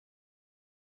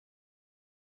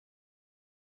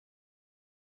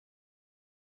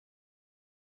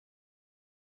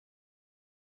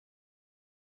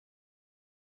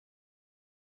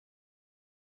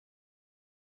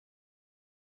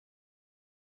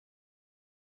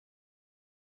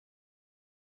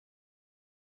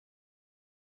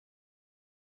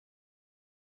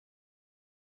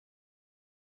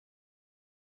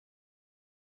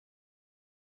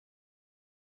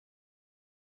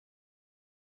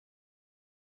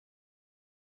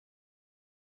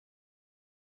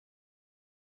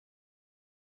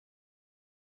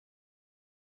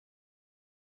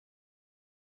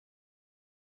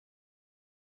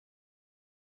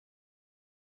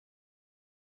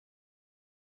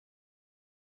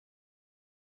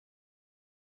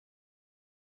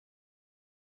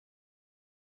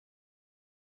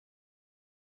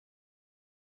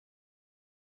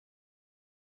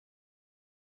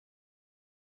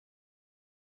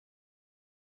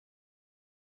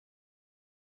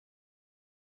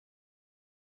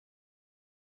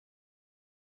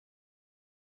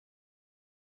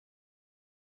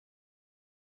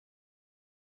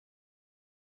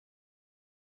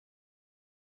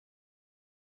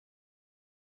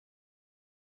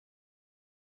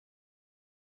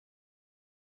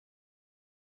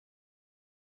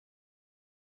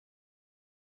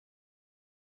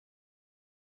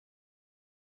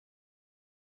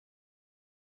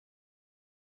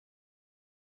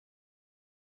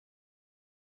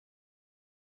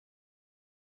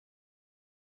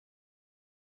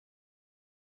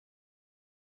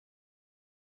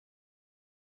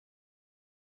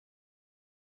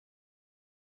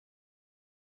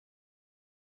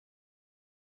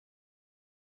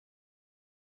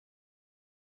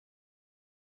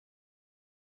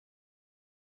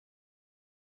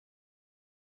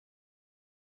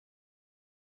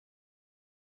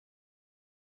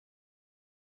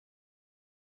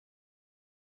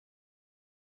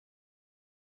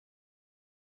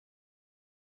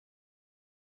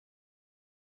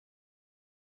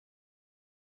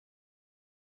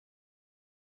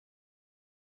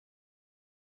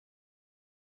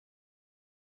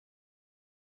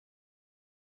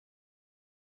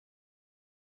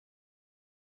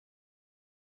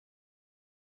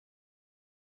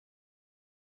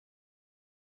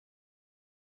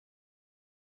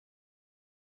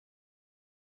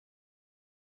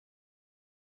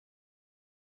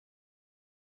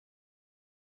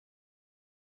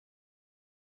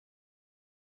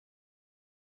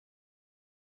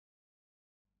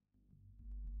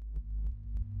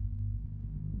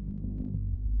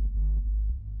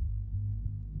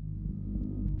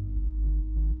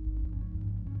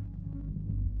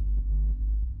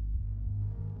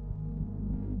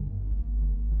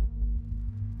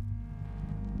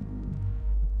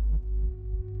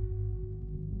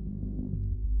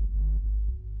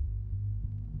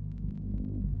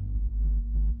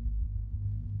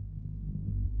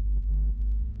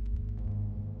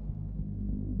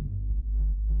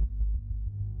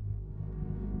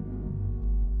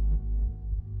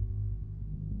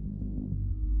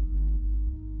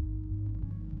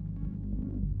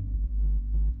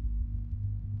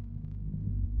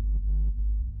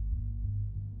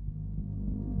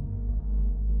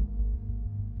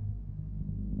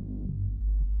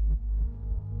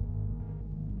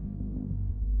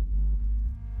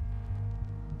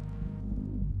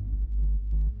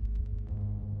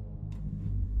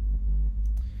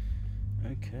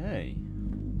Okay.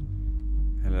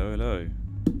 Hello, hello.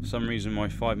 For some reason my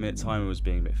 5-minute timer was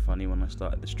being a bit funny when I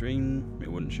started the stream.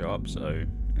 It wouldn't show up, so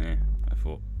I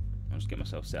thought I'll just get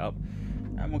myself set up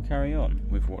and we'll carry on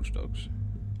with Watch Dogs.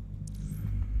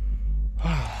 Do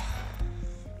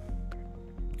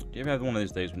you ever have one of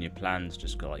those days when your plans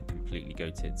just got like completely go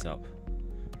tits up?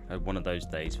 I had one of those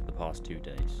days for the past 2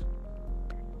 days.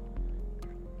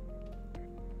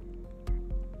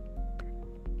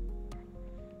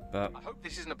 But I hope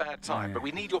this isn't a bad time, but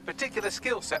we need your particular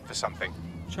skill set for something.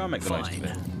 try and make the most of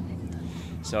it.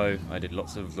 So I did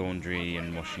lots of laundry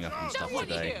and washing up and stuff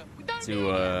today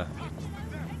to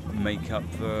make up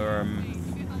for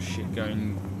shit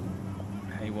going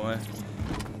haywire.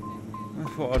 I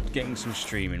thought I'd get in some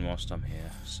streaming whilst I'm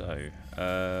here. So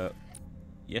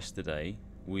yesterday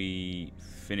we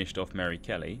finished off Mary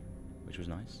Kelly, which was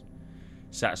nice.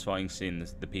 Satisfying seeing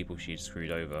the people she'd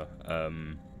screwed over.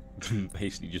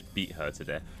 Basically just beat her to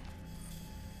death.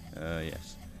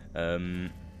 Yes.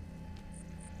 I'm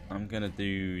gonna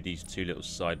do these 2 little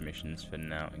side missions for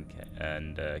now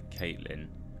and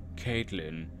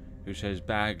Caitlin, who says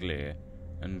Bagley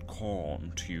and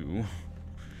can't you?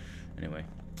 Anyway,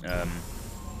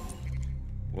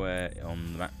 where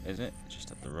on the map is it?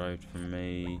 Just up the road from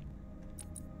me.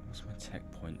 What's my tech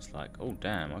points like? Oh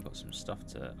damn, I got some stuff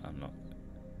to unlock.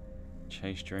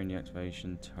 Chase drone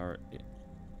deactivation turret.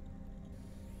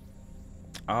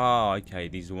 Ah, okay,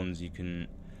 these are ones you can...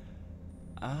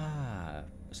 Ah,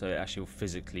 so it actually will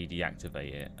physically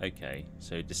deactivate it. Okay,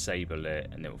 so disable it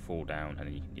and it will fall down and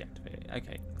then you can deactivate it.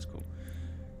 Okay, that's cool.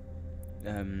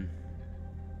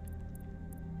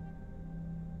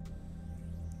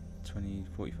 20,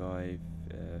 45,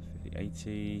 50,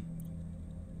 80...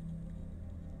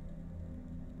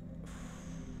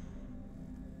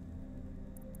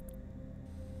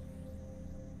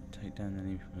 Take down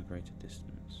enemy from a greater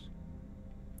distance.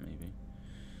 Maybe.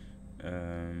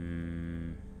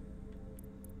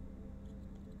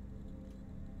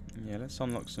 Yeah, let's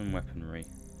unlock some weaponry.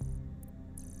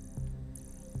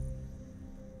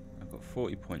 I've got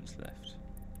 40 points left.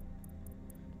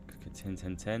 10,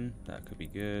 10, 10. That could be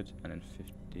good. And then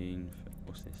 15.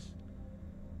 What's this?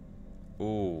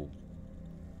 Oh.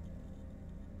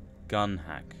 Gun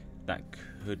hack. That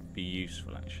could be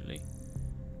useful, actually.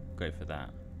 Go for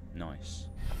that. Nice.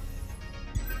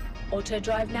 Auto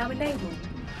drive now enabled.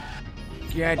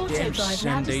 Goddamn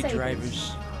Sunday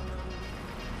drivers.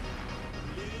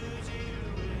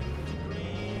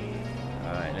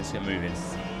 Alright, let's get moving.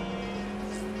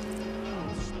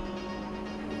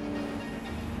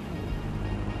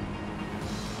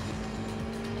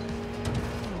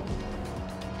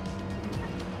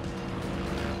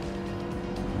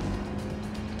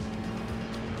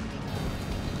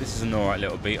 This is an alright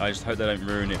little beat. I just hope they don't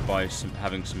ruin it by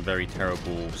having some very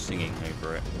terrible singing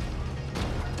over it.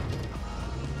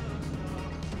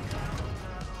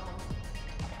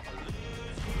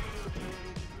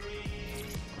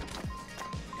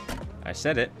 I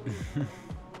said it.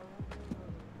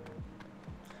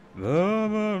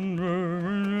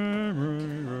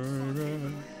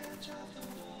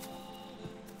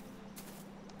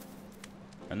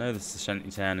 I know this is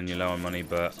Shantytown and you're low on money,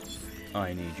 but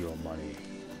I need your money.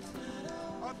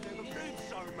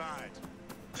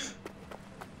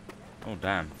 Oh,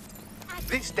 damn.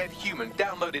 This dead human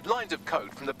downloaded lines of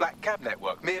code from the Black Cab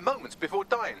network mere moments before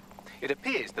dying. It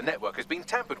appears the network has been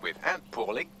tampered with, and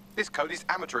poorly. This code is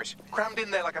amateurish, crammed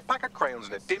in there like a pack of crayons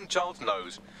in a dim child's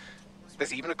nose.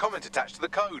 There's even a comment attached to the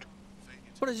code.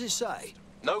 What does it say?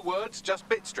 No words, just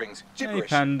bit strings,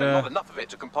 gibberish, Hey, Panda. and not enough of it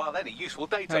to compile any useful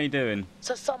data. How you doing?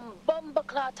 So some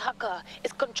bomber-clad hacker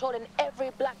is controlling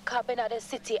every black cab in the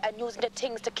city and using the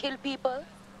things to kill people?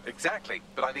 Exactly,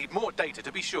 but I need more data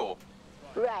to be sure.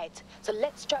 Right. So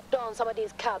let's strap down some of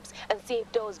these cabs and see if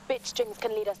those bit strings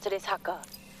can lead us to this hacker.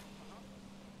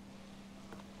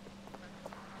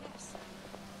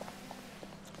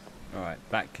 Alright,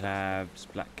 black cabs,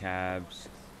 black cabs.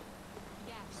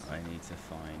 I need to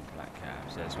find black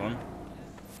cabs. There's one.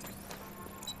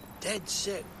 Dead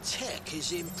set tech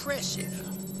is impressive.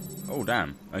 Oh,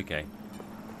 damn. Okay.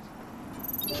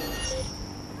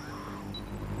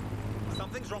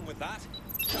 Something's wrong with that.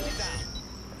 Shut it down.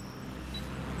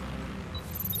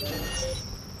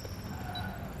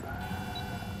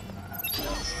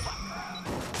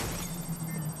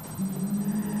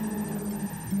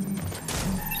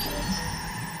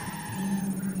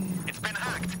 It's been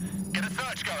hacked. Get a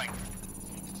search going.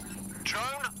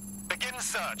 Drone, begin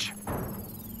search.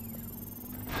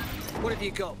 What have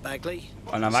you got, Bagley?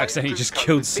 And I've Save accidentally the just code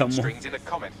killed with bit someone. strings in a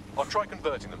comment. I'll try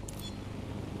converting them.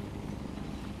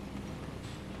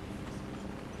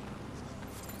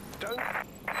 Don't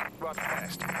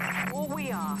what's best. All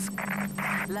we ask,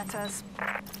 let us...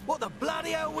 What the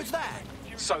bloody hell was that?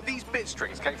 So these bit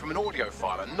strings came from an audio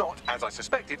file and not, as I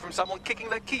suspected, from someone kicking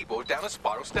their keyboard down a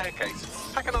spiral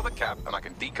staircase. Hack another cab and I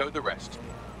can decode the rest.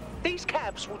 These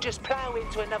cabs will just plough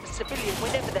into another civilian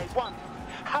whenever they want.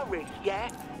 Hurry, yeah?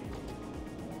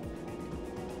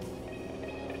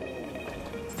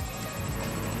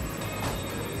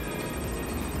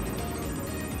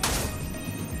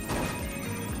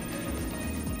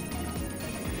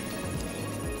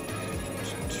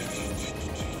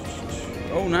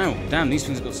 Oh no, damn, these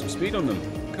things have got some speed on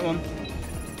them. Come on.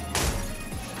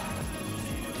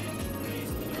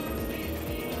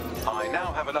 I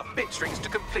now have enough bit strings to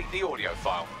complete the audio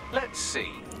file. Let's see.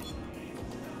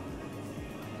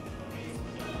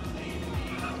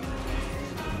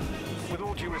 With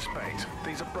all due respect,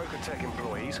 these are Broker Tech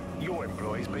employees, your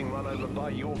employees being run over by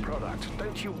your product.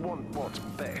 Don't you want what's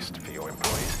best for your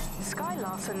employees? Sky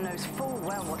Larson knows full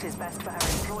well what is best for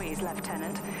her employees,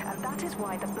 Lieutenant, and that is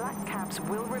why the black cabs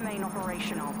will remain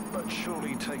operational. But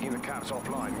surely taking the cabs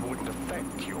offline wouldn't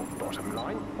affect your bottom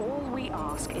line? All we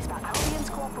ask is for Albion's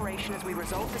cooperation as we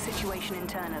resolve the situation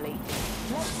internally.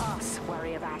 Let us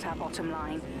worry about our bottom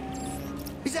line.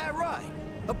 Is that right?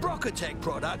 A Brocotech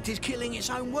product is killing its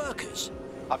own workers.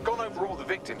 I've gone over all the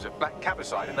victims of black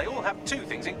cabicide and they all have two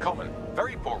things in common.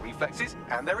 Very poor reflexes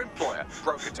and their employer,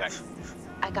 Brocotech.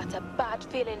 I got a bad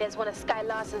feeling there's one of Sky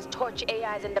Larson's torch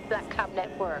AIs in the Black Cab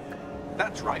network.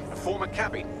 That's right, a former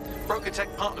cabbie.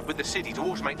 Brocotech partnered with the city to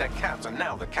automate their cabs and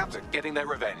now the cabs are getting their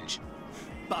revenge.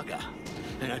 Bugger.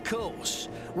 And of course,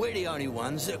 we're the only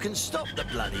ones that can stop the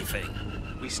bloody thing.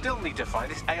 We still need to find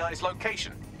this AI's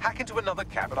location. Hack into another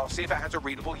cab and I'll see if it has a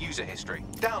readable user history.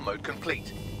 Download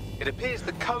complete. It appears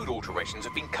the code alterations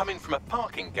have been coming from a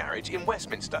parking garage in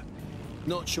Westminster.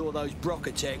 Not sure those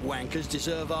Brocotech wankers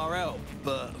deserve our help,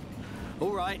 but...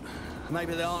 all right,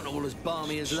 maybe they aren't all as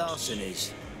balmy as Larson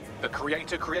is. The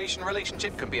creator-creation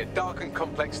relationship can be a dark and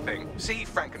complex thing. See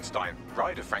Frankenstein,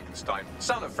 Bride of Frankenstein,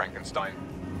 Son of Frankenstein.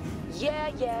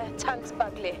 Yeah, thanks,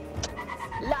 Bugley.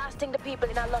 Last thing the people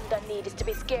in London need is to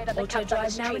be scared of the cabs on the now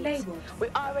streets. enabled. We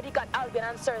already got Albion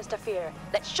and Sirs to fear.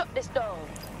 Let's shut this down.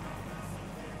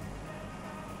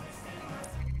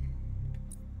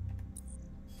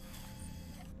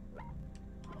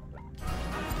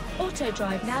 Auto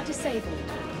drive now disabled.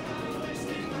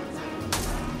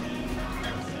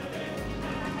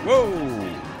 Whoa!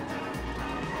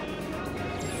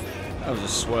 That was a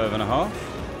swerve and a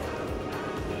half.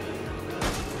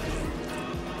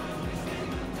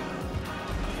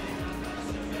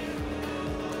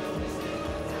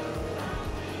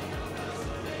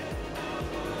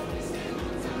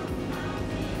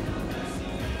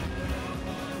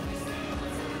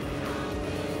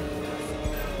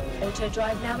 Auto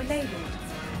drive now enabled.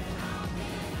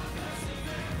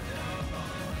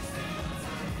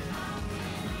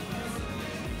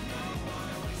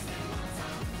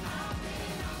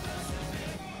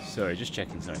 Sorry, just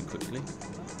checking something quickly.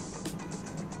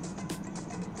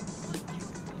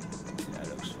 That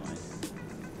looks fine.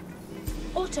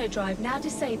 Auto drive now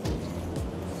disabled.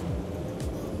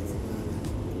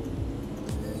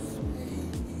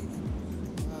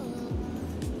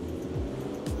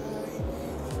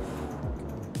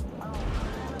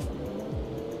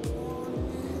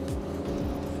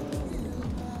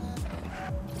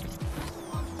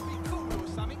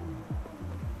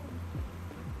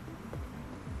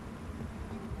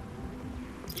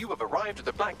 You have arrived at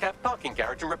the Black Cab parking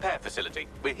garage and repair facility.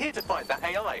 We're here to find that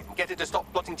AI and get it to stop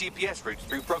plotting GPS routes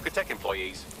through Brocotech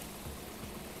employees.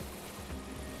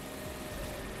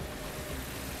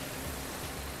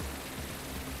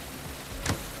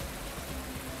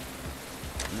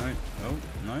 No. Oh,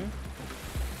 no.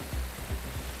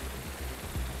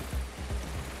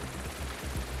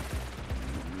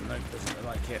 No, doesn't look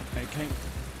like it. Okay.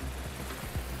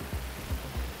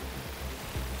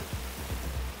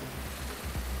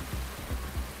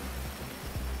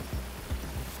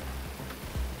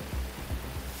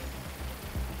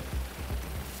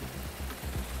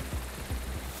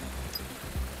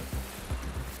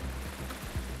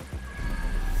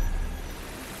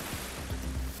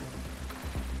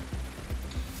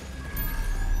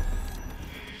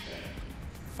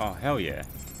 Oh, hell yeah.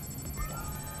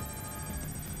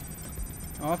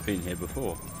 Oh, I've been here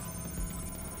before.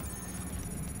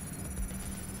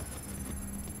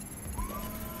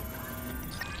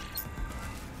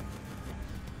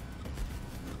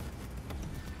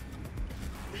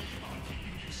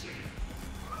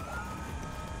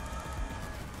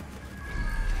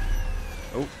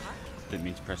 Oh, didn't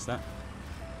mean to press that.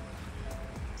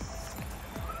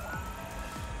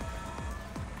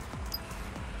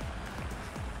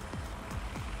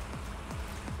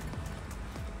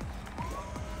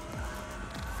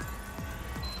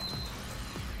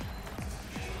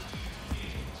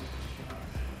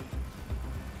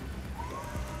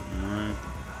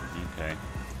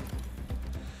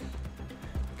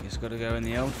 got to go in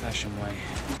the old-fashioned way.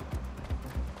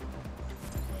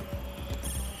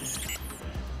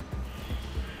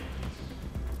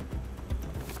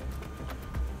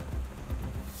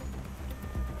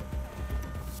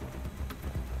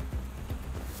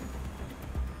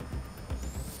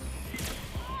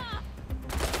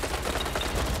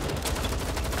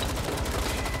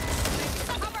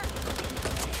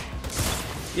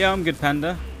 Yeah, I'm good,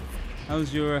 Panda.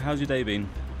 How's your day been?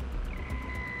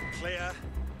 Clear.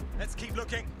 Let's keep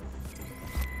looking.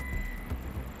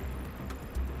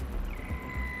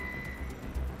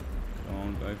 Come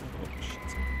on, go for oh, shit.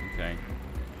 Okay.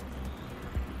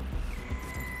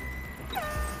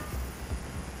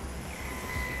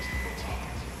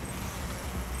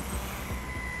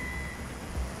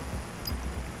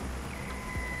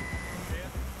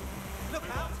 Look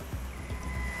out!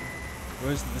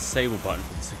 Where's the disable button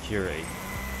for security?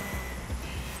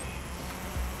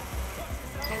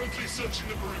 Currently searching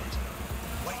the perimeter.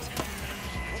 Wait.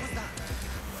 What was that?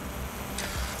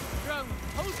 Drone,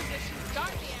 hold position,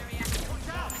 guard the area. Watch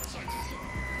out!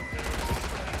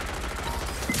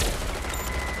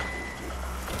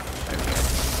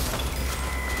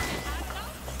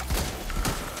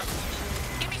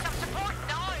 Give me some support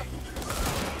now!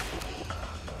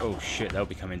 Oh shit, they'll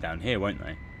be coming down here, won't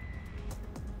they?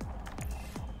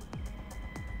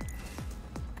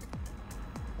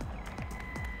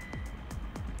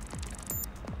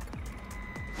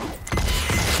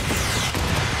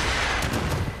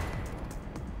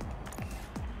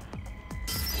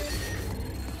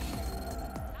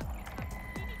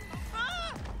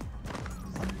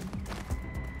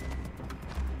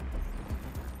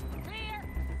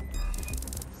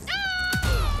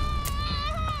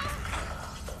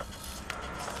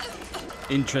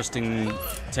 Interesting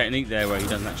technique there where he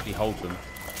doesn't actually hold them.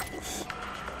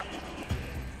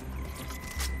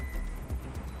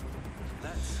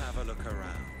 Let's have a look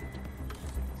around.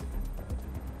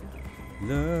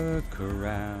 Look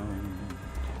around.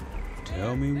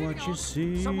 Tell me what you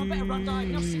see. Someone better run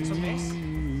diagnostics on this.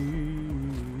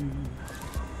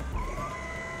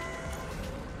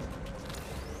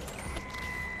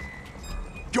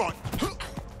 Go on.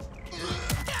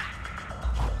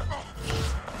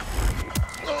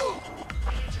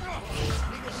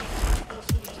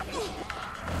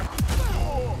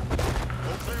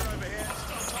 All clear over here.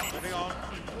 Moving on.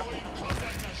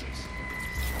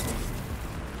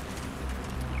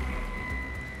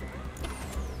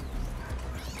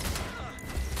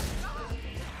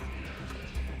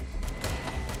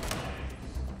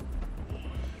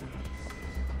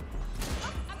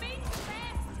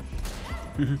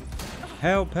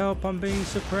 Help, help, I'm being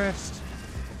suppressed.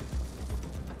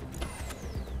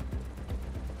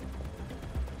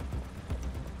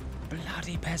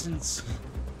 Bloody peasants.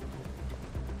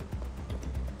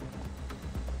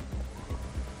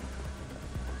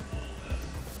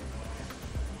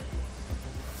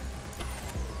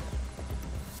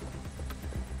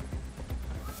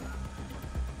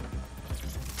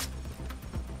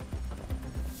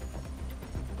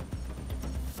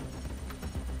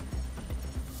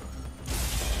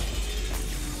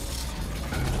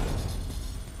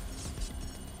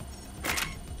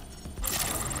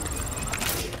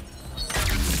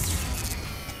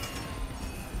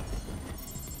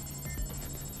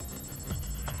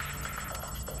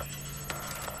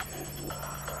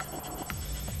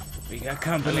 We got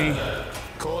company.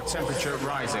 Core temperature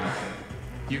rising.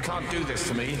 You can't do this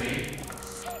to me.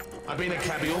 I've been a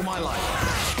cabbie all my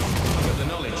life. I've got the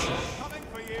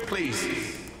knowledge.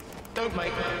 Please, don't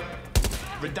make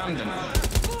redundant.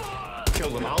 Kill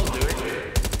them, I'll do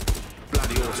it.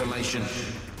 Bloody automation.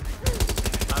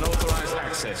 Unauthorized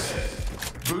access.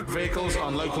 Boot vehicles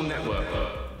on local network.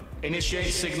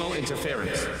 Initiate signal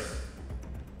interference.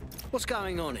 What's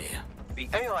going on here? The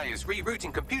AI is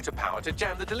rerouting computer power to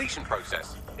jam the deletion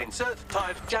process. Insert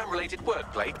tired jam-related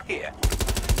wordplay here.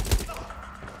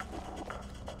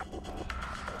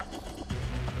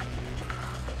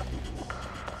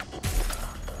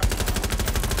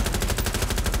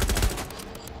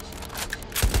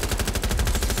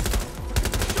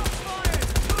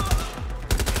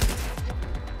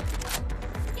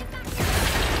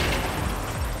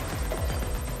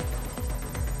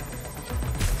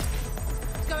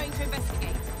 Going to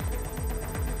investigate.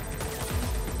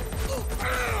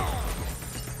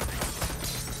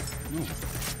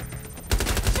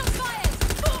 Shots fired!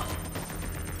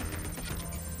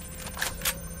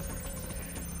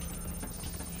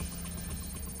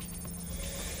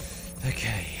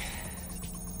 Okay.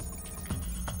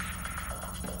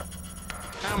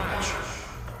 How much?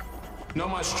 Not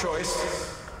much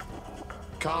choice.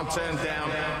 Can't turn down.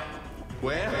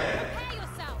 Where? Prepare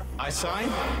yourself. I sign?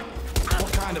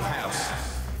 What kind of house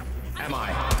am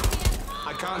I?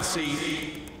 I can't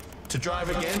see. To drive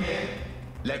again?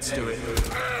 Let's do it.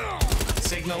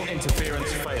 Signal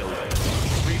interference failed.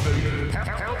 Reboot.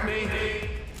 Help me.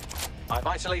 I've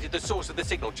isolated the source of the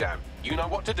signal jam. You know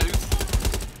what to do.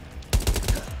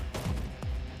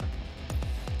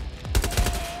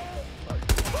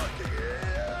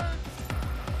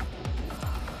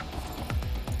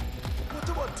 What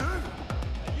do I do?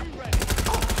 Are you ready?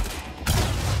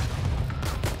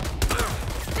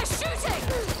 They're shooting!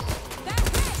 They're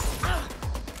hit!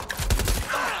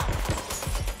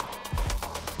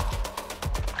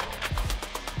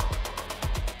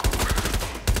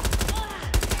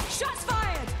 Shots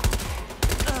fired!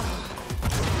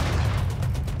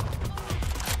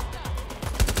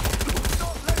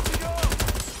 Stop letting go!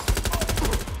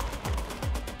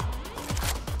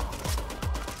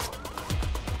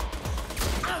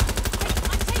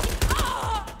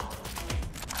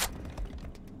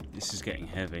 This is getting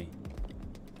heavy.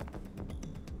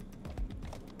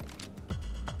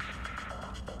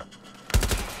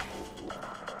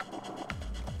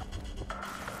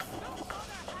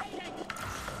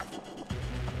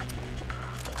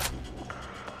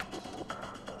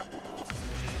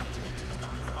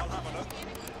 I'll have a look.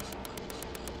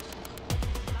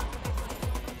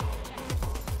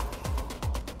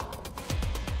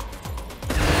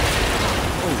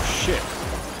 Oh shit.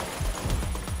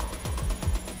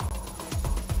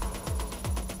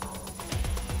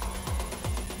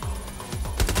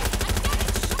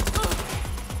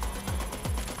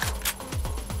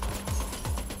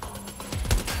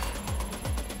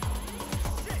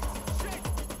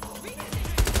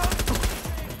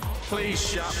 Please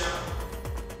shut.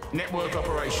 Network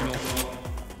operational.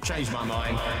 Changed my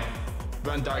mind.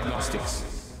 Run diagnostics.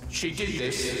 She did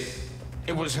this.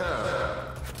 It was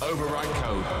her. Override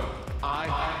code.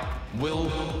 I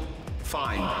will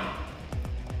find.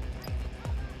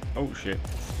 Oh shit.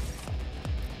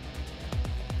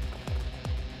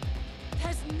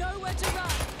 There's nowhere to run!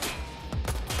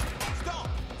 Stop!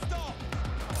 Stop!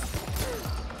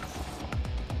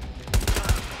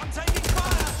 I'm taking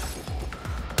fire!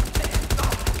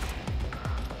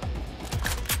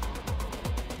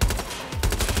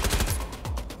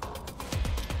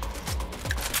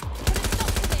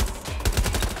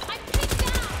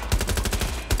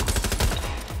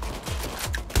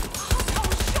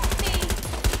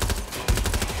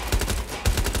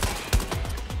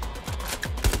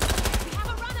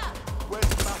 Where's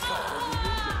the backup?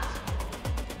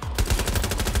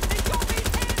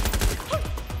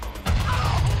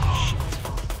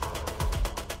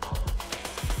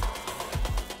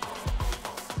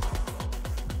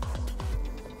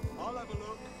 I'll have a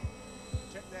look.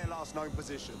 Check their last known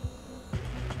position.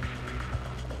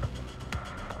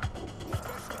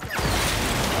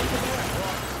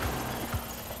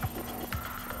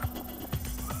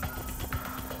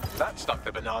 That stuck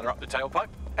the banana up the tailpipe.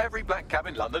 Every black cab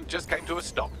in London just came to a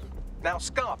stop. Now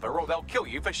scarper or they'll kill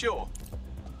you for sure.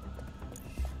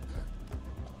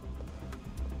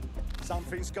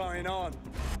 Something's going on.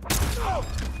 Oh!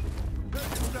 There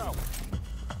it is now.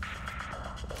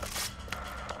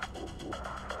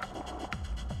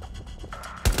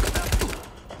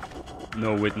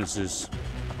 No witnesses.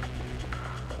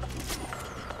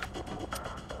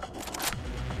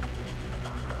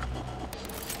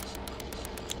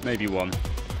 Maybe one.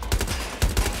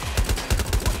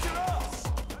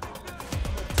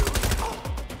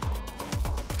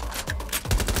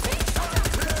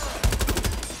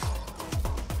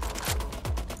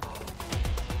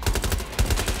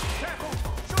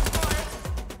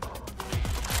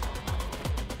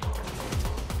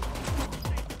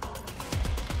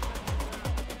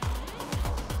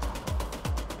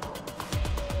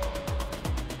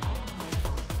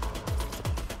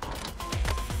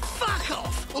 Fuck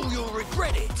off, or you'll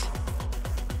regret it.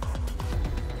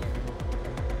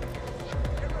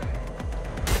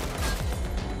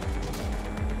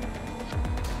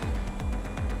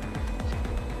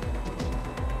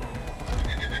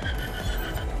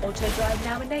 Auto drive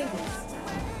now enabled.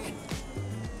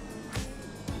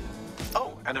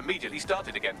 Oh, and immediately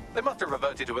started again. They must have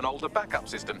reverted to an older backup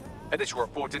system. Initial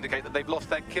reports indicate that they've lost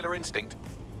their killer instinct.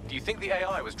 Do you think the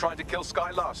AI was trying to kill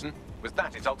Sky Larson? Was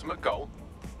that its ultimate goal?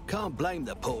 Can't blame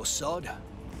the poor sod.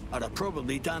 I'd have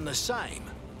probably done the same.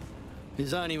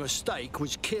 His only mistake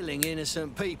was killing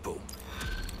innocent people.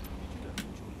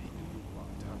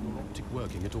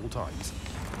 Working at all times.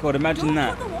 God, imagine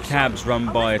that. Cabs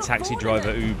run by a taxi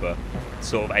driver Uber.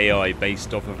 Sort of AI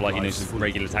based off of, like, you know, just a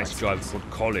regular taxi driver called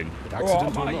Colin. But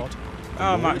accident or not,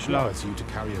 Oh, the law much love. requires you to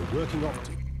carry a working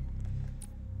optic.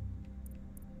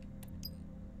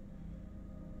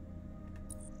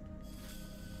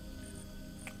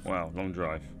 Wow, long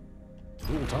drive.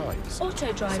 All times.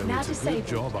 Auto drive so now it's a disabled. good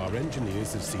job our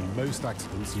engineers have seen most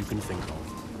accidents you can think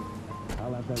of.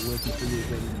 I'll have that working for you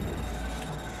then.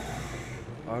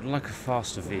 I would like a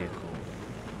faster vehicle.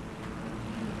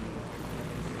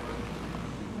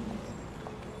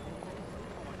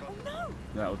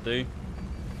 That'll do.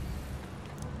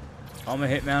 I'm a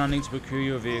hitman, I need to procure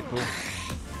you a vehicle.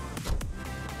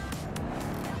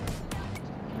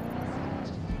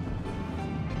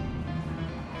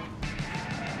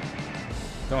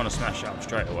 Don't want to smash it up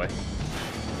straight away.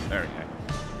 There we go.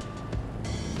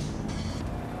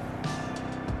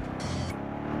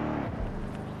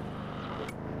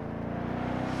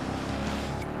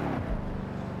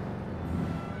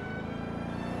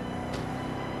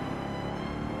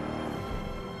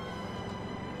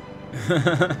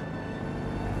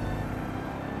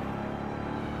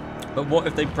 But what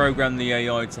if they program the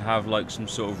AI to have like some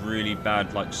sort of really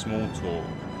bad like small talk?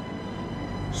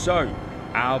 So,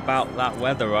 how about that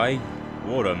weather, eh?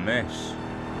 What a mess.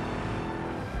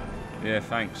 Yeah,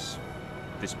 thanks.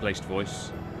 Displaced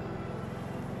voice.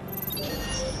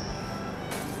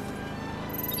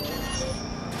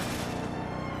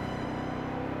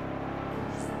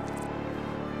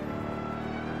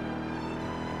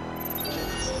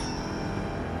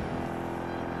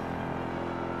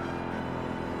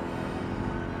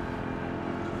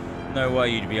 No way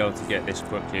you'd be able to get this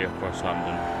quickly across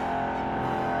London.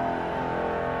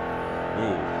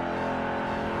 Ooh.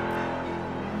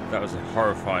 That was a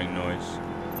horrifying noise.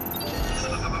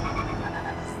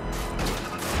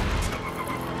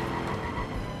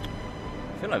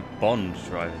 I feel like Bond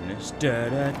driving this. Da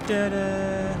da da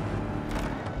da.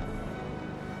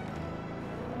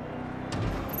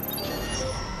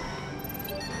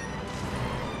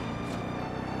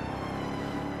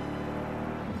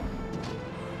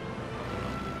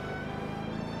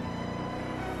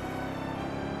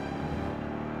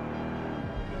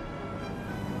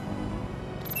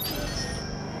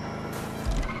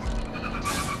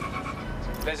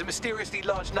 There's a mysteriously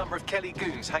large number of Kelly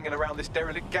goons hanging around this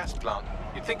derelict gas plant.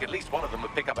 You'd think at least one of them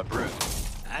would pick up a broom.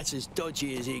 That's as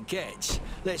dodgy as it gets.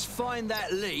 Let's find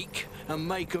that leak and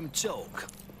make them talk.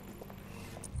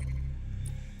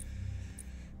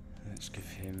 Let's give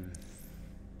him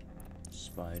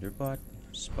Spider-Bot,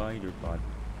 Spider-Bot.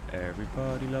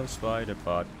 Everybody loves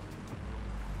Spider-Bot.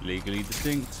 Legally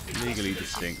distinct, legally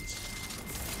distinct.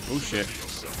 Oh shit.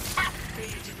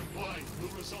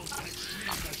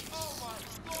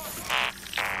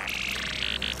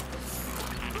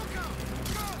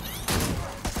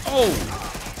 Oh!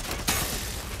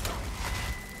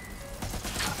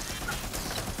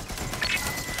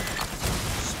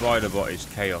 Spider-Bot is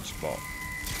Chaos Bot.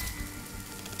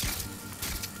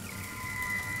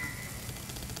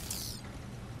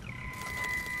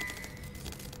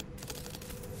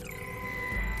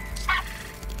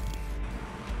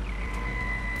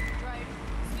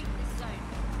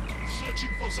 Searching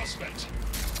for suspect.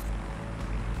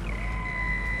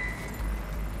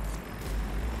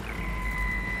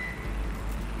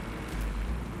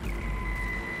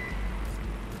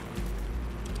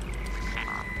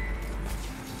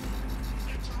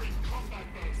 Entering combat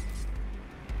mode.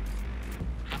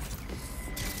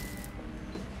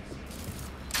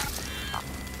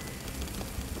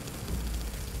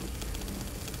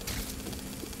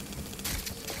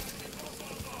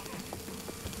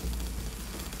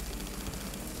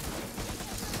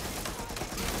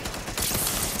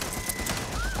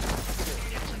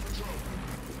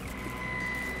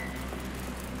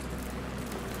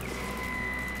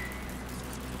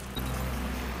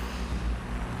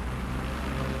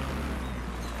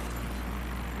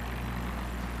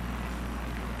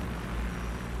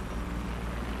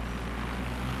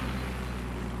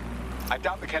 I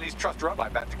doubt the Kellys trust her up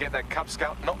like that to get their Cub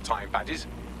Scout knot tying badges.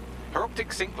 Her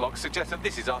optic sync log suggests that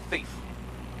this is our thief.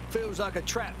 Feels like a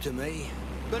trap to me.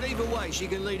 But either way, she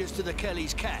can lead us to the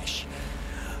Kellys' cache.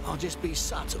 I'll just be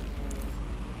subtle.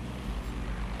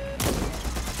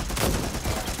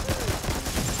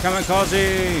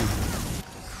 Kamikaze!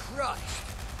 Christ!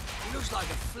 He looks like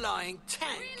a flying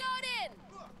tank. Reloading!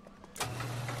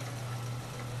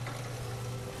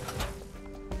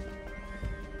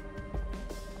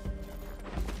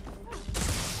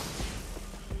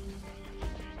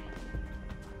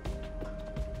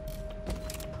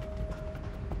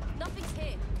 Nothing's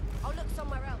here. I'll look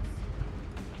somewhere else.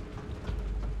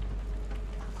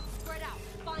 Spread out.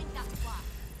 Find that flag.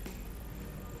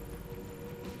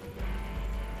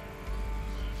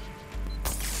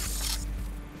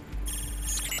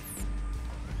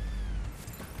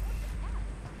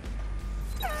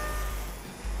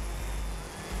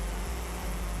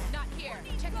 Not here.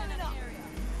 Check another area.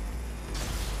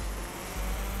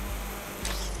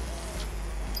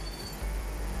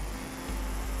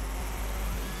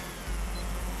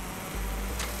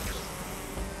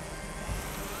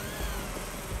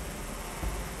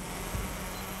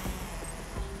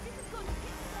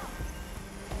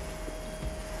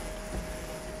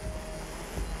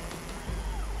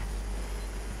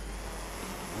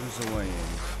 There's a way in.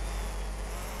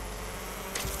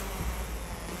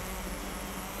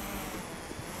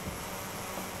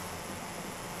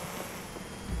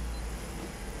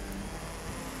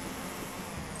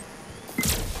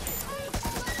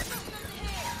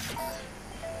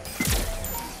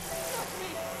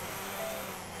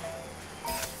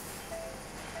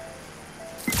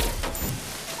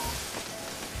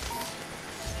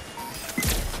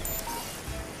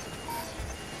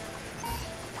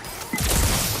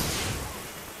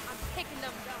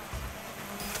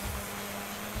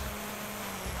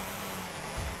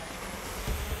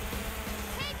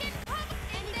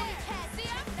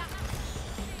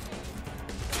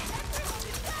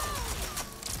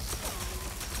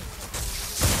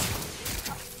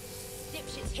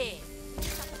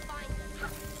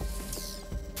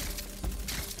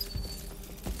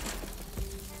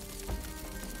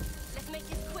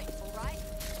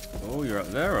 Oh, you're up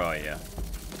there, are you?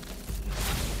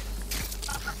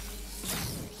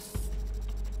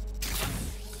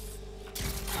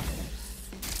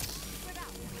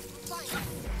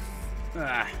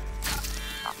 Ah.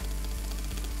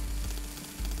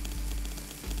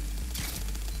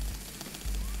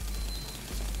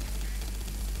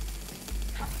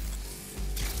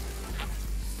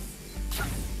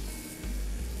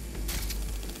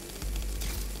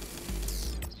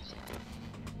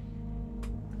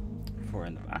 Before I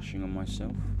end up ashing on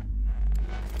myself.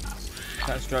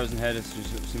 Catch drives and headers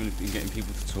just seeming to be getting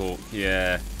people to talk.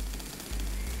 Yeah.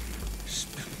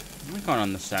 I can't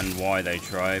understand why they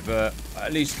try, but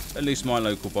at least my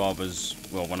local barbers,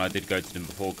 well, when I did go to them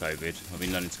before COVID, I've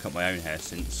been learning to cut my own hair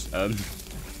since. At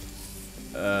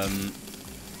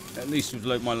least with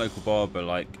my local barber,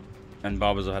 like, and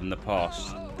barbers I've had in the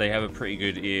past, they have a pretty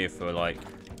good ear for, like,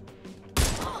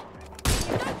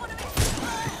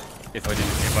 if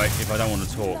I don't want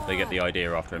to talk, they get the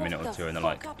idea after a minute or two, and they're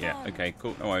like, yeah, okay,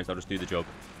 cool, no worries, I'll just do the job.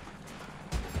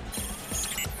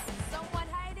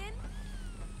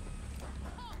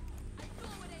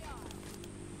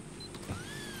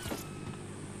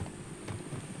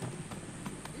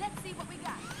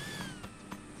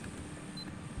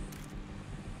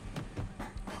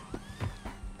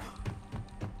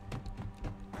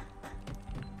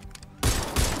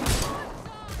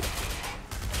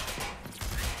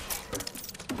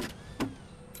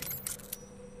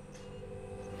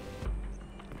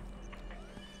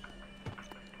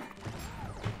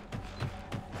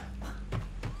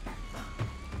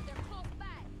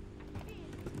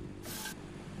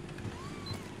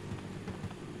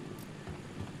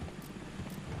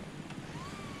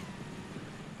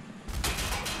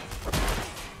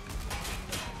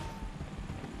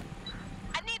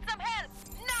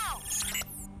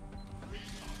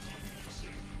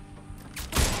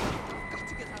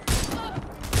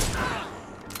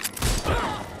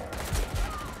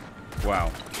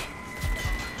 Wow.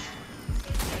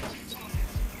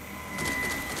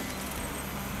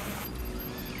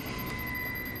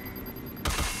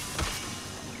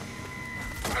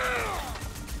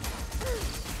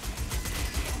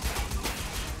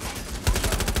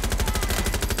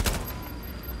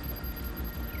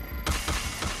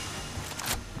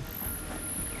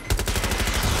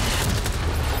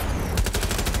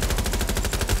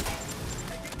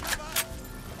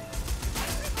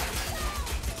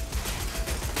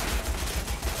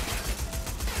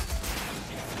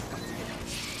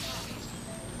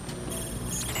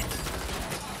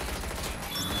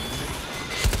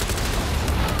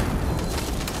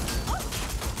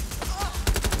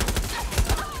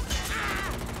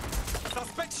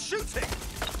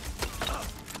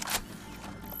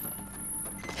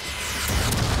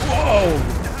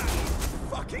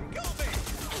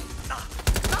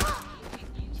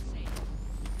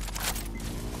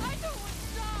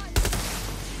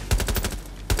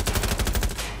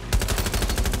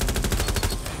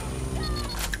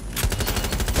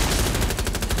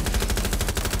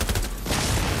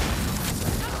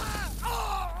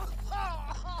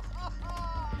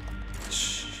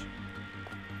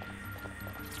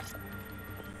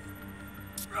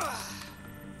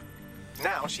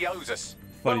 Now she owes us.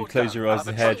 Why don't you close your eyes,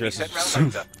 the hairdresser.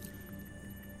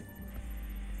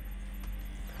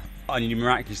 And you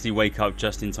miraculously wake up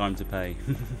just in time to pay.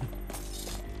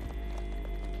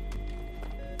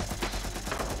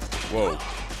 Whoa.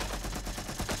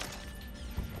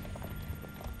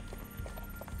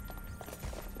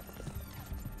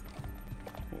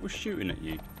 What was shooting at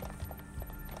you?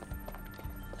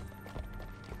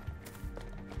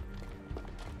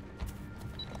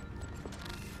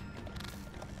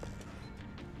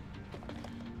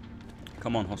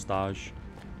 Come on, hostage.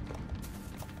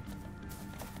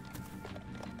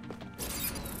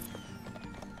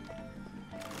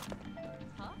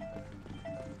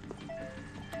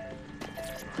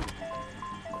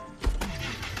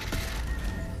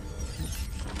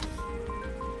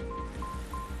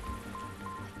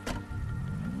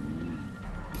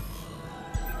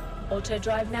 Auto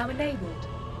drive now enabled.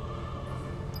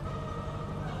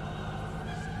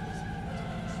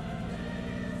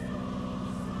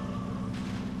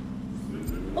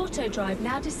 Auto drive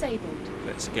now disabled.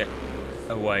 Let's get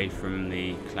away from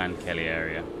the Clan Kelly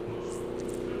area.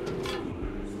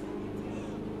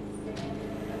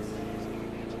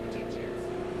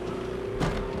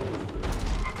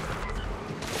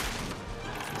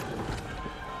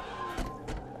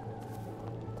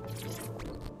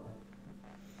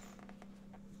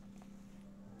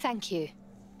 Thank you.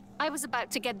 I was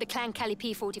about to get the Clan Kelly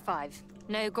P45.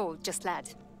 No gold, just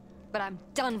lead. But I'm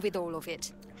done with all of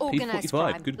it. Organised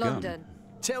crime, good London. gun.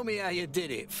 Tell me how you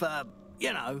did it for,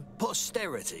 you know,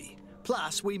 posterity.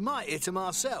 Plus, we might hit them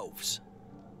ourselves.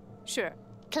 Sure.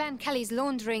 Clan Kelly's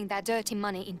laundering their dirty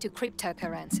money into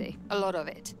cryptocurrency. A lot of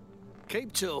it.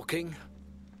 Keep talking.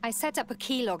 I set up a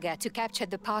keylogger to capture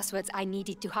the passwords I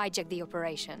needed to hijack the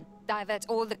operation. Divert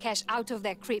all the cash out of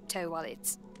their crypto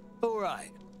wallets. All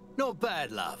right. Not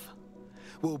bad, love.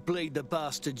 We'll bleed the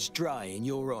bastards dry in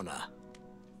your honor.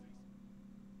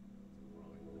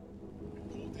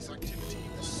 Report this activity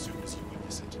as soon as you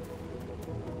witness it.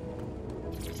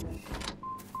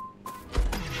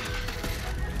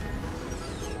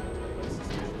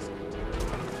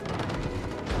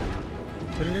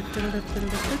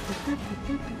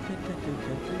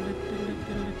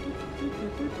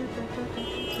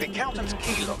 The accountant's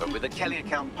keylogger with the Kelly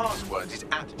account passwords is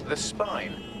at the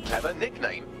Spine. Clever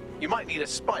nickname. You might need a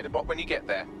spider bot when you get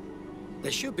there.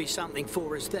 There should be something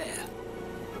for us there.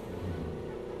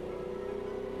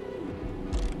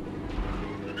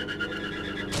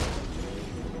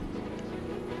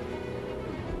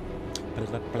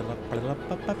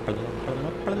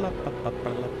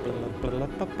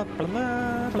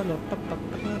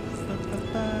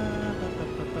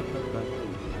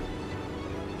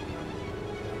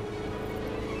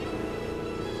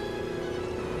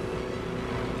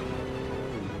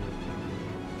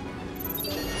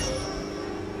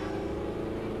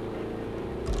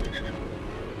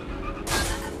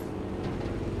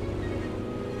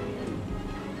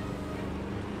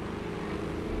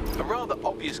 A rather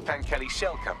obvious Clan Kelly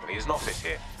shell company is an office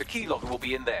here. The keylogger will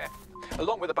be in there,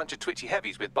 along with a bunch of twitchy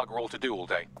heavies with bugger all to do all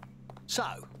day. So,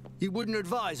 you wouldn't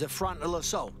advise a frontal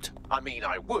assault? I mean,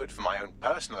 I would for my own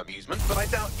personal amusement, but I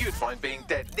doubt you'd find being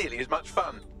dead nearly as much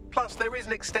fun. Plus, there is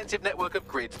an extensive network of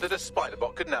grids that a spider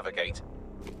bot could navigate.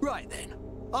 Right then.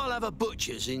 I'll have a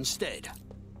butcher's instead.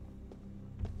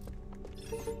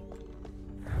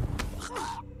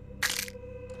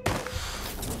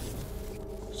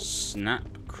 Snap,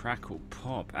 crackle,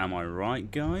 pop. Am I right,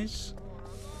 guys?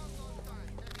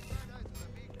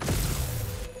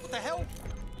 What the hell?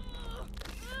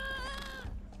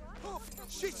 Oh,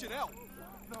 shit in hell.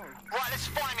 No. Right, let's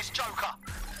find this joker.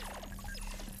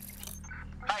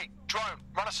 Hey, drone,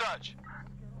 run a search.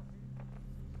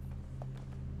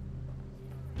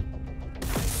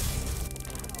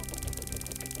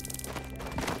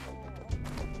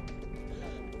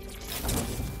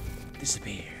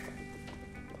 Disappear.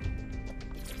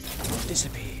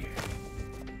 Disappear.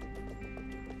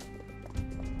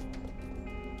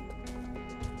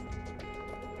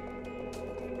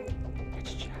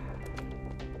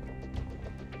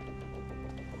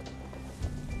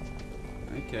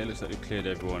 Okay, looks like we've cleared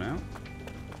everyone out.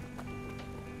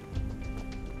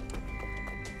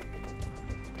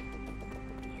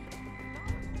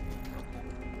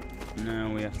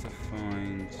 Now we have to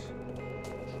find...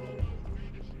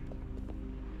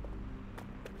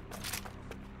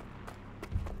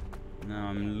 Now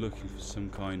I'm looking for some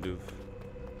kind of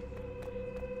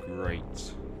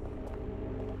grate.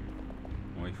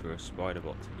 Wait for a spider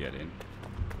bot to get in.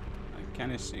 I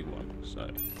can see one, so...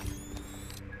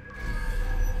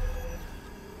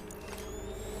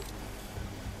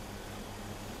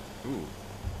 Ooh.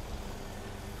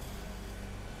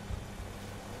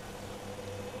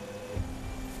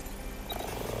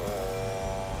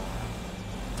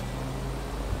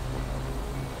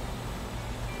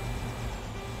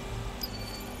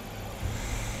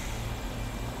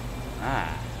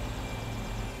 Ah.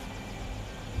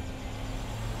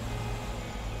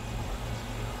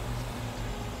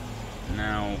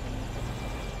 Now,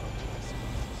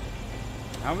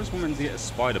 How is one meant to get a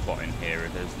spider bot in here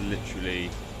if there's literally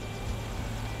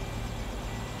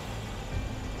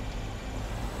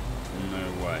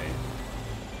no way?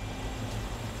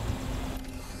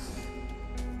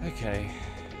 Okay.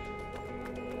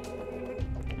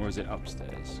 Or is it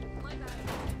upstairs?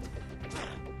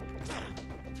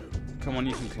 Come on,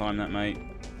 you can climb that, mate.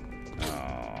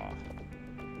 Ah.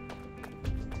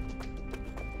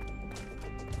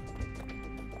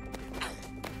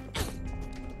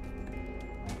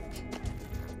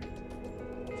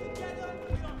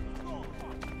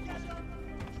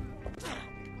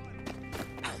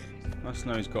 Nice to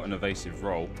know he's got an evasive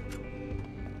roll.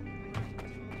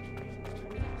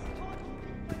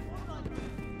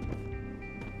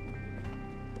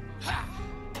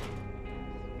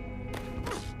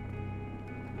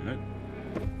 Nope.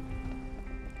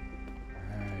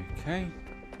 Okay.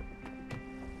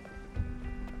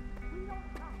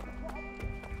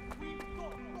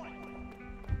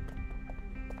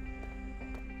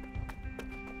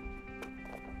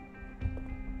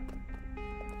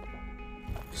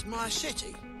 It's my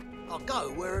city. I'll go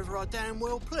wherever I damn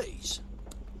well please.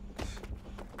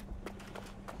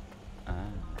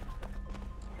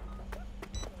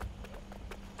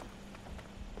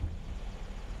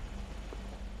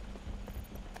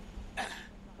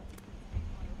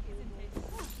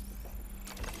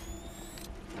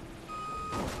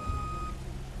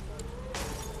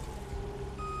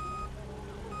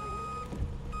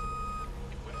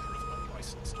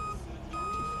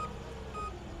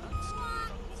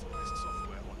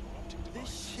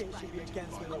 This shit should be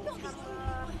against the law.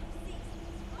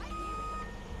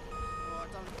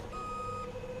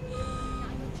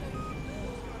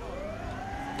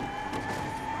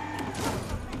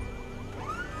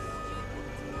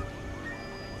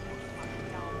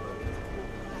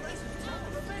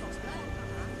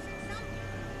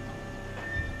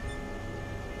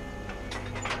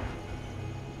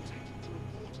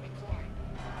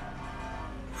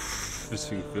 This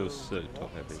thing feels so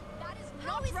top heavy.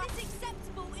 How is this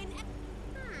acceptable in...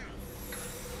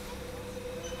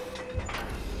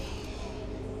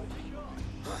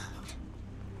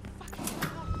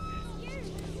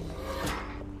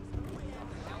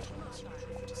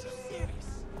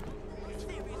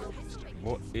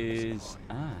 What is...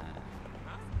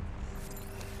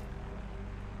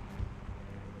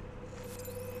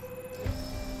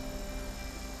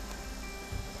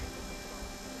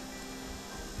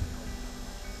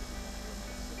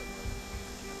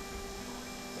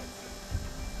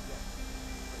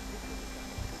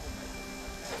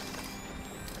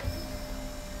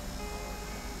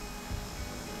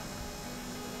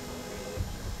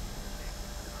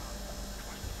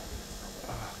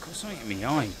 got something in my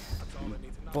eye.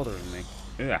 Bothering me.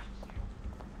 Yeah.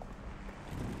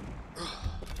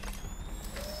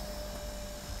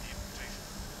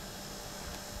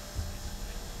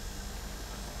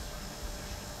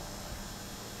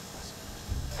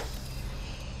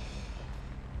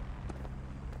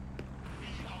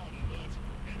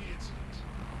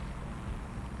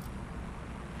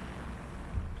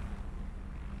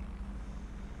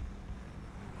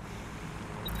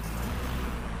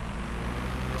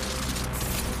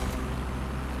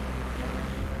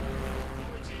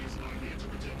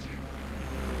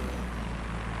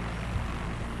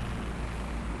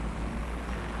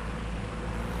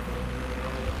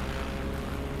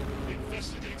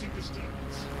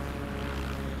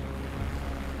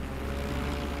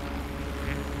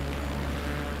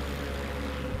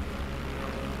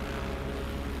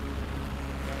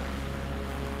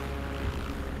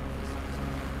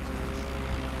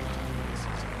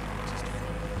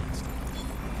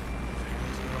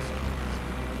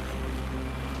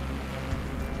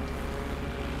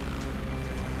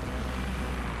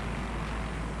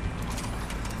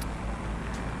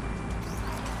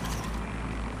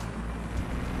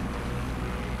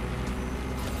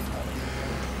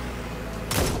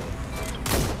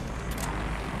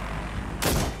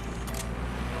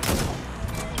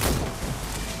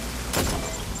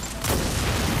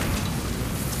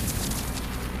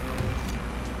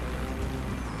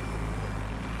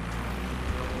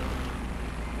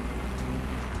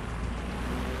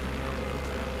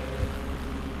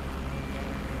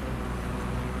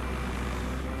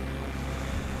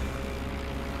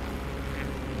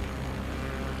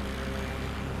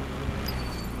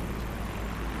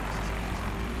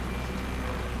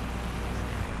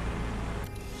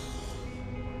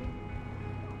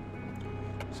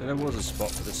 So there was a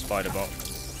spot for the spider bot.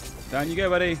 Down you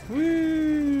go, buddy.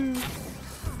 Woo!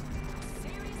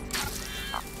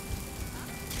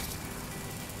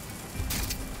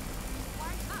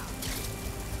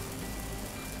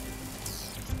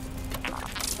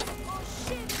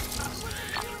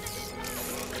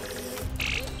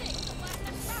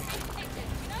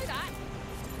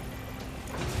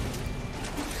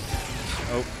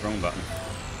 Oh, wrong button.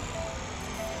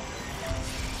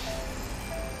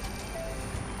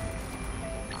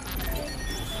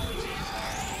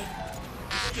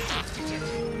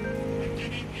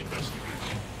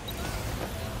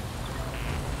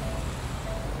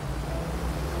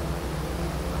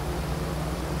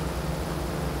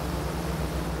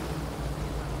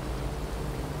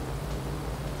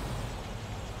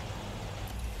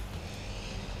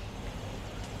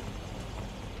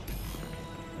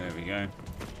 There we go.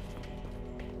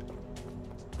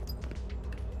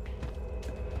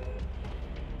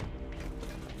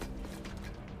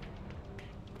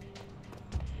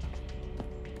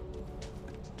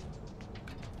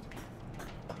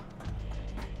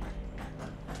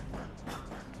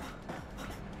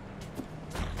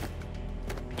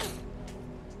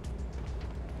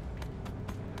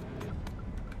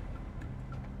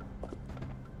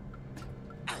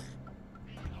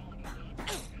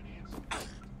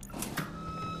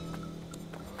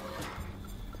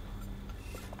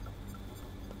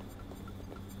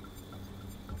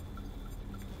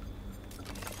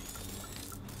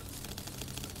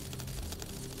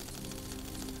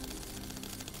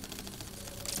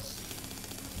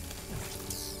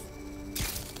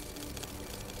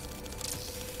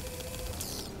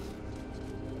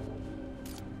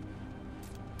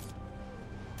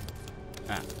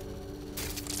 Ah.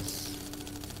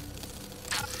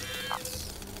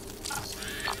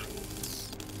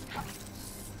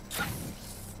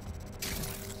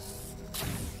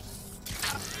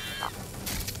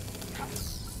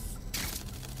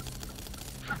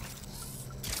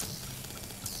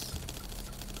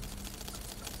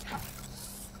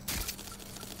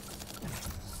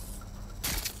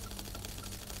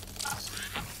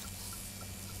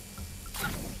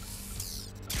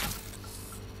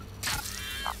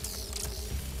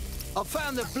 I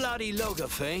found the bloody logger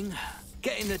thing.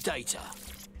 Getting the data.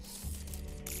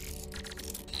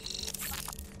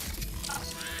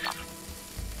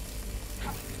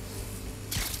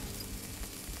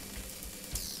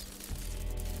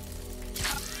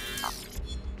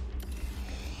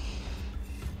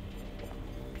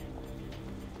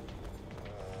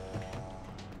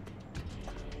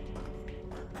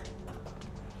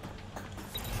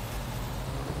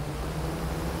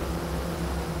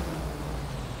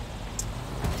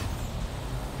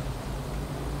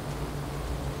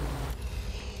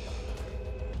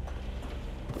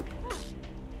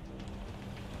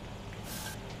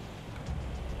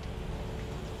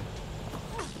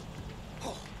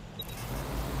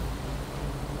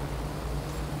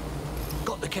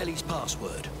 Got the Kelly's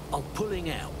password. I'm pulling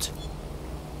out.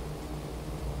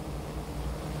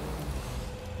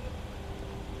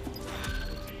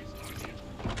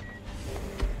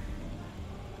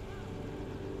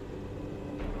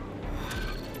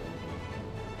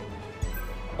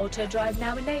 Auto drive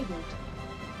now enabled.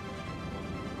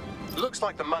 Looks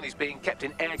like the money's being kept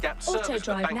in air-gapped servers at the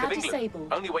Auto-drive Bank now of England.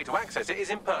 disabled. Only way to access it is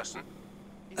in person.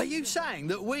 Are you saying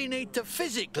that we need to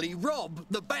physically rob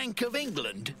the Bank of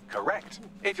England? Correct.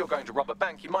 If you're going to rob a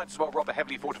bank, you might as well rob a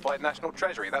heavily fortified national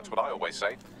treasury. That's what I always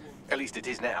say. At least it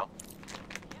is now.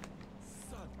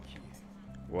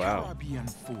 Wow. Caribbean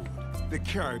food. The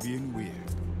Caribbean way.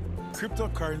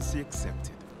 Cryptocurrency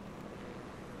accepted.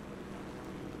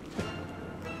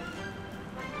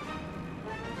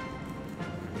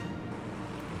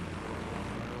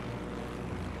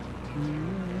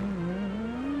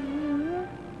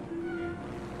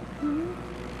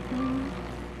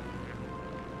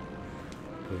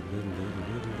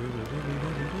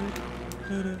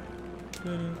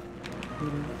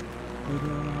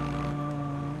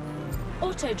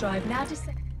 Auto drive now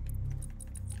disabled.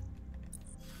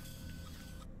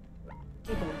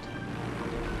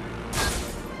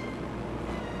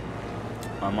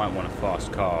 I might want a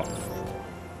fast car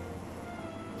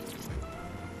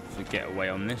to get away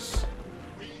on this.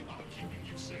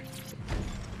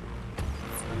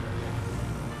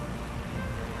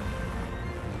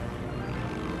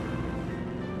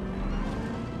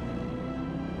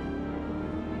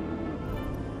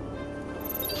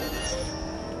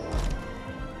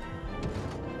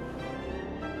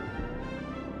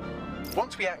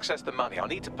 Once we access the money, I'll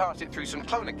need to pass it through some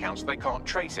clone accounts so they can't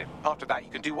trace it. After that, you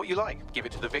can do what you like. Give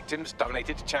it to the victims, donate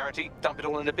it to charity, dump it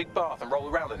all in a big bath and roll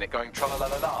around in it going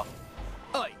tra-la-la-la-la.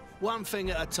 Oi, one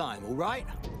thing at a time, all right?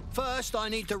 First, I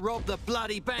need to rob the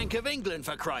bloody Bank of England,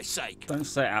 for Christ's sake. Don't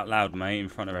say it out loud, mate, in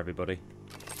front of everybody.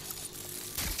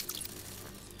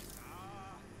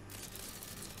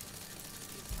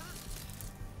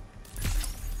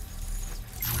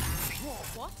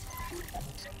 What?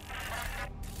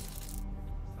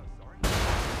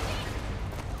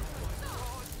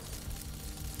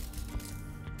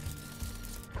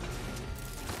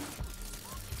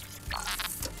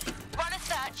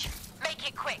 search. Make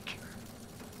it quick.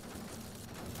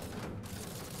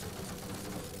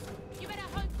 You better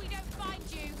hope we don't find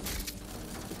you.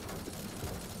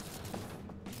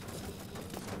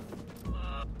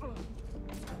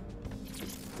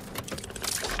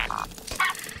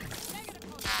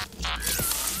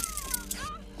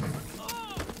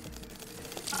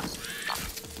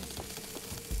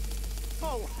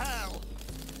 Oh, hell!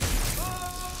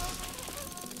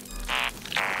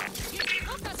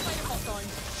 Look, that's way to hot on.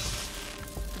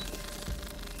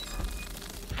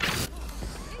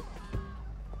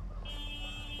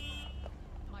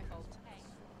 My fault.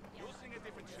 You'll sing a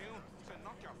different tune to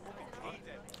knock your fucking teeth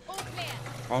out. All clear.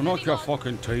 I'll knock your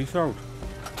fucking teeth out.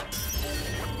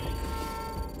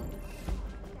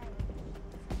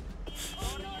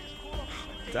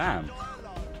 Damn.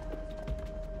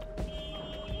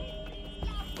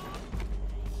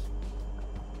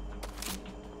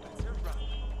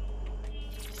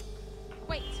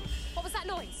 Wait, what was that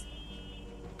noise?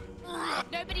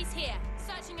 Nobody's here.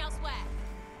 Searching elsewhere.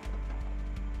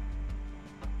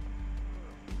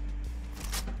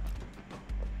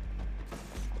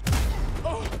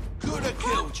 Oh, could have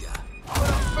killed you, but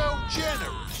I felt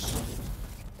generous.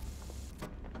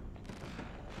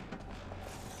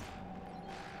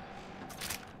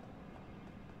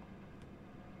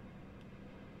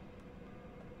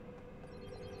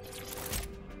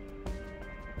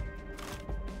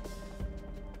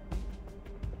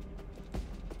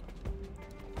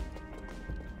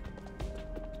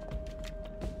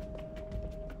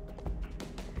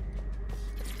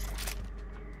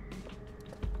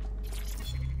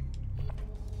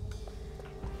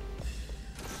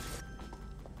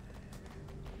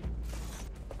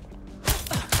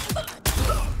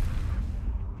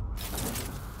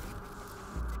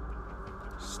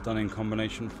 Stunning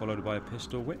combination followed by a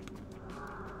pistol whip.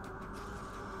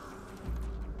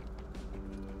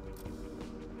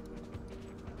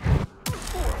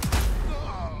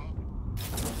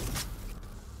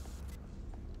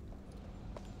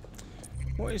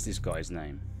 What is this guy's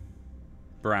name?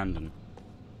 Brandon.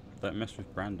 Don't mess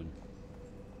with Brandon.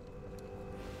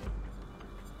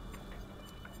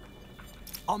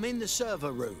 I'm in the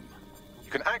server room. You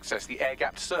can access the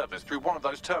air-gapped servers through one of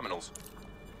those terminals.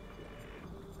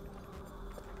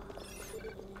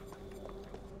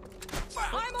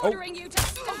 I'm ordering you to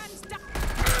stand down.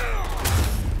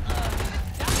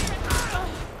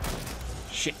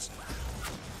 Shit.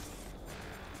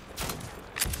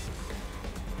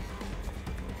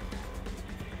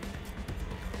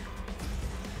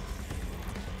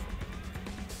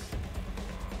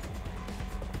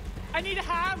 I need a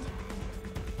hand.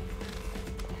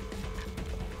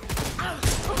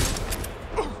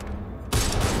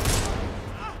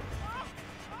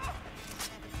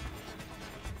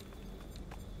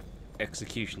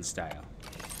 Execution style.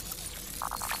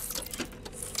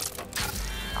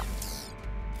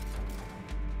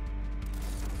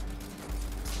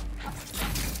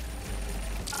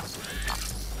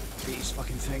 These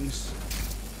fucking things.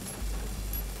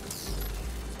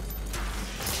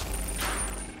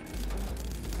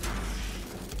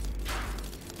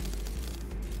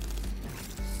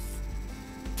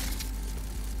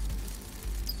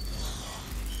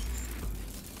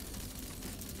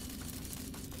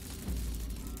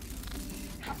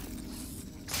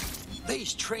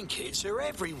 These trinkets are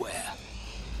everywhere.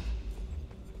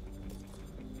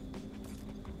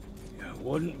 You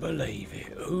wouldn't believe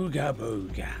it. Ooga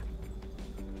booga.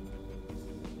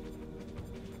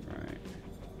 Right.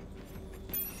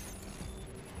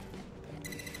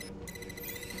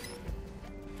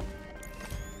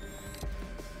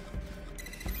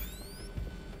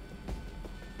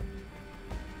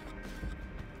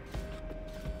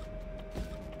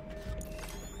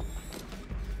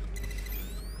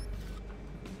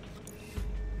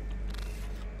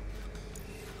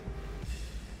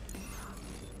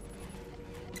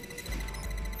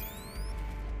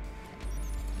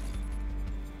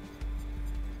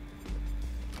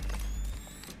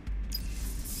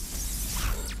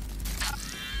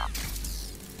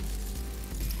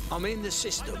 I'm in the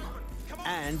system,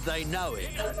 and they know it.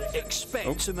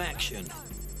 Expect some action.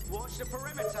 Watch the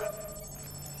perimeter.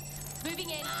 Moving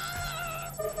in.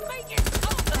 Make it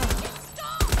stop! Make it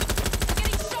stop! I'm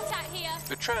getting shot at here.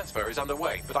 The transfer is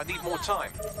underway, but I need more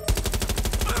time. I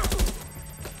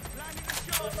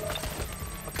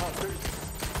can't do this.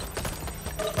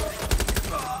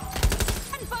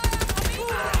 And fire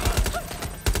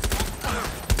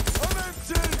I'm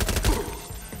empty!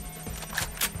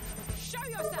 Show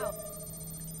yourself!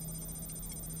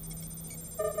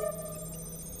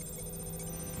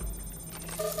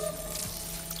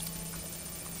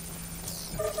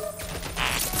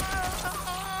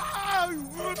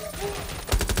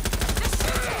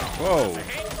 Whoa.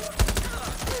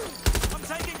 I'm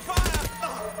taking fire!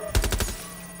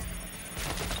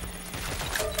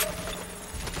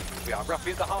 We are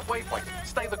roughly at the halfway point.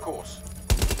 Stay the course.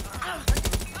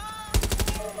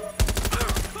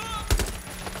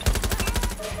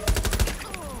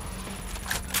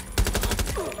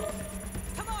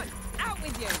 Come on, out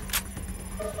with you!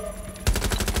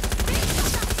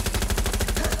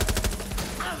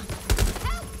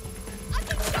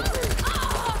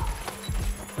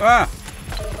 Ah!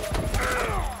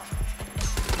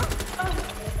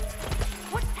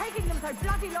 What's taking them so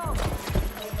bloody long?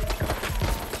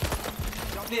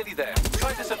 Nearly there.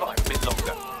 Try to survive a bit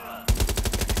longer.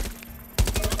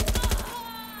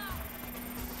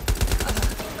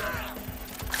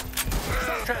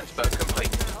 Transfer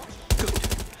complete. Good.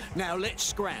 Now let's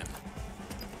scram.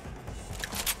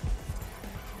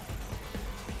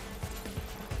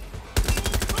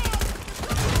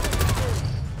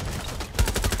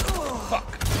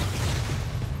 Fuck.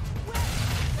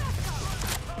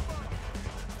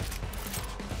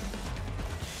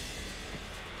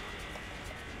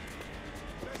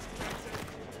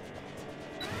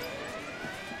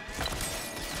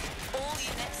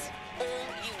 All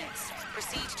units,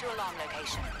 proceed to alarm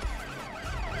location.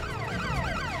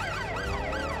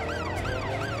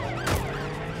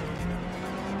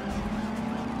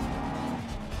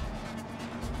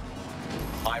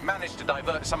 I managed to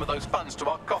divert some of those funds to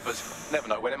our coffers. Never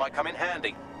know when it might come in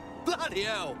handy. Bloody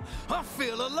hell! I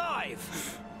feel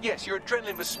alive! Yes, your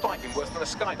adrenaline was spiking worse than a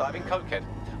skydiving cokehead.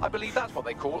 I believe that's what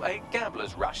they call a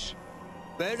gambler's rush.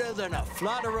 Better than a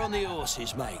flutter on the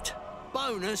horses, mate.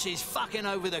 Bonus is fucking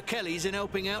over the Kellys and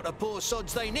helping out the poor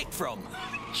sods they nicked from.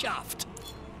 Chuffed.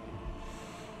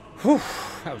 Whew,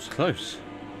 that was close.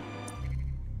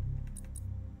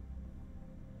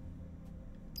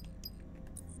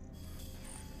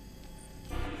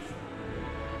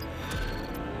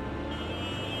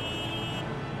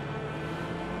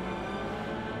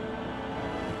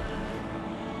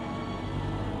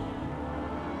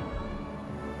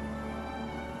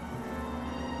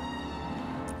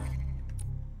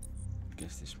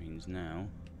 Guess this means now.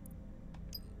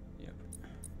 Yep.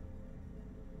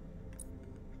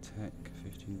 Tech,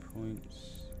 15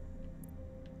 points.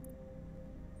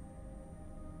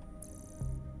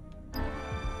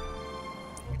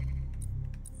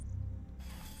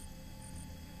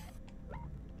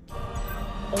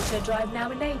 Auto drive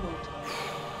now enabled.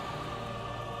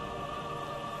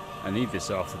 I need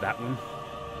this after that one.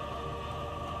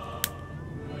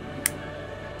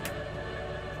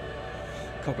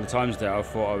 A couple of times there I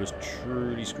thought I was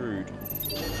truly screwed.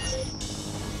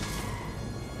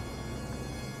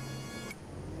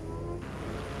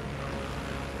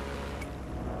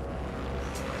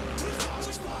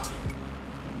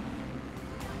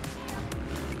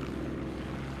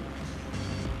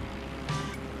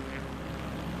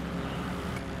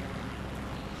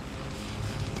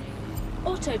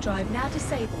 Auto drive now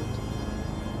disabled.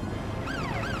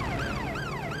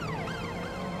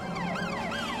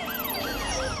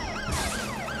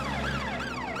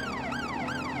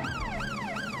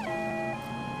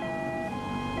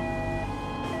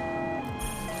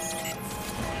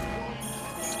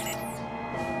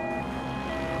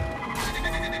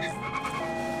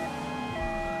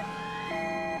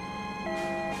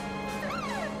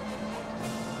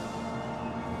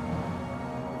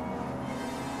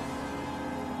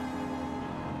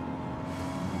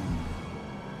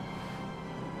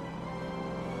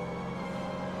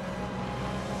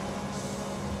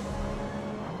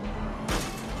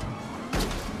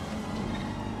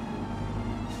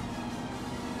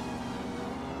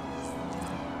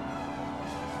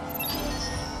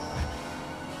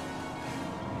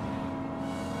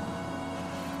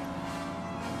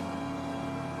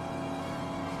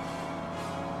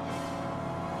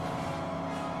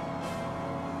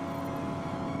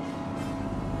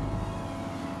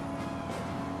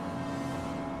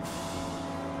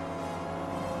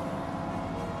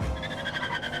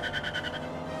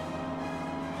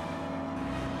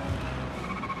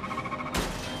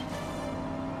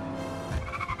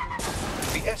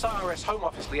 The SIRS Home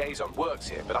Office liaison works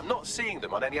here, but I'm not seeing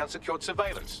them on any unsecured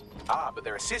surveillance. Ah, but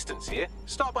their assistants here.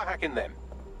 Start by hacking them.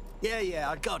 Yeah,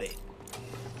 I got it.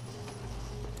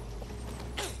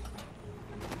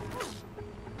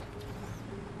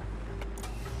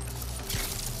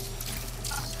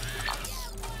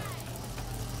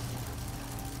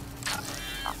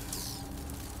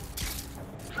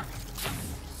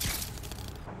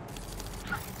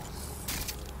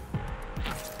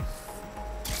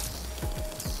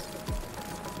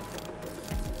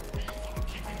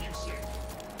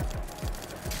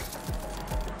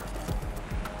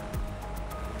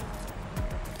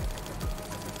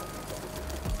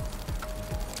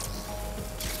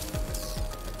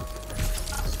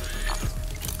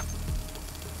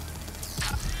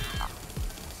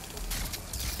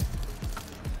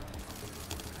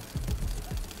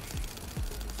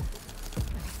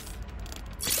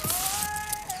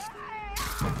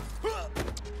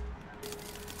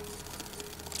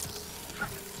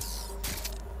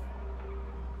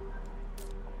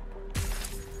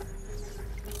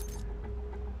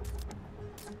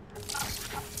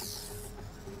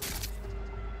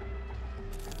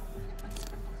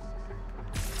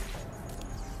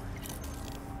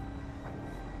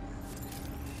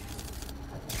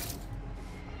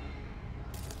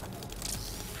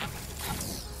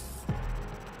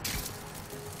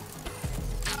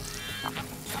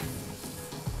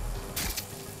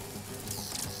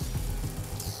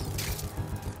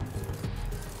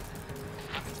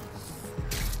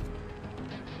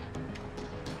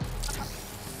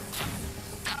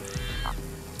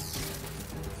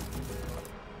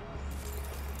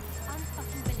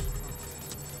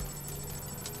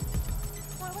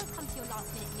 I won't come to your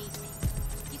last-minute meeting.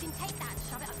 You can take that and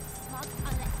shove it up your smug,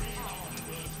 unelected ass.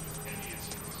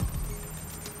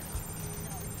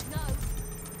 No,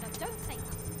 don't say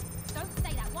that. Don't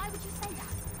say that. Why would you say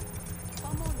that?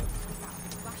 One more news comes out of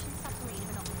this Russian submarine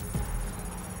monopoly.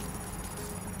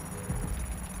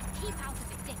 Keep out of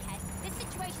it, dickhead. This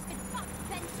situation's been fucked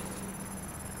plenty.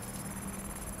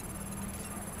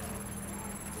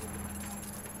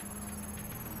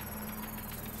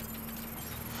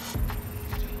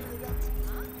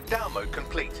 Download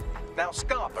complete. Now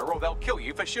scarf her or they'll kill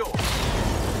you for sure.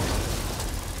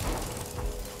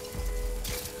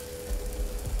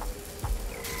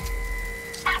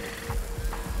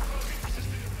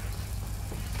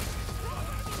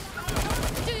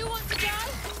 Do you want to go?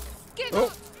 Give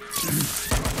up!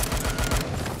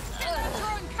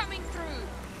 Drone coming through!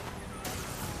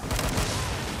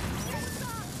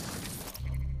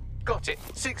 Got it.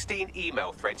 16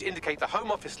 email threads indicate the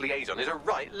Home Office liaison is a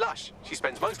right lush. She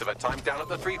spends most of her time down at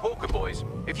the Three Hawker Boys.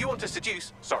 If you want to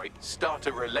start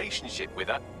a relationship with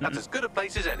her, that's as good a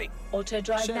place as any. Auto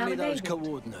drive now Send me those enabled.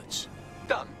 coordinates.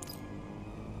 Done.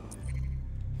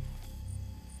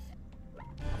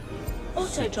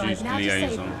 Auto drive now liaison.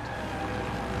 disabled.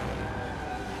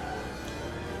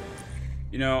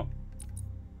 You know,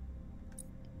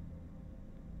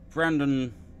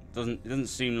 Brandon doesn't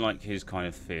seem like his kind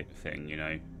of thing, you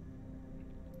know.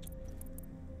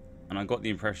 And I got the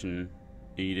impression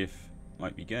Edith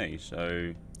might be gay,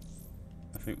 so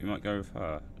I think we might go with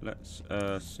her. Let's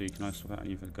see, can I swap out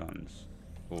any of the guns?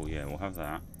 Oh yeah, we'll have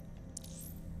that.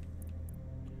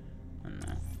 And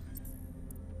that.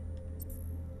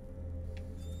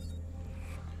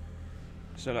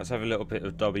 So let's have a little bit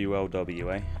of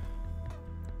WLWA.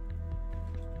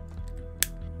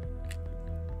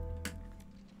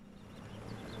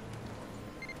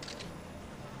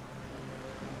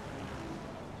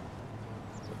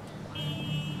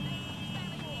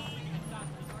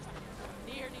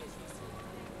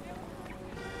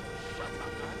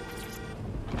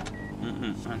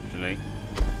 Actually,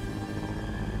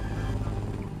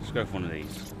 let's go for one of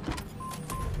these.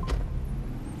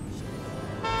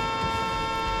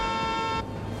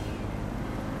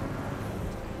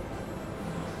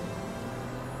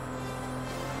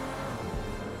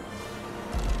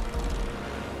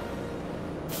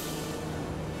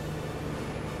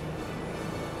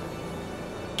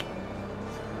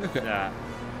 Look at that.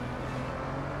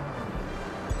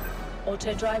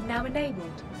 Auto drive now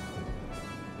enabled.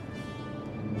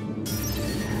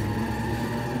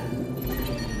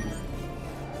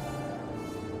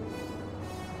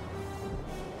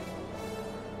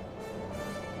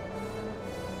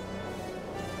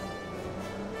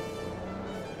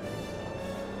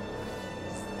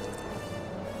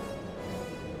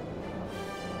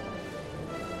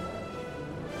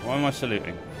 Why am I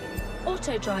saluting?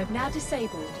 Auto drive now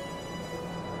disabled.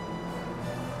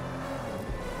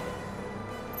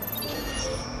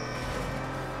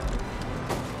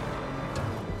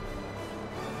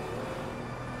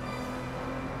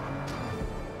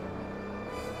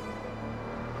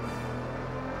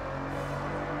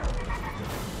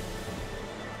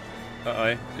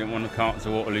 Uh-oh, didn't want to cart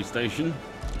to Waterloo Station.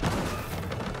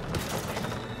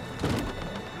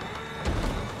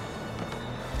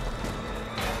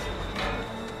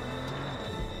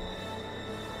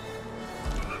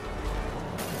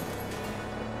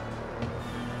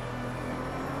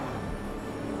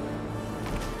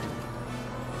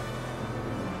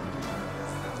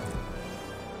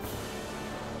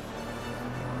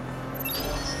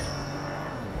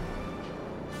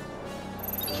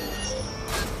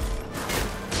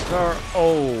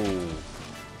 Oh.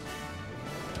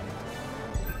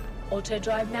 Auto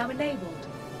drive now enabled.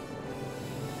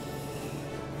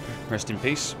 Rest in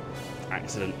peace.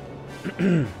 Accident.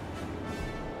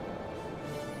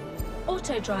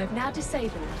 Auto drive now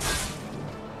disabled.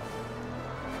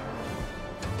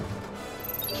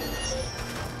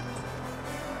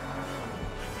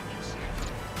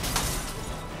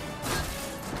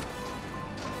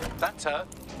 That's her.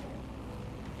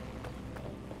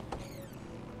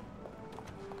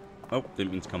 Oh,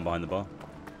 didn't mean to come behind the bar.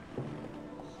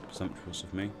 Presumptuous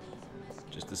of me.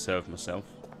 Just to serve myself.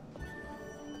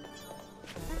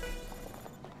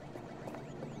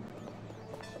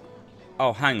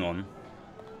 Oh, hang on. You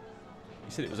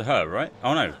said it was a her, right?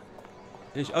 Oh, no.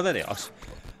 Oh, there they are. I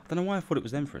don't know why I thought it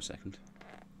was them for a second.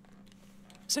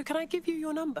 So can I give you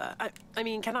your number? I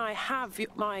mean, can I have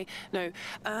my... No,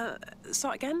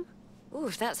 start again? Ooh,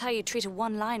 if that's how you treat a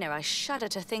one-liner, I shudder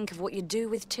to think of what you do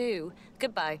with two.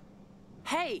 Goodbye.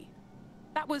 Hey!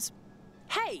 That was...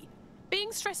 Hey!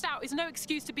 Being stressed out is no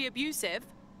excuse to be abusive.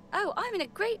 Oh, I'm in a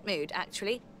great mood,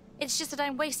 actually. It's just that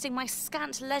I'm wasting my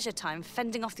scant leisure time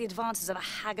fending off the advances of a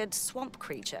haggard swamp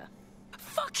creature.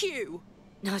 Fuck you!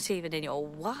 Not even in your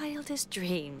wildest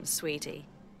dreams, sweetie.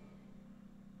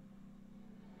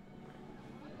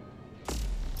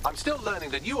 I'm still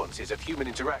learning the nuances of human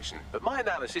interaction, but my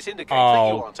analysis indicates that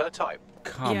you aren't her type.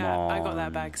 Come on. Yeah, I got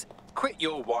that, Bags. Quit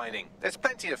your whining. There's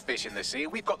plenty of fish in the sea,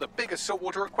 and we've got the biggest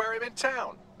saltwater aquarium in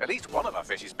town. At least one of our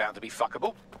fish is bound to be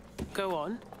fuckable. Go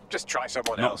on. Just try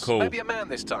someone Not else. cool. Maybe a man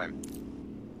this time.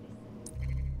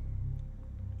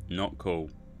 Not cool.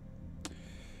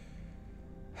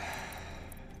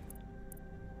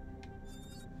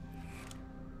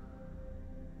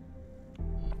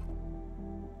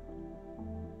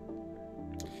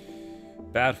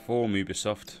 Bad form,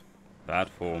 Ubisoft. Bad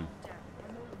form.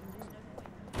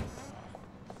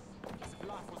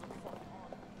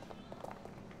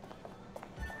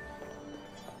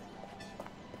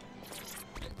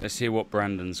 Let's hear what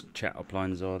Brandon's chat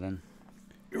uplines are then.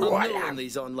 I'm new on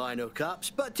these online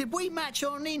hookups, but did we match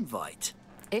on invite?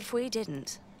 If we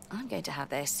didn't, I'm going to have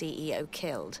their CEO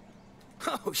killed.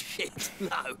 Oh, shit,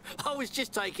 no. I was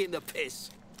just taking the piss.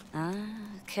 Ah,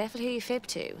 careful who you fib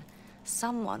to.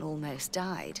 Someone almost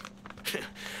died.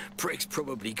 Prick's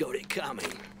probably got it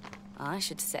coming. I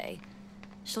should say.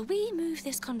 Shall we move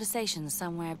this conversation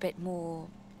somewhere a bit more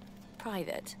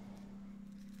private?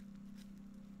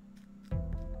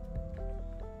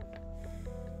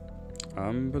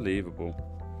 Unbelievable.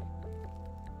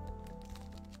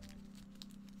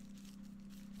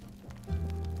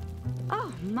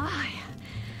 Oh my.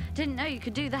 Didn't know you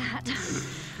could do that.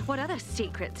 What other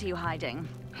secrets are you hiding?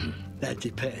 That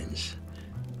depends.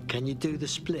 Can you do the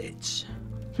splits?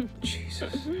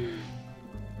 Jesus.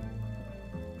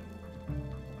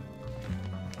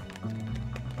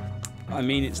 I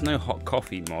mean, it's no hot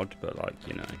coffee mod, but like,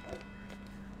 you know.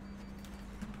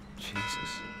 Jesus.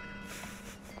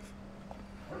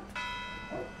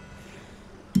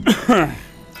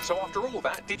 So after all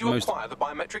that, did you acquire the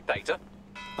biometric data?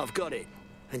 I've got it.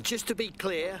 And just to be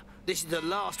clear, this is the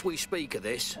last we speak of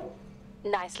this.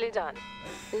 Nicely done.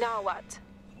 Now what?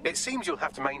 It seems you'll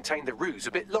have to maintain the ruse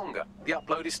a bit longer. The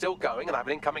upload is still going and I have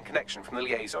an incoming connection from the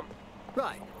liaison.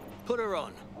 Right. Put her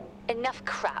on. Enough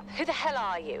crap. Who the hell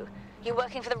are you? You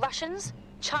working for the Russians?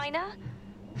 China?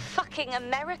 Fucking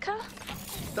America?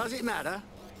 Does it matter?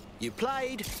 You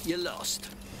played, you lost.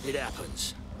 It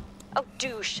happens. Oh,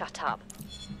 do shut up.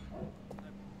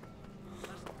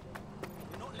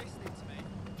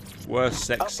 Worst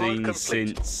sex Upload scene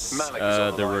complete. since Malik is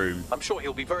on The line. Room. I'm sure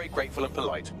he'll be very grateful and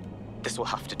polite. This will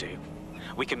have to do.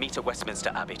 We can meet at Westminster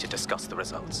Abbey to discuss the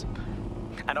results.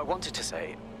 And I wanted to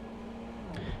say,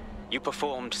 you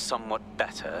performed somewhat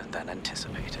better than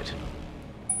anticipated.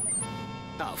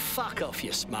 Oh, fuck off,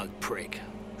 you smug prick.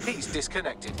 He's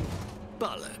disconnected.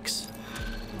 Bollocks.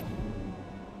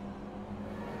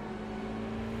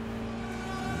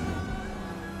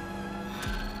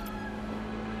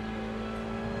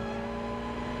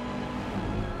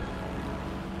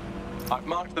 I've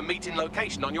marked the meeting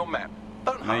location on your map.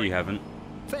 Don't No, hurry. you haven't.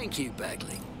 Thank you,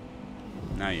 Bagley.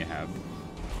 Now you have.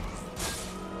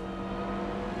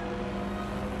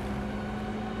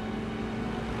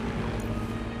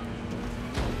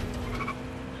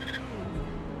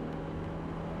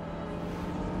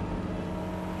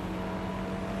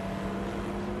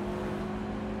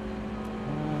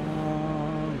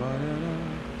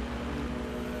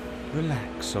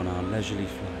 Relax on our leisurely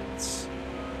flights,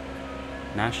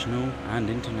 national and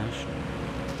international.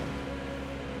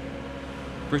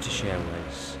 British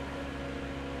Airways,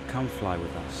 come fly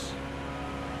with us.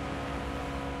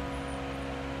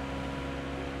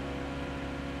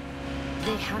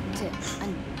 They hacked it,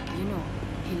 and, you know,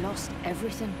 he lost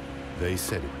everything. They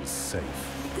said it was safe.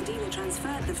 The dealer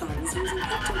transferred the funds using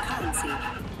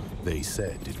cryptocurrency. They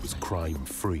said it was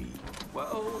crime-free.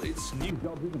 Well, it's new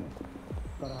job, isn't it?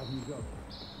 But I have new job.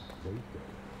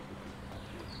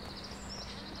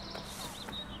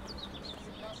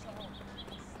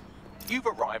 You've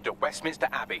arrived at Westminster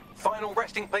Abbey, final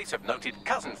resting place of noted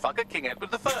cousin fucker King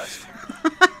Edward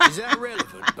I. Is that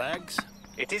relevant, Bags?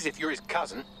 It is if you're his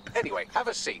cousin. Anyway, have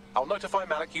a seat. I'll notify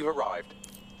Malik you've arrived.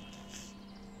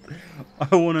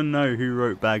 I want to know who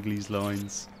wrote Bagley's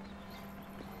lines.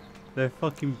 They're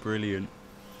fucking brilliant.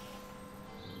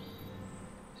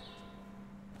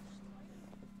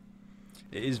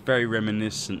 It is very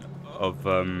reminiscent of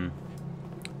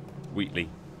Wheatley,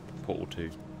 Portal 2.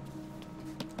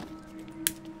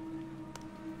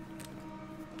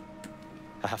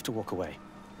 I have to walk away.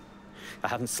 I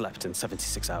haven't slept in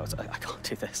 76 hours. I can't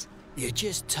do this. You're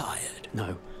just tired.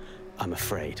 No, I'm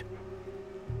afraid.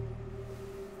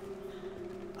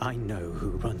 I know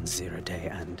who runs Zero Day,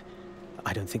 and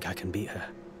I don't think I can beat her.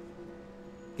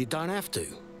 You don't have to.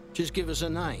 Just give us a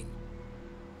name.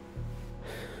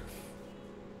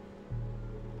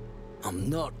 I'm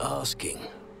not asking.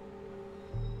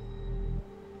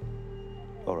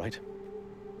 All right.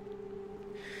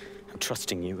 I'm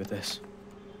trusting you with this.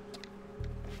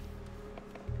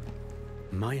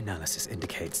 My analysis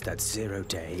indicates that Zero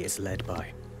Day is led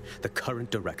by the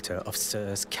current director of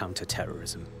SIRS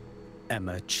counterterrorism,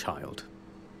 Emma Child.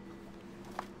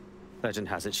 Legend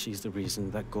has it she's the reason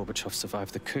that Gorbachev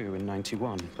survived the coup in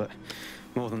 '91, but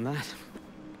more than that,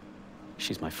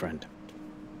 she's my friend.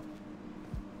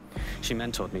 She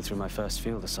mentored me through my first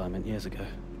field assignment years ago.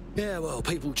 Yeah, well,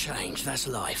 people change. That's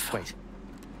life.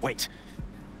 Wait.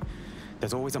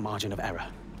 There's always a margin of error.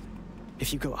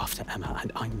 If you go after Emma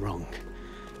and I'm wrong,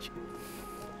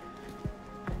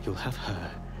 you'll have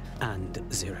her and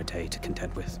Zero Day to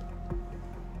contend with.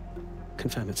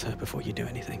 Confirm it's her before you do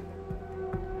anything.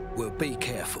 Well, be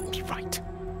careful. Be right.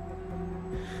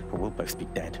 Or we'll both be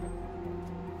dead.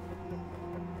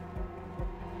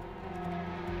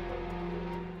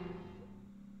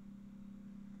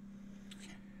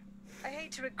 I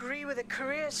hate to agree with a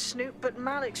career snoop, but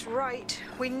Malik's right.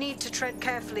 We need to tread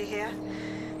carefully here.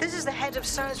 This is the head of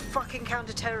SIRS fucking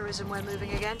counterterrorism we're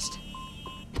moving against.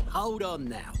 Hold on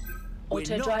now.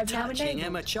 We're not touching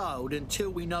Emma Child until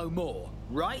we know more,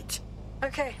 right?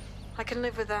 Okay, I can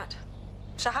live with that.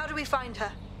 So how do we find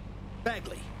her?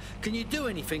 Bagley, can you do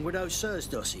anything with those SIRS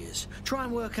dossiers? Try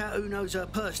and work out who knows her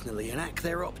personally and hack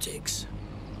their optics.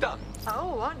 Done.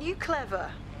 Oh, aren't you clever?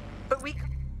 But we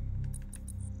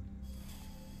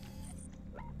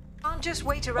can't just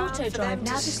wait around for them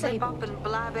to slip up and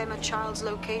blab Emma Child's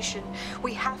location.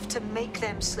 We have to make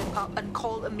them slip up and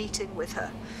call a meeting with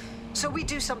her. So we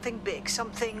do something big,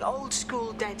 something old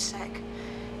school DedSec.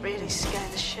 Really scare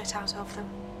the shit out of them.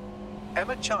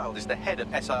 Emma Child is the head of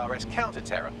SIRS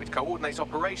counter-terror, which coordinates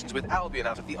operations with Albion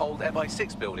out of the old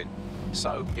MI6 building.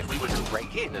 So, if we were to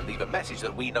break in and leave a message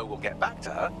that we know will get back to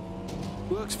her...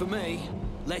 Works for me.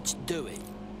 Let's do it.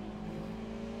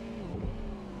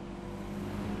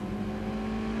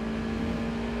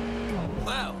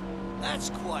 Well, that's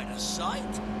quite a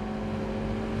sight.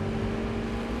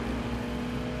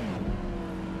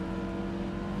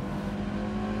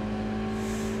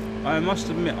 I must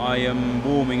admit I am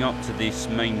warming up to this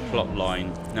main plot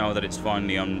line now that it's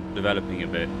finally developing a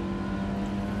bit.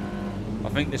 I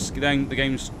think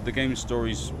the game's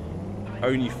story's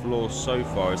only flaw so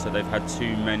far is that they've had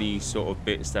too many sort of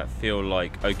bits that feel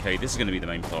like, okay, this is going to be the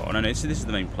main plot. Oh no, this is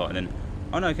the main plot, and then,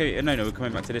 oh no, okay, no, we're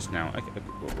coming back to this now. Okay,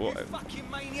 you fucking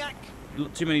maniac!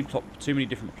 Too many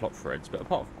different plot threads, but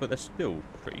they're still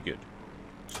pretty good.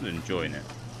 Still enjoying it.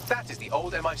 That is the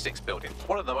old MI6 building,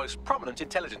 one of the most prominent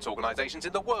intelligence organizations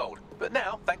in the world. But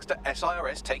now, thanks to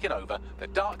SIRS taking over, the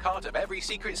dark heart of every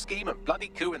secret scheme and bloody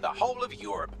coup in the whole of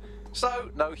Europe. So,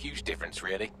 no huge difference,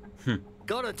 really.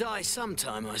 Gotta die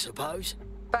sometime, I suppose.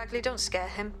 Bagley, don't scare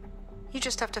him. You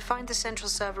just have to find the central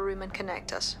server room and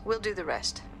connect us. We'll do the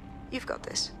rest. You've got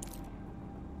this.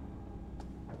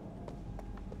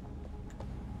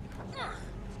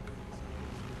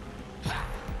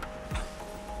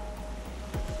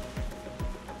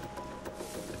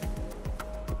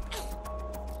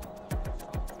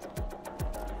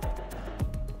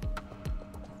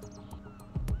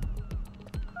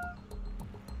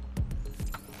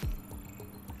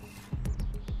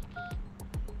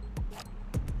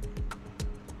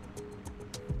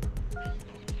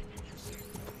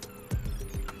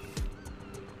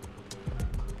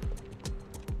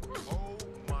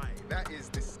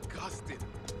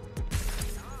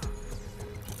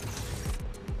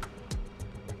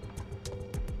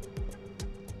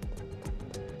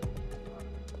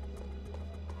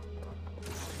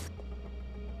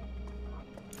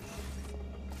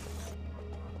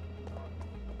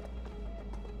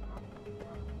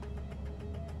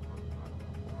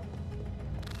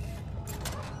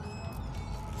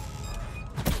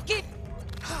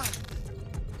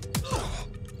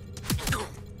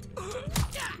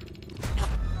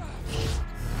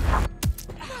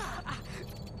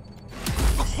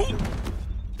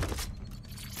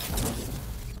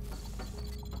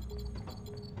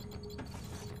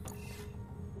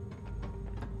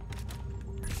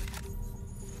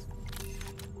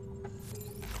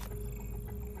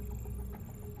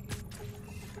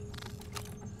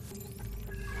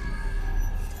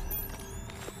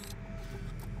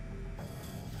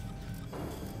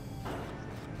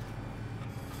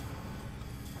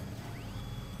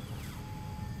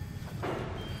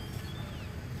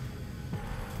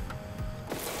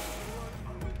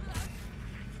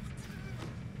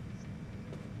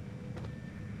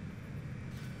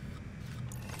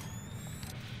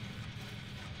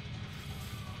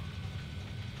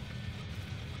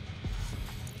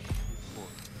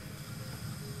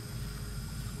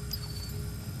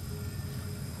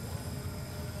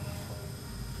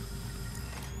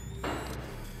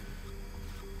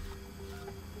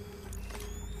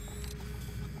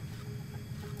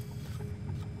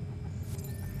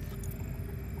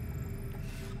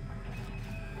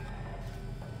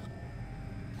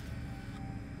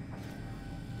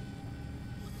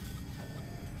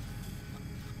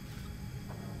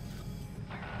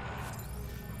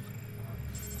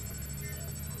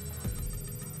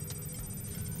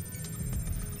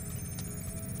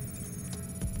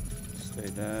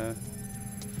 there.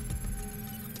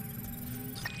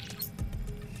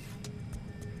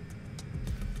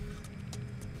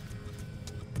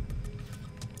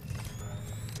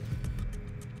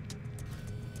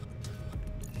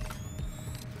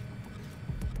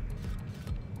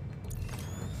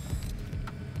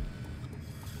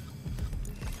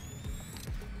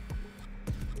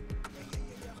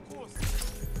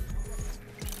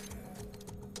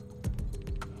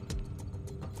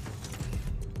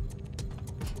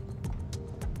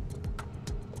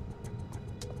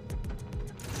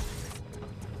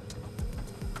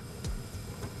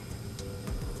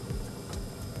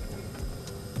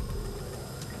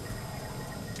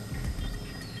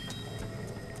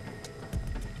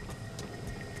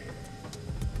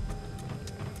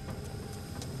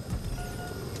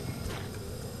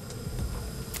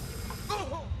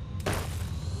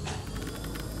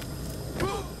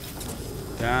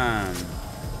 Damn.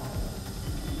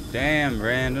 Damn,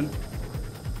 Brandon.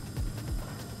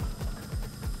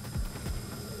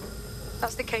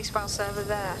 That's the case file server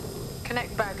there.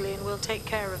 Connect Bagley and we'll take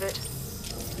care of it.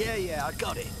 Yeah, I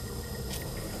got it.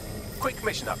 Quick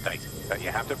mission update. But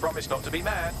you have to promise not to be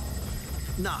mad.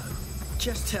 No,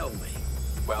 just tell me.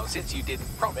 Well, since you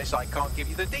didn't promise, I can't give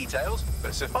you the details,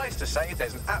 but suffice to say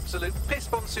there's an absolute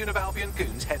piss monsoon of Albion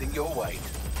goons heading your way.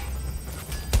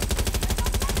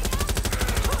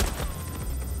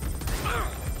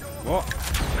 What?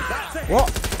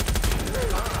 What?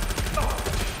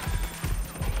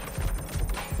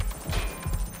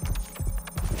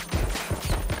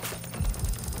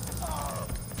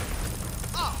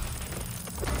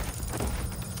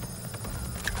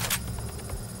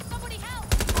 Somebody help!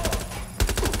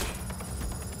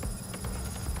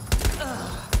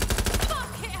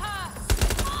 Fuck, it hurts!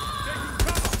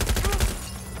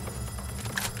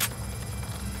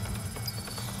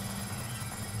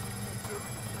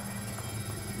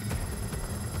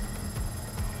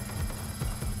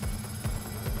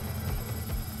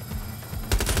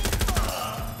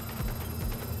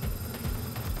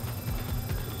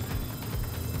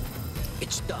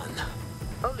 It's done.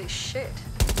 Holy shit.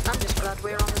 I'm just glad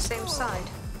we're on the same side.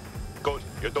 Good,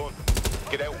 you're done.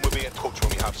 Get out and we'll be in touch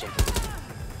when we have something.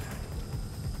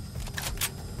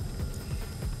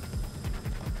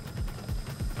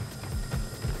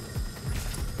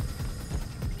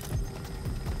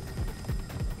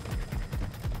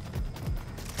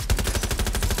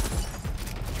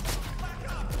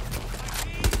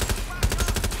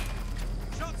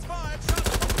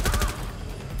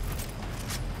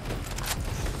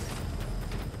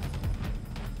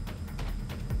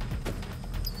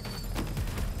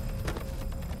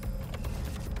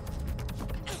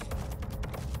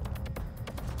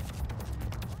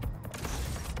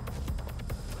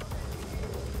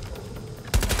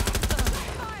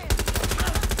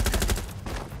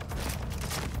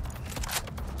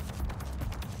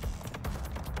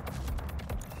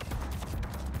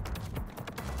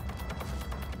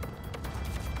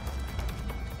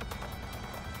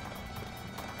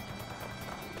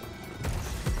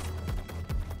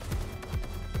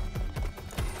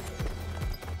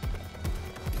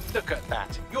 Look at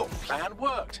that. Your plan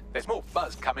worked. There's more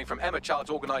buzz coming from Emma Child's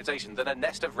organization than a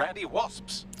nest of randy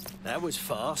wasps. That was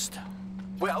fast.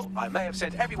 Well, I may have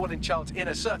sent everyone in Child's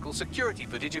inner circle security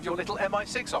footage of your little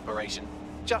MI6 operation,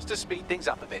 just to speed things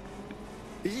up a bit.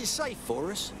 Is it safe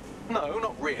for us? No,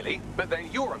 not really. But then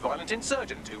you're a violent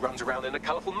insurgent who runs around in a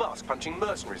colourful mask punching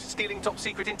mercenaries, stealing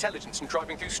top-secret intelligence and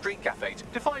driving through street cafes.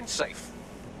 Define safe.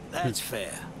 That's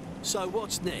fair. So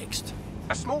what's next?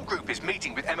 A small group is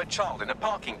meeting with Emma Child in a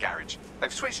parking garage.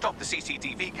 They've switched off the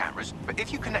CCTV cameras, but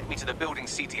if you connect me to the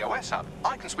building's CTOS hub,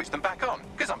 I can switch them back on,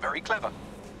 because I'm very clever.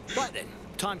 Right then,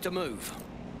 time to move.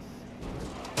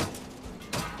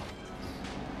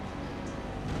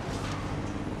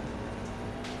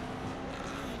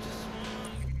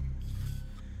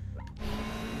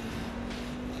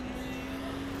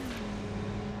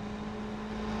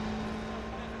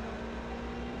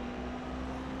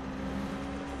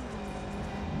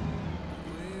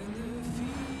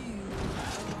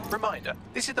 Reminder,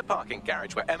 this is the parking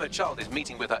garage where Emma Child is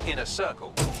meeting with her inner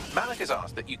circle. Malik has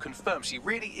asked that you confirm she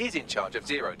really is in charge of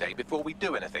Zero Day before we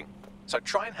do anything. So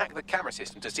try and hack the camera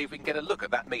system to see if we can get a look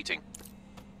at that meeting.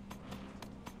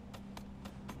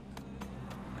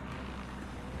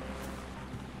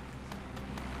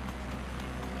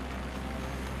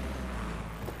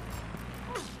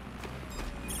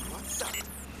 What's that?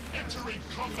 Entering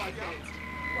combat zone.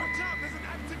 Watch out, there's an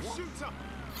active shooter.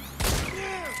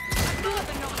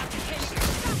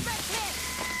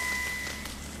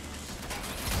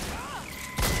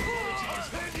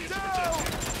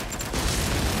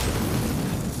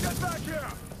 Get back here!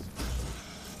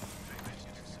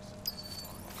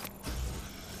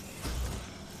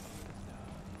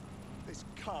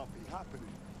 happening?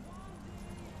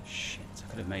 Shit, I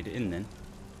could have made it in then.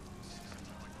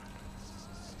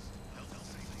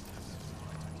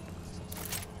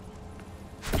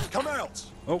 Come out!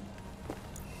 Oh.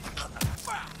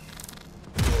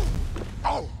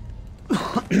 Oh!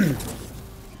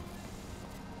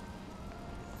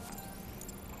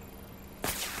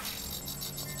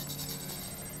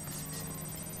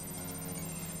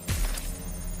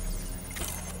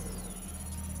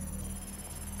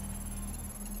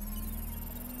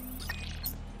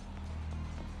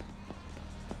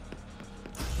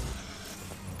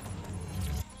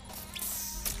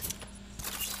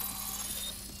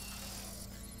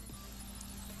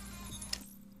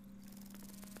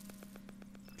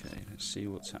 See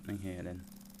what's happening here then.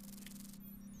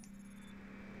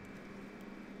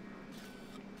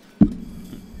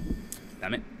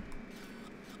 Damn it.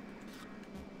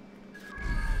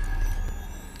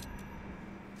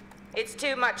 It's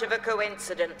too much of a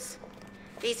coincidence.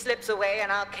 He slips away and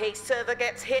our case server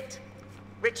gets hit.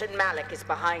 Richard Malik is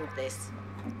behind this.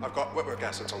 I've got wetwork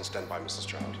assets on standby, Mrs.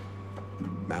 Child.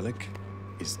 Malik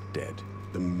is dead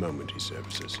the moment he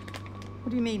surfaces. What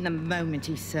do you mean the moment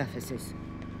he surfaces?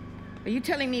 Are you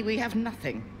telling me we have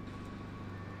nothing?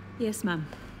 Yes, ma'am.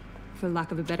 For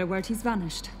lack of a better word, he's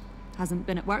vanished. Hasn't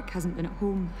been at work, hasn't been at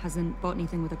home, hasn't bought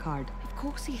anything with a card. Of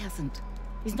course he hasn't.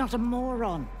 He's not a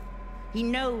moron. He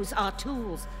knows our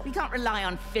tools. We can't rely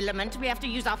on filament. We have to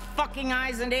use our fucking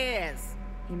eyes and ears.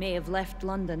 He may have left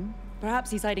London. Perhaps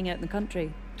he's hiding out in the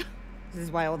country. This is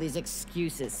why all these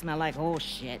excuses smell like horse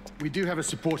shit. We do have a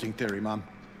supporting theory, Mum.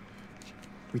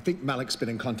 We think Malik's been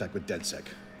in contact with DedSec.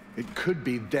 It could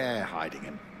be they're hiding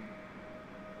him.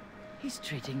 He's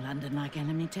treating London like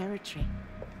enemy territory.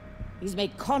 He's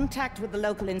made contact with the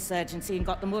local insurgency and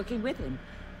got them working with him.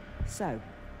 So,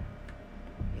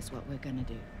 here's what we're gonna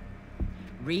do.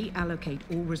 Reallocate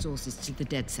all resources to the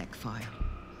DedSec file.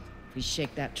 If we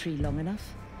shake that tree long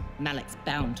enough, Malik's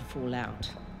bound to fall out.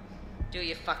 Do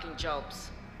your fucking jobs.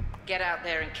 Get out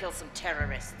there and kill some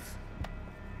terrorists.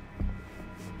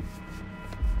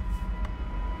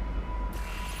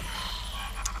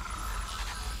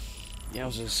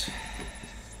 Yowzers.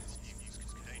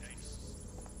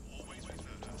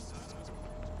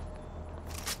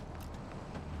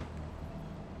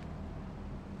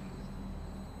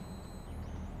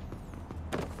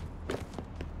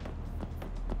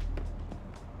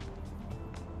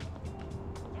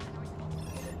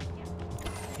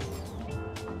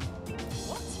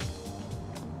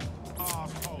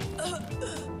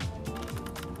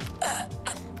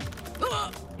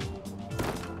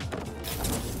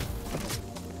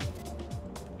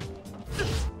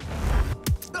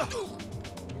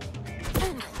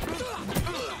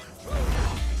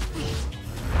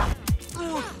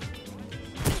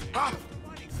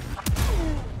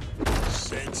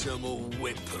 Sensible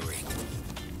whimpering.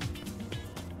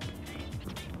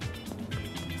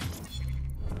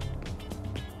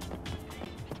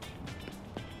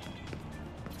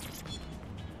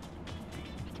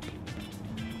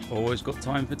 Always got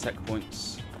time for tech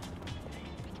points.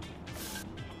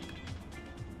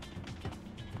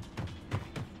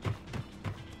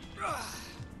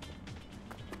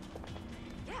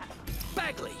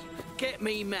 Bagley, get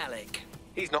me Malik.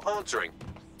 He's not answering.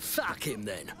 Fuck him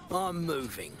then. I'm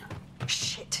moving.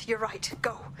 Shit, you're right.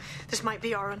 Go. This might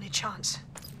be our only chance.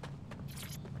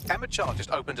 Emma Child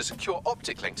just opened a secure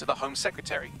optic link to the Home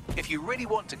Secretary. If you really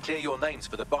want to clear your names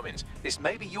for the bombings, this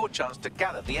may be your chance to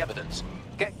gather the evidence.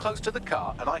 Get close to the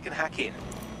car and I can hack in.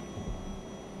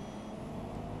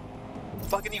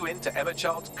 Plugging you into Emma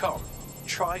Child's comm.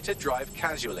 Try to drive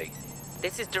casually.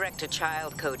 This is Director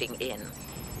Child coding in.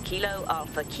 Kilo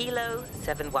Alpha Kilo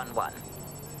 711.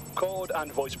 Code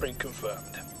and voice print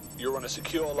confirmed. You're on a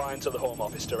secure line to the Home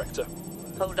Office, Director.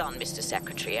 Hold on, Mr.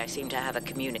 Secretary. I seem to have a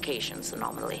communications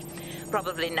anomaly.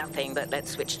 Probably nothing, but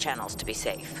let's switch channels to be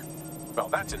safe. Well,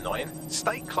 that's annoying.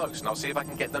 Stay close and I'll see if I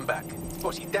can get them back. Of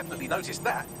course, he definitely noticed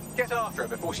that. Get after her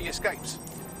before she escapes.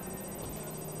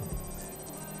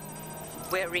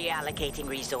 We're reallocating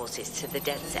resources to the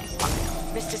DedSec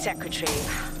file. Mr. Secretary,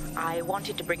 I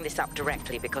wanted to bring this up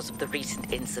directly because of the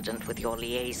recent incident with your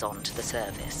liaison to the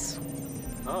service.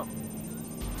 Oh.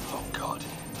 Oh, God.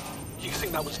 You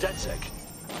think that was DedSec?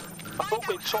 I thought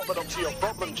we'd chalk that up to your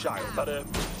problem, Child. That,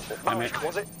 Malik,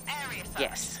 was it?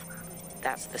 Yes.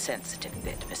 That's the sensitive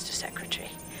bit, Mr. Secretary.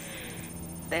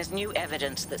 There's new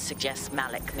evidence that suggests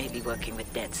Malik may be working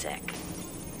with DedSec.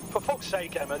 For fuck's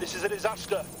sake, Emma, this is a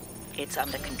disaster. It's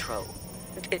under control.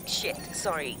 Shit,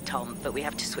 sorry, Tom, but we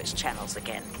have to switch channels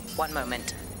again. One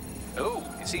moment. Ooh,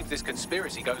 it seems this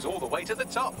conspiracy goes all the way to the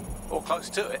top. Or close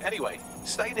to it, anyway.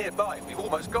 Stay nearby, we've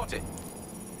almost got it.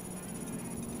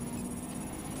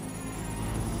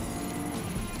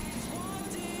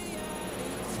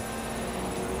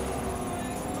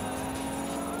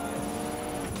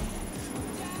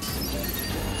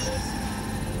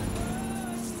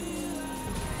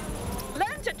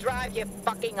 drive, you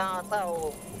fucking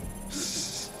arsehole.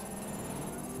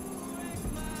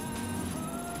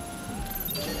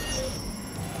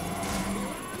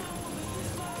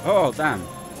 Oh, damn.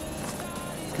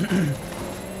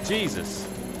 Jesus.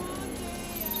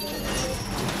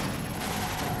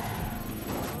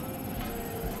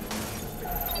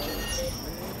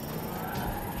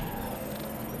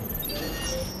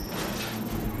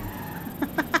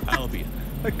 Albion.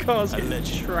 The car's getting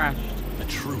legend, trashed. a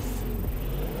truth,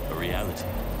 a reality.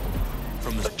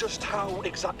 From the... Just how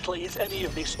exactly is any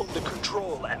of this under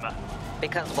control, Emma?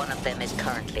 Because one of them is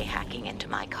currently hacking into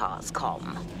my car's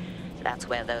comm. That's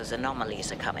where those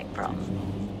anomalies are coming from.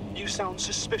 You sound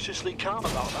suspiciously calm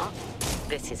about that.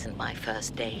 This isn't my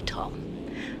first day, Tom.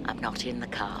 I'm not in the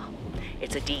car.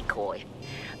 It's a decoy.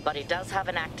 But it does have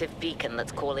an active beacon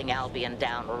that's calling Albion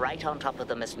down right on top of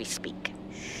them as we speak.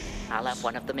 I'll have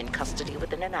one of them in custody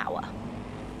within an hour.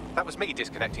 That was me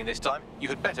disconnecting this time. You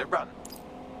had better run.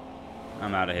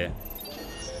 I'm out of here.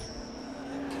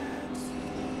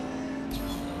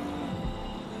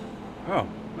 Oh,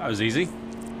 that was easy.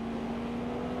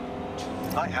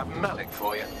 I have Malik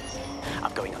for you.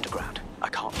 I'm going underground. I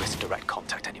can't risk direct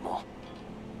contact anymore.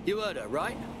 You heard her,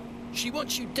 right? She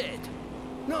wants you dead.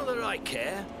 Not that I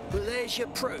care, but there's your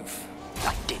proof.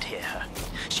 I did hear her.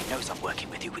 She knows I'm working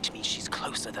with you, which means she's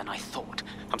closer than I thought.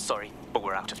 I'm sorry, but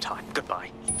we're out of time. Goodbye.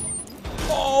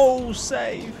 Oh,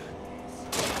 save.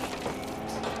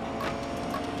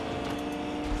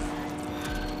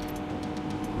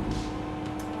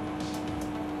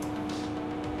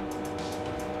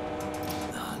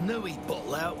 I knew he'd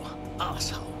bottle out.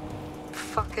 Arsehole.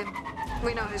 Fuck him.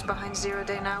 We know who's behind Zero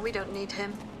Day now. We don't need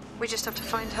him. We just have to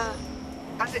find her.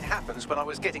 As it happens, when I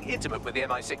was getting intimate with the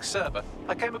MI6 server,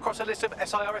 I came across a list of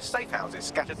SIRS safe houses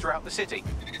scattered throughout the city.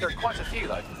 There are quite a few,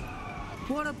 though.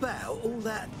 What about all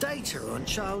that data on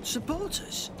child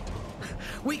supporters?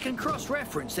 We can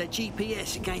cross-reference their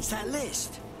GPS against that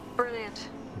list. Brilliant.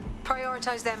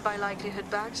 Prioritize them by likelihood,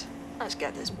 Bags. Let's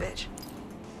get this bitch.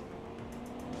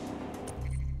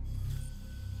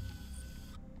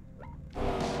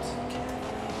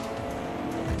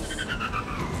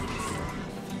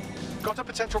 Got a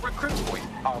potential recruit for you.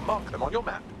 I'll mark them on your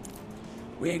map.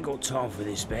 We ain't got time for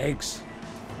this, Beggs.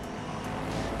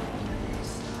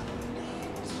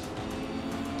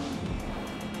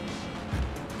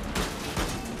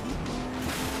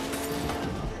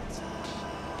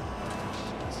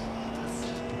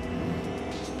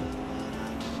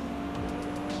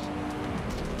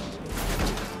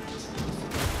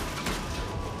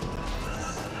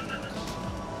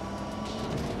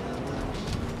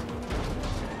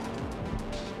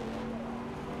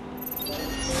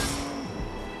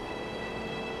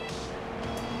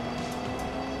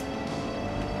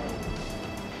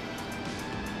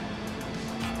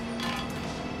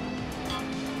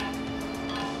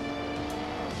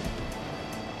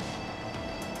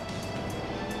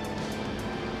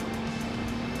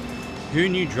 Who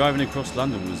knew driving across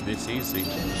London was this easy?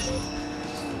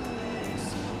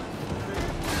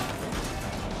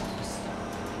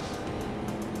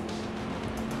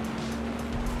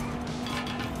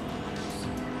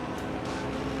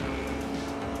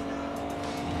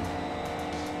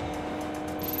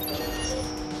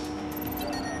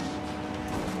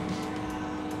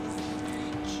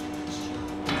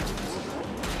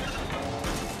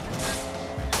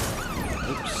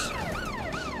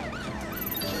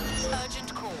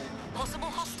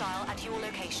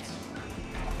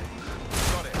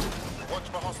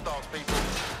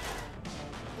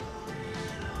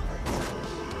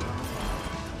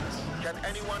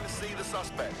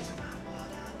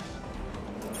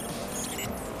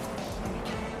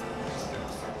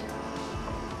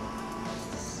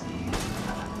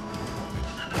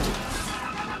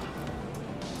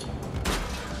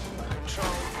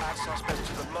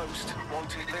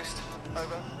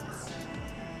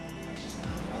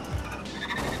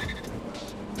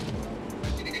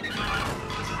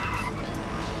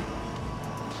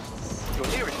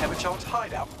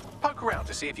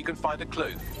 See if you can find a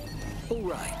clue. All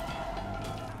right.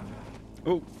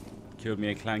 Oh, killed me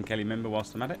a Clan Kelly member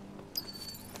whilst I'm at it.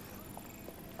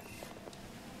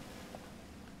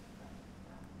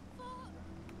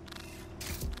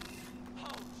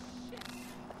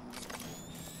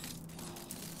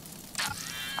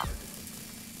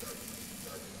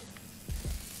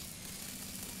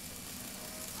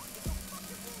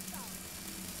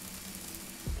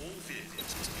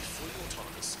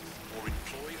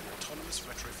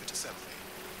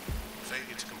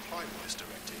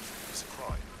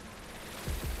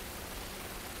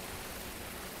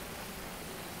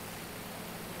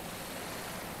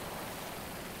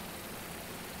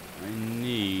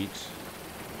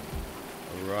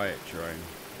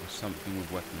 something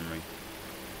with weaponry.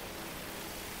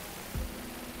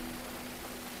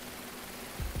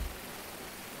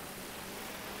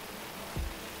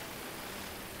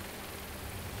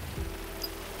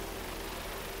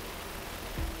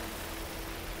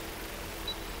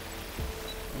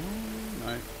 Oh,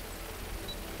 no.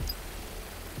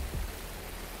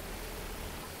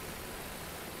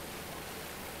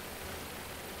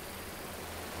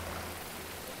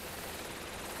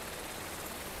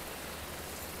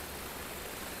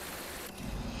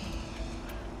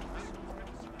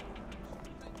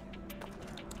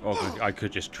 Or I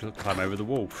could just climb over the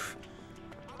wall.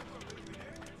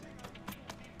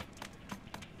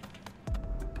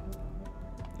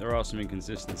 There are some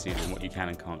inconsistencies in what you can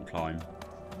and can't climb.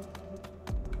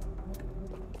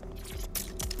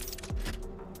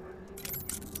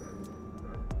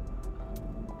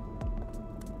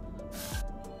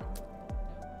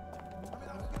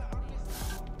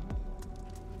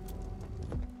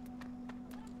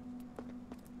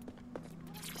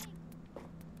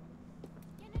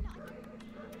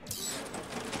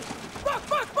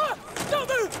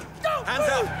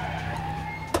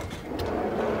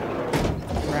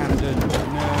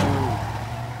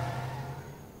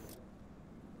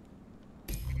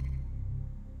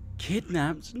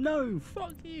 Kidnapped? No,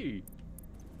 fuck you.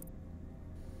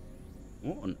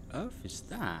 What on earth is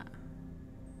that?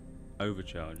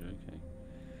 Overcharge, okay.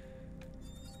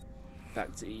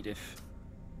 Back to Edith.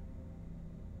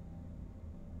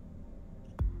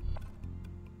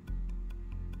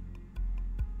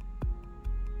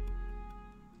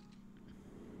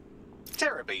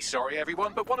 Terribly sorry,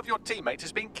 everyone, but one of your teammates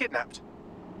has been kidnapped.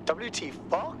 WT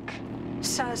fuck?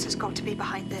 SIRS has got to be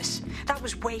behind this. That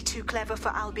was way too clever for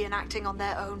Albion acting on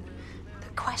their own. The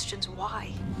question's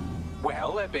why.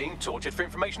 Well, they're being tortured for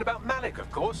information about Malik,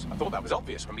 of course. I thought that was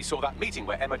obvious when we saw that meeting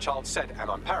where Emma Childs said, and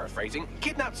I'm paraphrasing,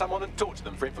 kidnap someone and torture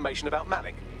them for information about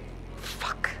Malik.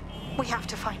 Fuck. We have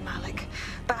to find Malik.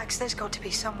 Bags, there's got to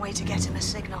be some way to get him a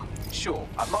signal. Sure,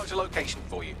 I've marked a location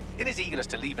for you. In his eagerness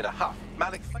to leave in a huff,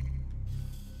 Malik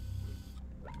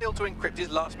failed to encrypt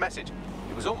his last message.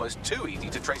 It was almost too easy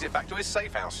to trace it back to his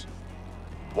safe house.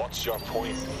 What's your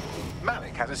point?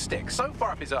 Malik has a stick so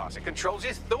far up his arse it controls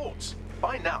his thoughts.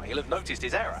 By now he'll have noticed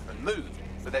his error and moved,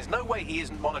 but there's no way he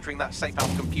isn't monitoring that safe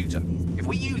house computer. If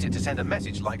we use it to send a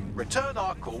message like, return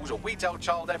our calls or we tell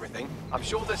Child everything, I'm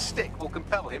sure the stick will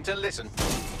compel him to listen.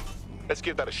 Let's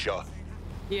give that a shot.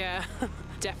 Yeah,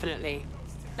 definitely.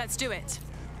 Let's do it.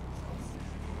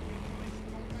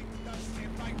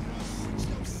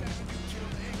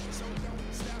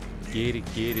 Get it,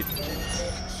 get it.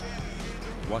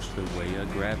 Watch the way I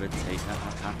gravitate. Ha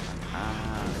ha ha ha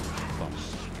ha. Bum.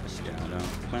 Down, down.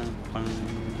 Bum, bum.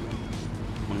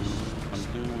 Bum, bum, bum,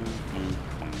 bum,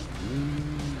 bum.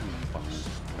 Bum.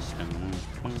 Down,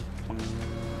 bum, bum.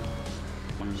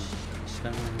 Bum,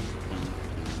 down, bum, bum.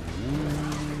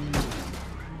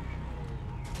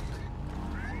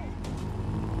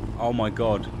 Oh my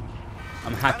god.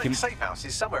 I'm hacking. Malik's safe house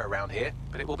is somewhere around here,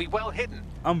 but it will be well hidden.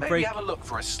 Maybe have a look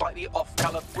for a slightly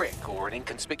off-color brick or an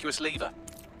inconspicuous lever.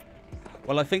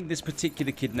 Well, I think this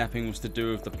particular kidnapping was to do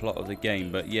with the plot of the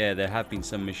game, but yeah, there have been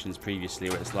some missions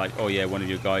previously where it's like, oh yeah, one of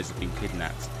your guys has been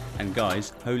kidnapped. And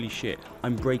guys, holy shit,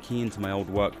 I'm breaking into my old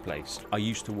workplace. I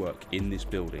used to work in this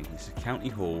building. This is County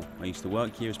Hall. I used to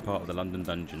work here as part of the London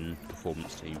Dungeon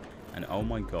performance team. And oh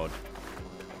my god.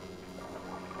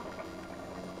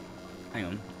 Hang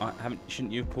on,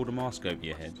 shouldn't you have pulled a mask over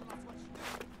your head?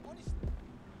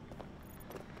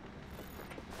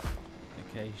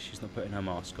 Okay, she's not putting her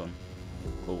mask on.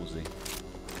 Ballsy.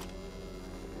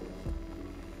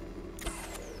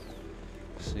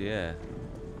 So yeah.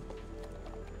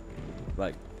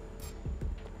 Like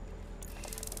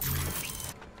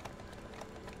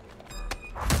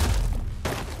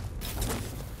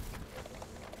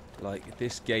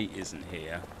this gate isn't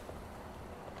here.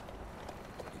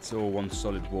 It's all one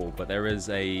solid wall, but there is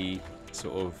a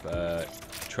sort of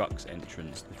truck's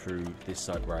entrance through this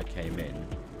side where I came in.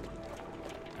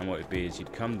 And what it'd be is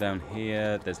you'd come down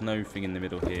here, there's no thing in the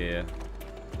middle here,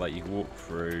 like you walk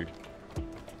through,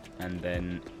 and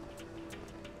then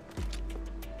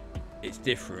it's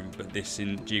different, but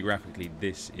geographically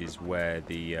this is where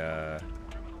the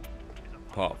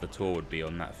part of the tour would be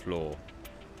on that floor.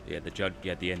 Yeah,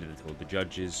 the end of the tour, the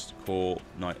judge's court,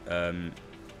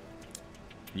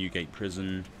 Newgate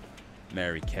Prison,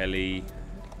 Mary Kelly,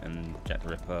 and Jack the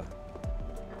Ripper.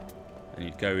 And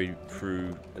you'd go in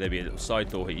through. There'd be a little side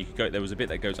door here. You could go. There was a bit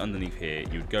that goes underneath here.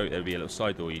 You'd go. There'd be a little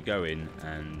side door. You'd go in,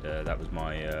 and that was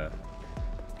my.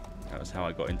 That was how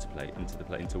I got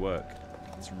into work.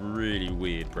 It's really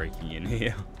weird breaking in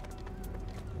here.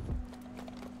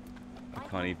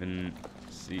 can't even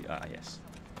see. Ah, yes.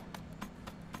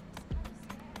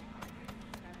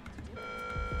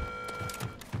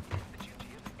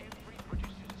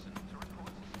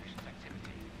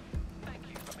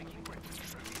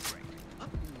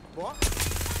 What?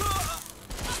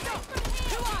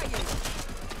 Who are you?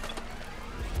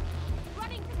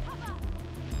 Running for cover.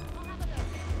 I'll have a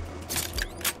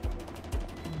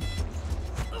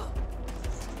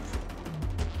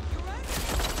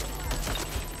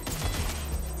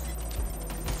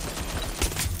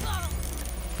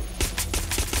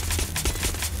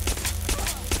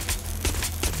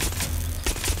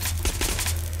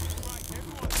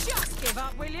Just give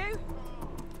up, will you?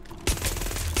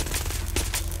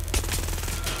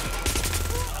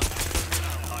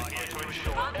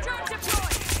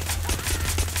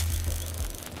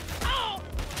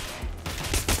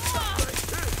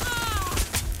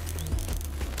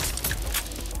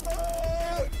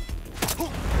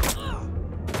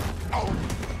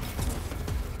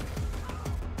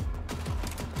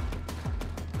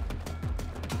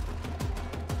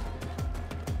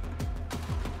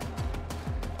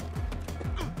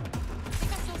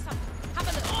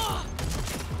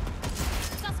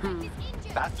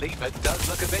 That lever does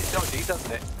look a bit dodgy,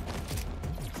 doesn't it?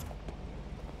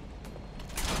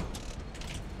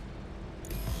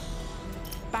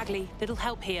 Bagley, little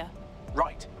help here.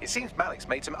 Right. It seems Malik's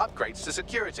made some upgrades to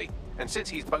security. And since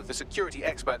he's both a security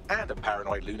expert and a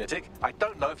paranoid lunatic, I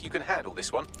don't know if you can handle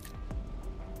this one.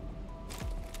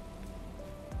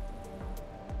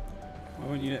 Why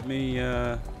won't you let me,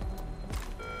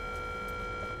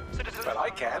 But I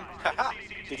can. Haha.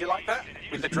 Did you like that?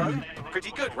 With the drone?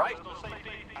 Pretty good, right?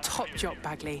 Top job,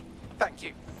 Bagley. Thank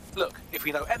you. Look, if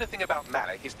we know anything about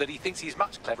Malik, it's that he thinks he's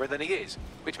much cleverer than he is.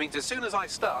 Which means as soon as I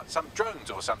start, some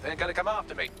drones or something are going to come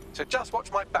after me. So just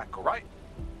watch my back, all right?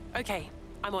 Okay,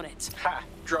 I'm on it. Ha!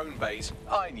 Drone bays.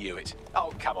 I knew it.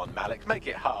 Oh, come on, Malik. Make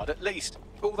it hard, at least.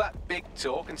 All that big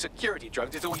talk and security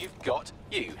drones is all you've got?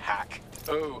 You hack.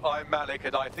 Oh, I'm Malik,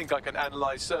 and I think I can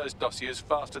analyse SIRS dossiers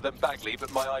faster than Bagley,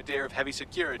 but my idea of heavy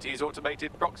security is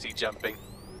automated proxy jumping.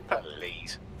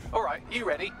 Please. All right, you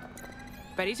ready?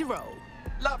 Ready to roll.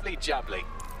 Lovely jubbly.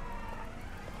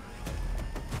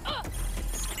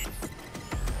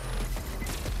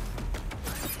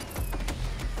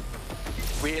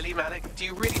 Really, Malik? Do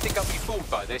you really think I'll be fooled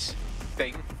by this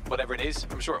thing? Whatever it is,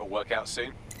 I'm sure it'll work out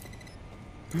soon.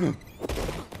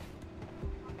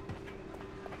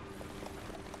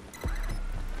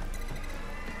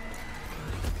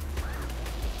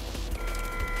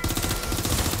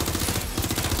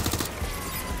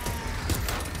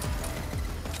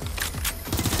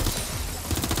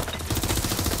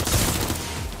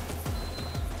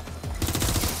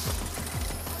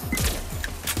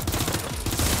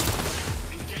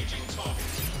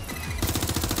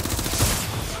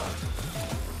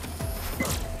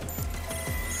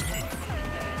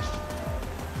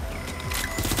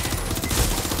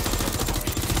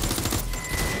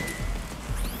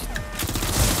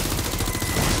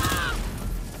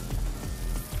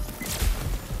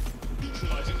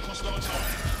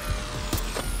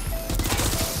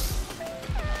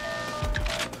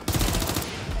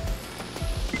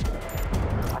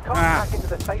 Back into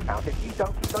the safe house if you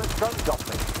don't keep those drones off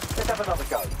me. Let's have another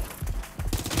go.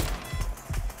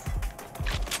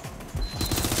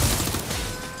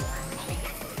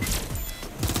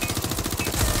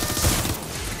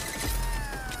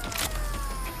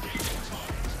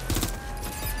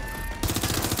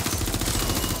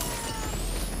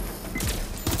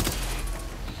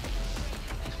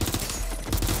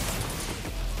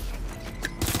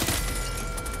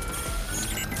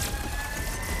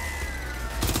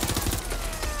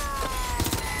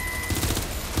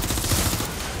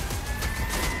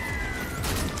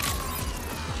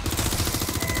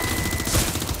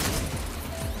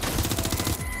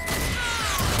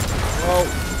 Whoa.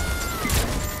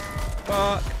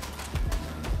 Fuck.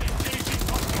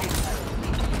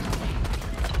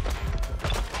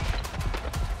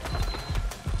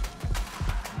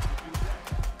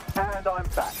 And I'm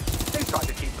back. Who tried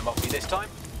to keep them off me this time?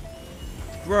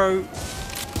 Bro.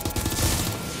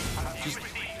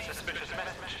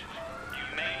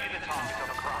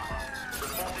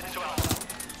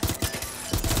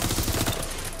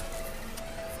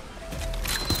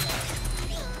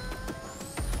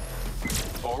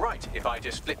 Alright, if I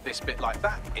just flip this bit like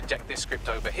that, inject this script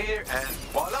over here, and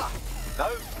voila!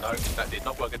 No, that did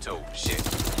not work at all. Shit.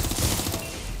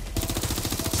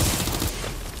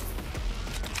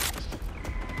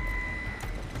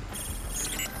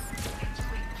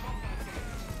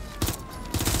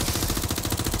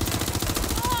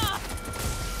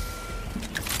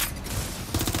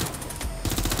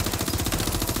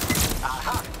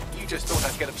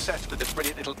 obsessed with the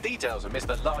brilliant little details and missed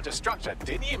the larger structure,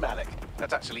 didn't you, Malik?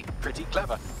 That's actually pretty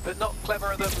clever, but not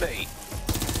cleverer than me.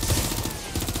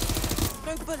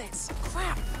 No bullets.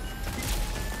 Crap.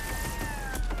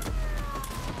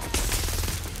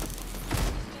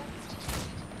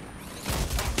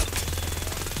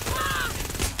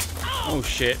 Oh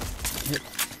shit.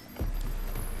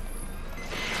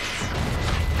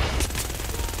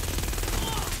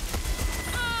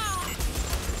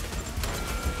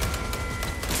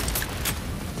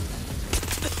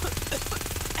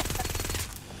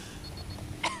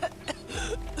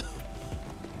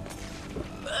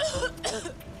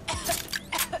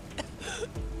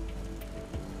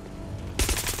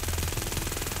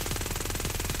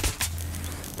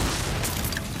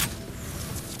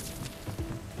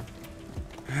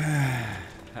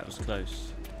 That was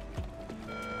close.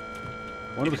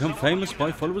 Want to become famous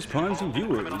by followers, primes, and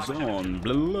viewers on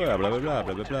blah blah blah blah blah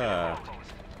blah blah blah.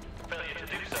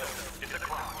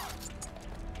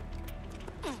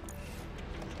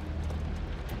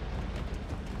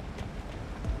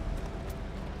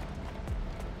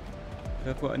 If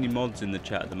I've got any mods in the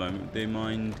chat at the moment, do you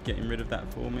mind getting rid of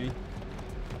that for me?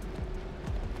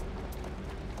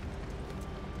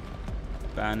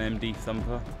 Ban MD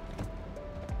Thumper.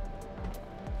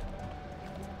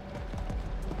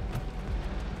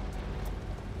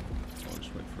 I'll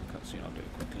just wait for a cutscene, I'll do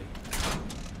it quickly.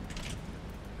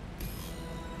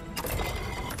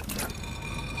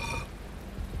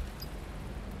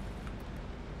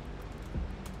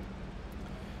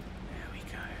 There we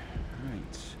go.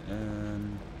 Right.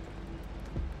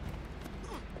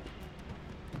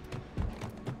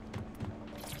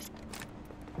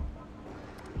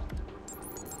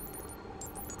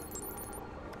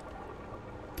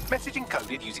 Message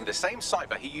encoded using the same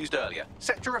cipher he used earlier,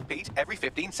 set to repeat every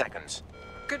 15 seconds.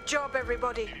 Good job,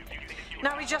 everybody.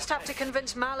 Now we just have to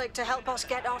convince Malik to help us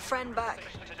get our friend back.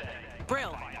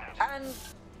 Brill. And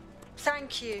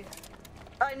thank you.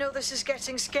 I know this is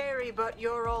getting scary, but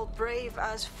you're all brave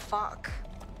as fuck.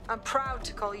 I'm proud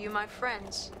to call you my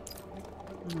friends.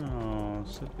 Oh,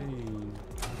 Sabine.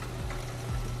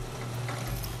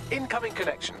 Incoming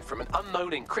connection from an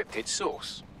unknown encrypted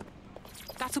source.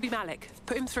 That'll be Malik.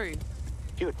 Put him through.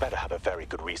 You had better have a very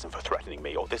good reason for threatening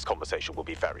me, or this conversation will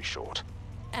be very short.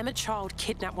 Emma Child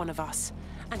kidnapped one of us,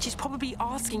 and she's probably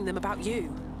asking them about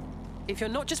you. If you're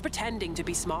not just pretending to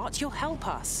be smart, you'll help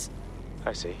us.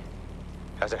 I see.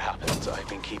 As it happens, I've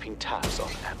been keeping tabs on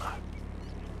Emma.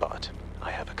 But I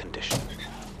have a condition.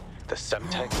 The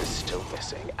Semtex is still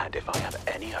missing, and if I have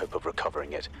any hope of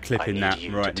recovering it, I need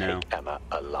you to take Emma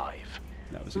alive.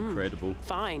 That was incredible.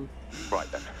 Fine.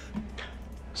 Right then.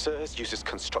 SIRS uses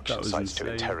construction sites to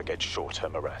interrogate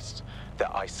short-term arrests.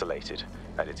 They're isolated,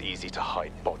 and it's easy to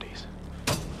hide bodies.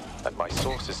 And my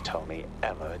sources tell me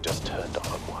Emma just turned up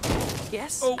at one.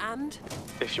 Yes, and?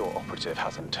 If your operative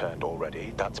hasn't turned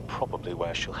already, that's probably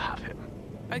where she'll have him.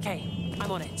 Okay,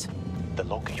 I'm on it. The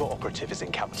longer your operative is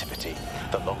in captivity,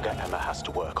 the longer Emma has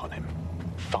to work on him.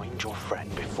 Find your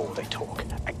friend before they talk,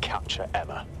 and capture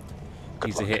Emma.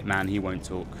 He's a hitman, he won't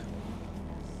talk.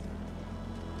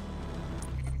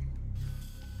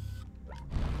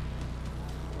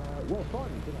 Well, fine,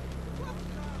 today.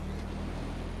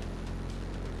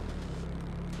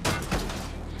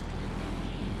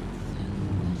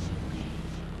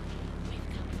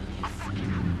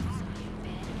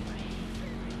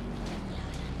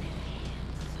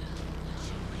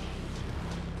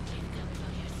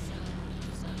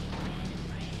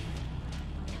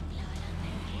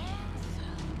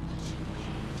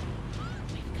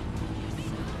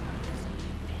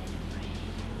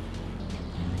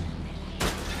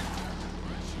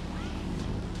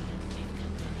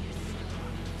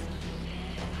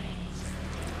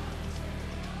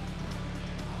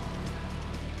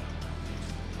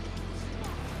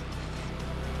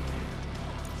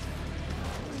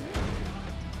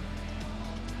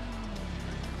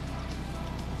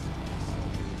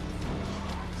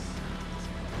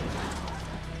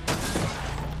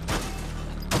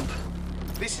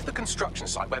 This is the construction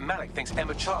site where Malik thinks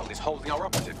Emma Child is holding our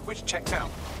operative, which checks out.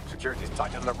 Security's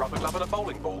tighter than a rubber glove and a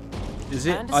bowling ball. Is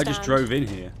it? I just drove in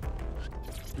here.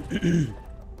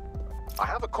 I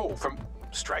have a call from...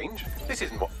 Strange. This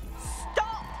isn't what...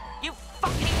 Stop! You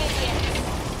fucking idiot!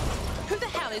 Who the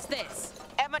hell is this?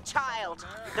 Emma Child,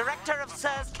 Director of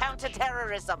SIRS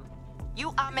Counterterrorism.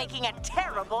 You are making a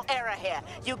terrible error here.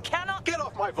 You cannot... Get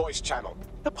off my voice channel.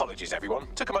 Apologies, everyone.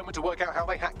 Took a moment to work out how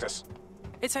they hacked us.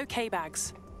 It's okay,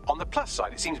 Bags. On the plus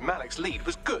side, it seems Malik's lead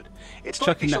was good. It's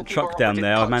chucking that truck down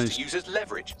there, I've managed to use as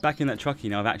leverage. Back in that truck, you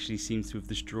know, I've actually seemed to have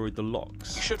destroyed the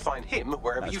locks. You should find him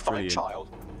wherever you find Child.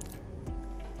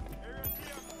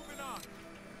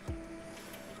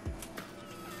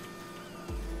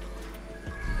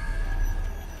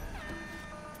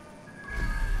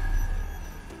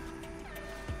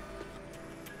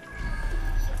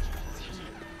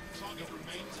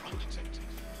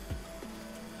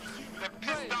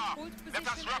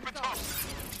 position. That's rapid top.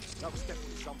 That was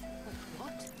definitely something.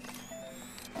 What?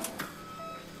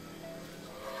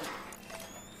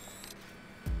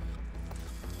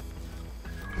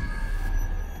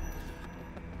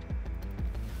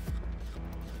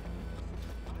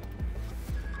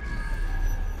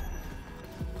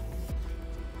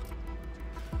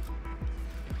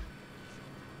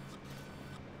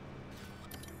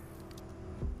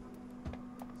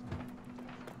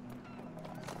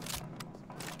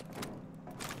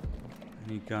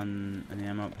 Any gun, any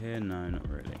ammo up here? No, not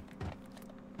really.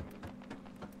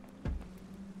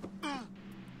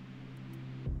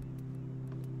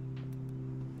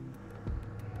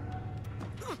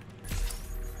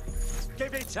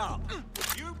 Give it up!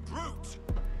 You brute!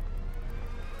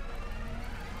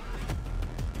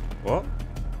 What?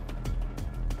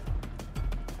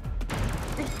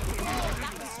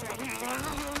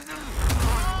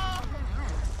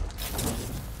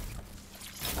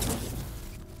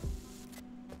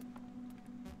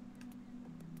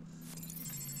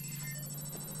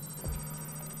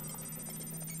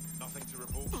 Nothing to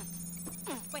report.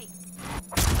 Wait.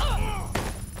 Go!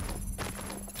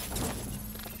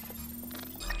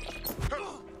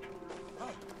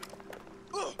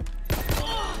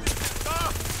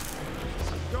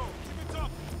 Give it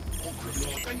up! All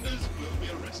criminal offenders will be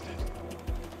arrested.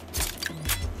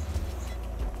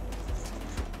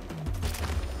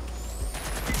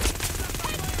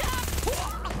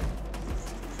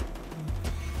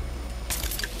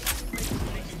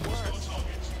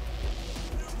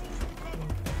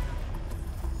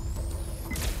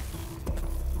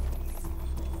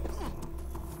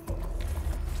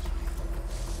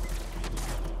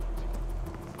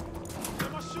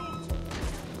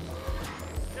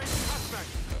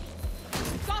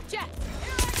 Gotcha!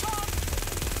 Here I come!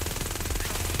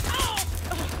 Ow!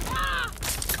 Ah!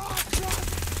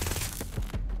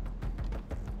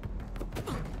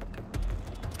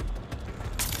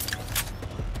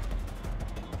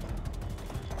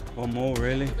 One more,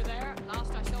 really? Over there,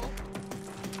 last I saw.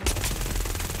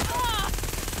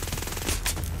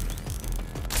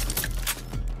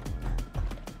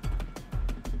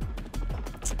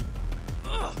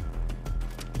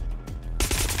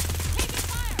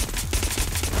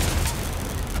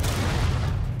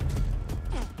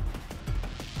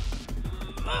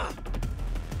 Ah!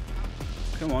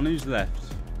 Come on, who's left?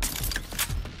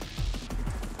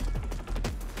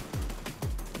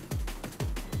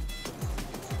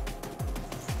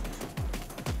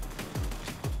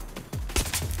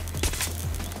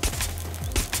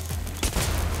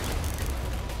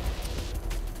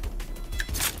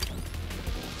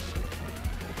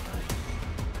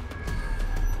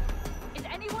 Is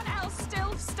anyone else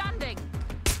still standing?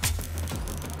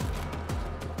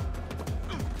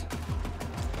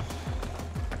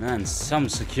 Man, some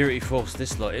security force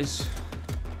this lot is.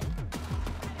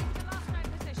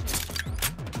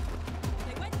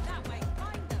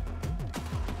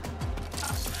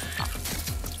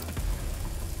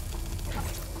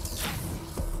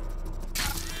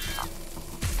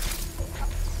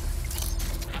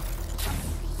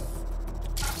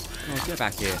 Oh, get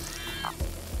back here.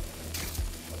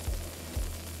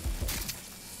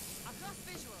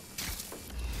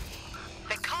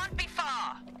 They can't be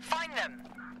far. Find them.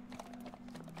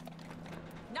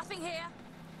 Nothing here.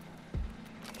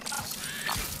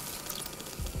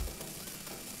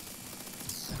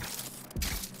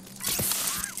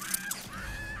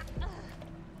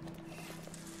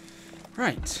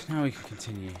 Right, now we can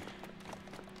continue.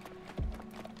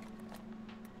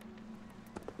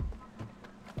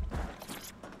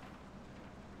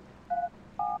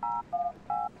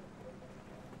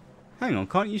 Hang on,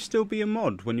 can't you still be a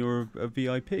mod when you're a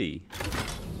VIP?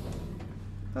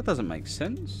 That doesn't make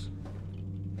sense.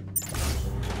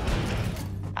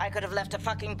 I could have left a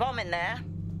fucking bomb in there.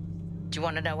 Do you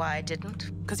want to know why I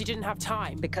didn't? Because you didn't have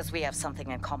time. Because we have something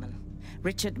in common.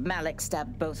 Richard Malik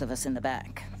stabbed both of us in the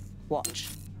back. Watch.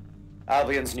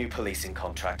 Albion's new policing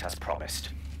contract as promised.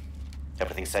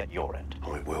 Everything set your end.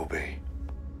 Oh, it will be.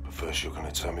 But first you're going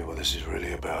to tell me what this is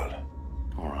really about.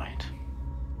 All right.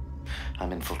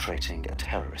 I'm infiltrating a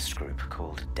terrorist group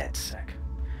called DedSec.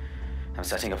 I'm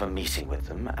setting up a meeting with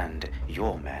them, and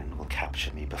your men will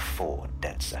capture me before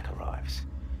DedSec arrives.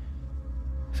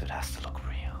 So it has to look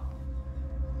real.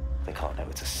 They can't know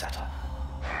it's a setup.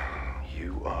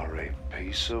 You are a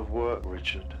piece of work,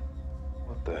 Richard.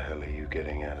 What the hell are you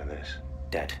getting out of this?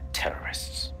 Dead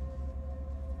terrorists.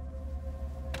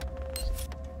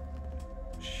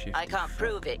 I can't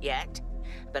prove it yet,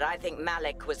 but I think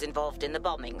Malik was involved in the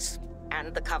bombings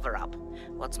and the cover-up.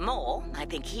 What's more, I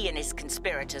think he and his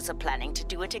conspirators are planning to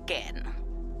do it again.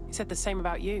 He said the same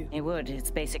about you. He would.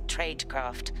 It's basic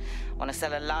tradecraft. Want to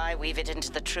sell a lie, weave it into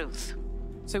the truth.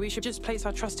 So we should just place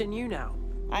our trust in you now?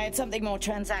 I had something more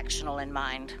transactional in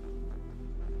mind.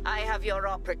 I have your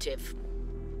operative.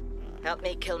 Help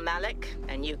me kill Malik,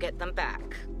 and you get them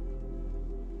back.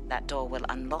 That door will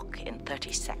unlock in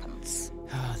 30 seconds.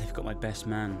 Ah, they've got my best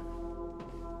man.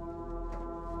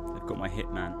 They've got my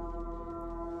hitman.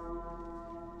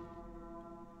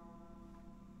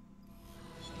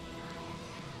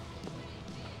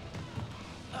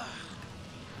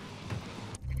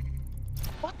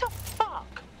 What the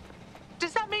fuck?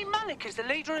 Does that mean Malik is the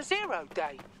leader of Zero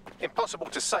Day? Impossible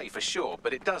to say for sure,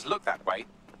 but it does look that way.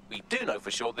 We do know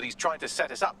for sure that he's trying to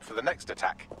set us up for the next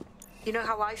attack. You know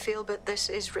how I feel, but this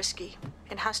is risky.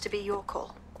 It has to be your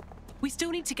call. We still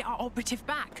need to get our operative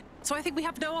back, so I think we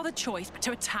have no other choice but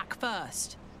to attack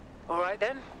first. All right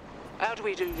then. How do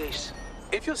we do this?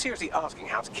 If you're seriously asking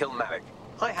how to kill Malik,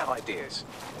 I have ideas.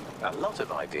 A lot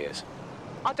of ideas.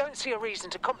 I don't see a reason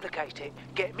to complicate it.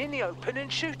 Get him in the open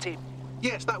and shoot him.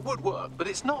 Yes, that would work, but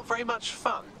it's not very much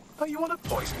fun. Oh, you want to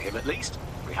poison him at least?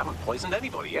 We haven't poisoned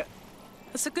anybody yet.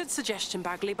 That's a good suggestion,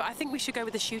 Bagley, but I think we should go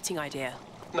with the shooting idea.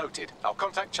 Noted. I'll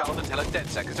contact Charles and tell her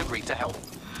DedSec has agreed to help.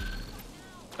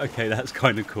 Okay, that's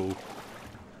kind of cool.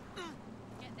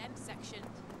 Get them sectioned.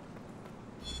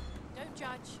 Don't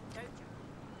judge. Don't judge.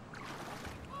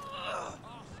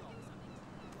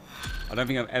 I don't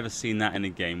think I've ever seen that in a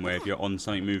game where if you're on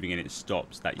something moving and it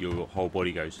stops, that your whole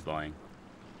body goes flying.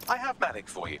 I have Malik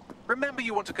for you. Remember,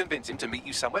 you want to convince him to meet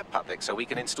you somewhere public so we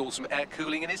can install some air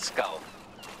cooling in his skull.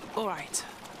 All right,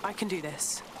 I can do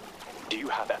this. Do you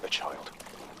have Emma, Child?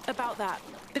 About that,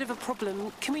 bit of a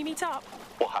problem. Can we meet up?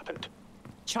 What happened?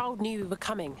 Child knew we were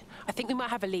coming. I think we might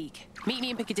have a leak. Meet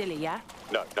me in Piccadilly, yeah?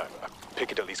 No.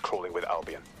 Piccadilly's crawling with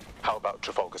Albion. How about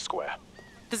Trafalgar Square?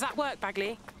 Does that work,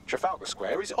 Bagley? Trafalgar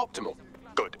Square is optimal.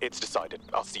 Good, it's decided.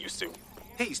 I'll see you soon.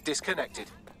 He's disconnected.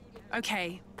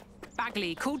 Okay.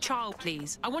 Bagley, call Child,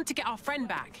 please. I want to get our friend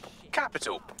back.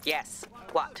 Capital. Yes.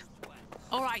 What?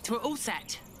 All right, we're all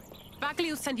set. Bagley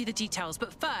will send you the details,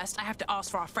 but first I have to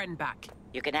ask for our friend back.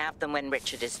 You can have them when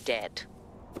Richard is dead.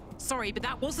 Sorry, but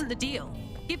that wasn't the deal.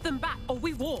 Give them back or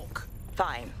we walk.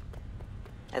 Fine.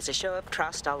 As a show of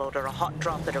trust, I'll order a hot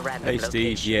drop at a random Hey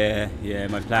location. Steve, yeah,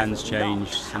 my plans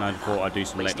changed and I thought I'd do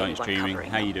some late night streaming.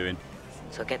 How you doing?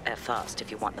 So get there fast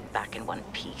if you want them back in one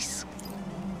piece.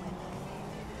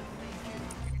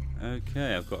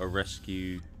 Okay, I've got to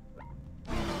rescue...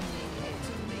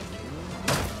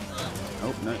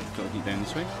 Oh, no, got to keep going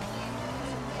this way.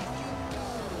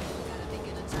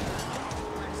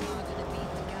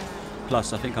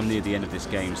 Plus, I think I'm near the end of this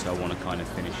game, so I want to kind of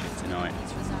finish it tonight.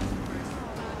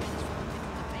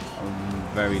 I'm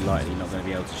very likely not going to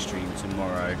be able to stream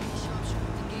tomorrow.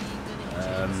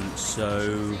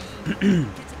 So...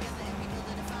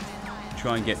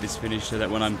 try and get this finished so that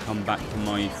when I'm come back from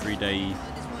my 3-day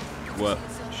work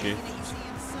shift,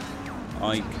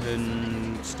 I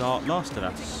can start Last of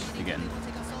Us again.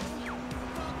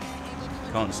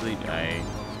 Can't sleep. Hey,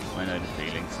 I know the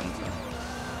feeling sometimes.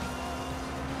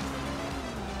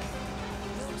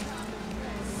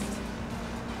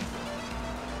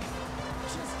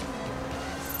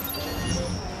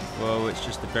 Well, it's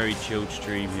just a very chilled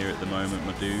stream here at the moment,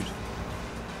 my dude.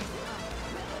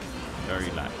 Very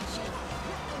relaxed.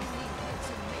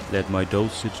 Let my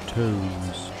dulcet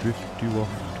tones drift you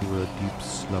off to a deep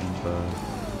slumber.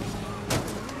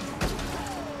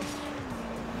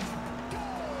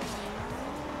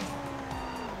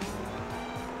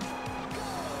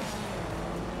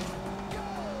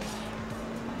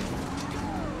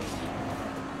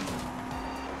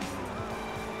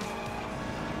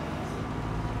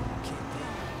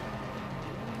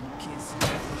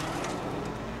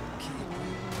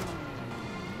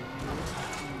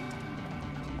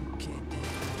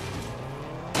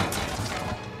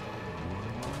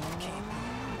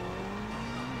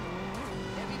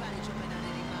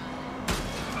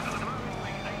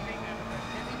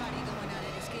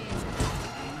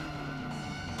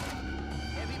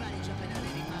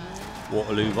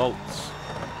 Waterloo Vaults.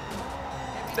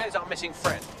 There's our missing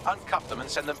friend. Uncuff them and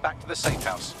send them back to the safe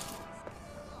house.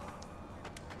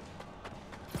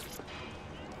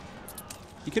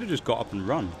 He could have just got up and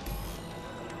run.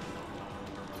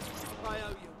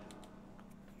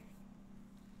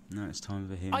 No, it's time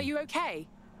for him. Are you okay?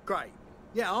 Great.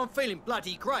 Yeah, I'm feeling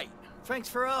bloody great. Thanks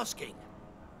for asking.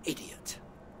 Idiot.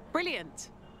 Brilliant.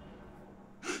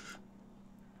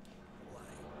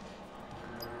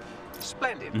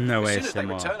 Splendid. No as soon as they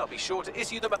ASMR. return, I'll be sure to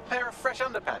issue them a pair of fresh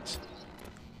underpants.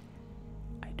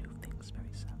 I do things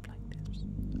very soft like this.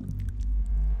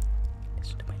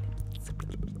 Listen to my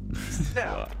lips.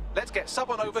 Now, Let's get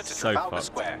someone over to So Trafalgar fucked.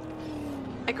 Square.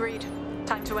 Agreed.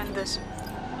 Time to end this.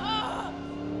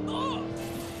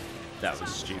 That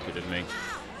was stupid of me.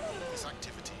 This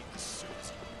activity as soon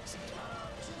as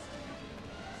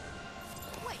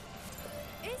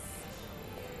you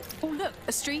Oh, look,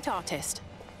 a street artist.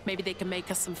 Maybe they can make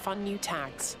us some fun new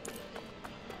tags.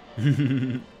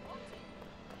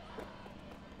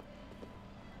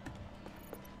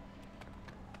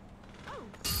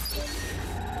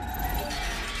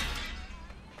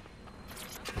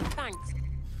 Thanks.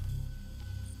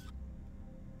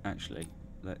 Actually,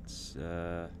 let's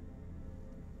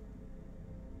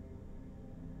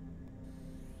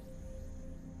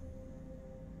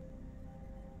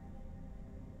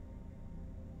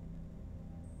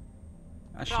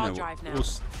actually, I'll no, drive now.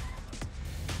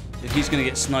 if he's going to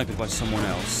get sniped by someone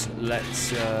else,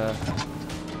 let's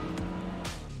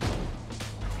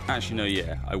actually, no,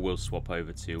 yeah, I will swap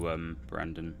over to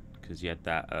Brandon, because he had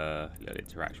that little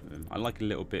interaction with him. I like a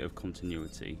little bit of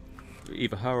continuity.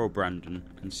 Either her or Brandon,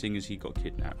 and seeing as he got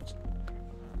kidnapped.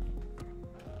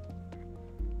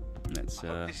 Let's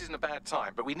This isn't a bad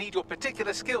time, but we need your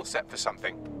particular skill set for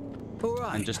something. All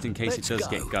right. and just in case it let's does go.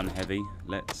 get gun heavy,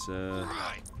 let's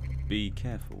be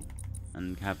careful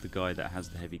and have the guy that has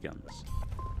the heavy guns.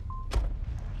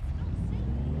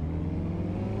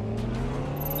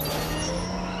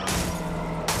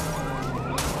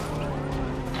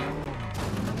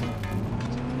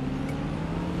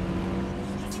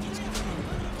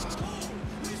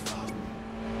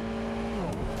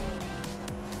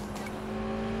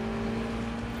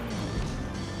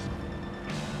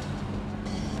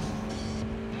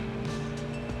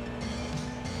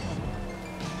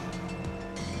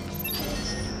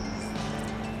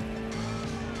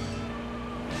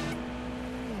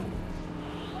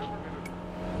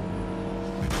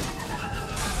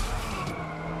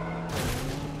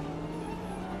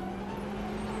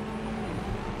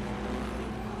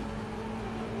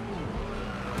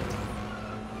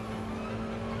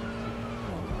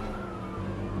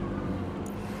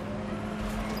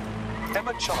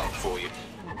 Emma Child for you.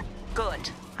 Good.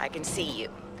 I can see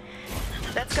you.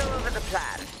 Let's go over the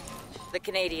plan. The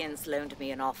Canadians loaned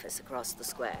me an office across the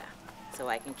square, so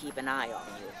I can keep an eye on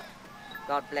you.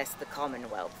 God bless the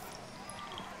Commonwealth.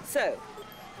 So,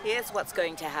 here's what's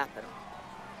going to happen.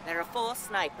 There are 4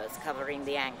 snipers covering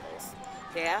the angles.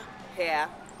 Here, here,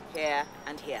 here,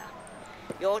 and here.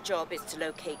 Your job is to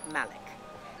locate Malik.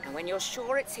 And when you're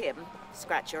sure it's him,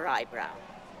 scratch your eyebrow.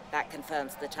 That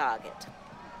confirms the target.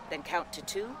 Then count to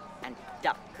 2 and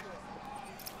duck.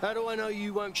 How do I know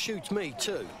you won't shoot me,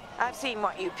 too? I've seen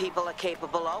what you people are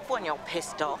capable of when you're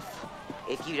pissed off.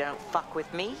 If you don't fuck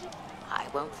with me, I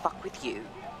won't fuck with you.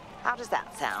 How does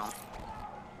that sound?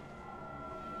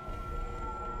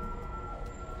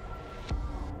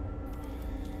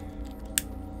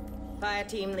 Fire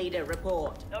team leader,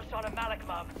 report. No sign of Malik,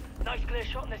 Mum. Nice clear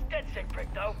shot on this dead sick prick,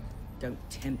 though. Don't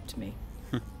tempt me.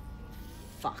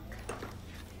 Fuck.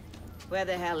 Where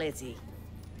the hell is he?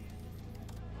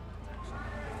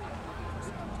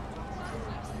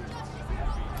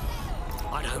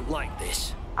 I don't like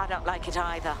this. I don't like it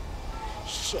either.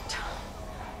 Shit.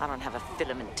 I don't have a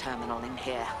filament terminal in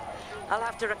here. I'll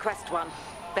have to request one.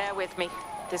 Bear with me.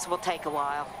 This will take a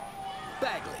while.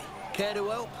 Bagley, care to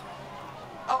help?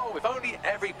 Oh, if only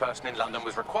every person in London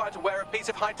was required to wear a piece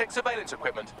of high-tech surveillance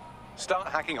equipment. Start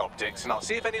hacking optics, and I'll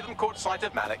see if any of them caught sight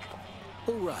of Malik.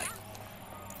 All right.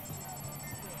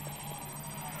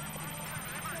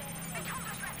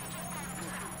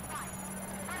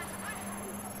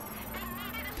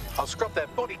 I'll scrub their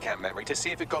body cam memory to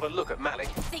see if it got a look at Malik.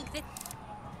 Think that...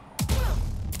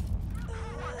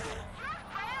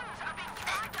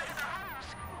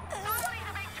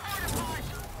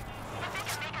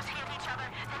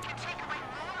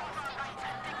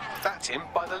 That's him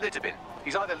by the litter bin.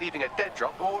 He's either leaving a dead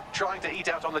drop or trying to eat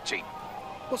out on the cheap.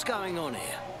 What's going on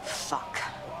here? Fuck.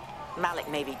 Malik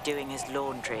may be doing his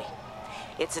laundry.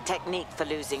 It's a technique for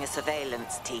losing a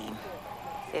surveillance team.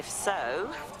 If so,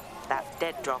 that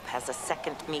dead drop has a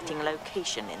second meeting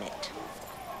location in it.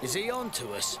 Is he on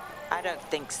to us? I don't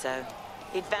think so.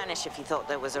 He'd vanish if he thought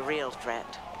there was a real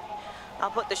threat.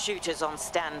 I'll put the shooters on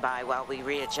standby while we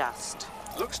readjust.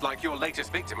 Looks like your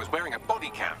latest victim was wearing a body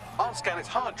cam. I'll scan its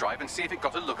hard drive and see if it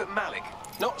got a look at Malik.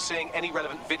 Not seeing any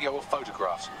relevant video or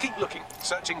photographs. Keep looking.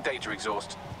 Searching data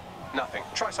exhaust. Nothing.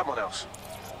 Try someone else.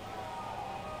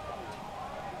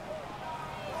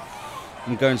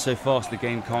 I'm going so fast the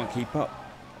game can't keep up.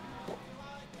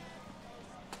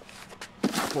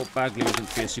 Poor Bagley was meant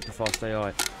to be a super fast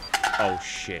AI. Oh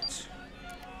shit.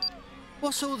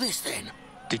 What's all this then?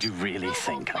 Did you really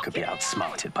think I could be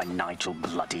outsmarted by Nigel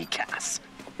bloody Cass?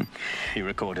 He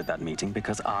recorded that meeting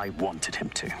because I wanted him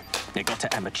to. It got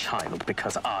to Emma Child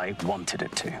because I wanted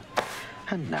it to.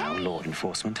 And now law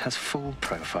enforcement has full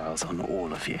profiles on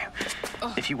all of you.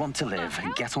 If you want to live,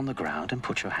 get on the ground and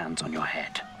put your hands on your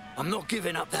head. I'm not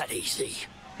giving up that easy.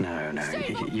 No,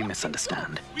 you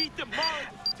misunderstand.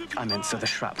 I meant so the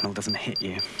shrapnel doesn't hit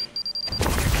you.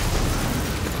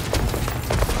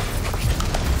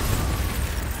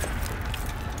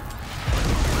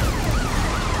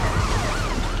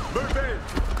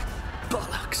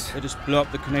 They just blew up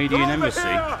the Canadian embassy. Who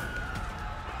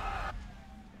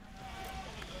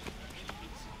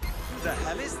the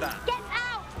hell is that? Get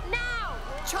out now!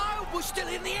 Child was still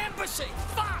in the embassy.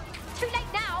 Fuck! Too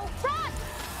late now. Run!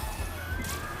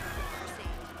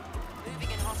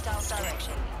 Moving in hostile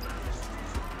direction.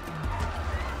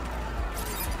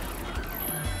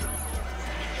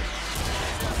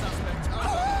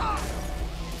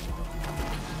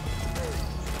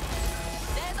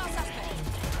 There's our suspect.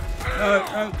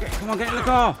 Come on, get in the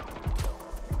car.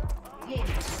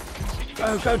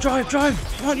 Go, drive.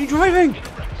 Why aren't you driving?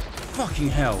 Fucking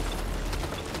hell.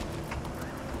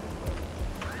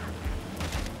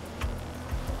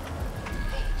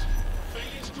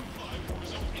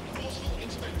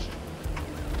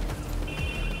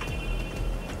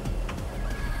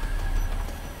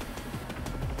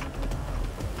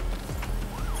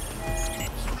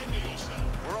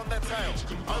 We're on their tail.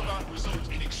 Over.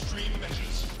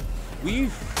 Will you?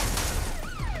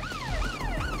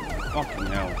 Fucking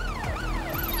hell.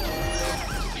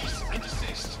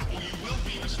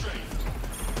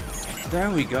 There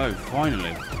we go,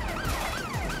 finally.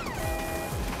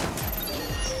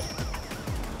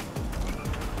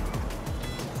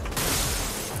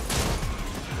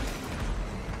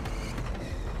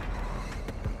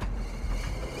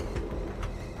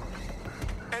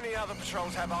 Any other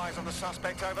patrols have eyes on the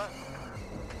suspect, over?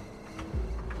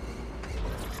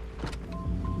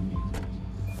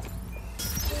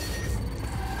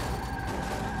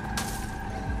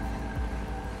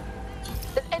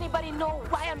 Does anybody know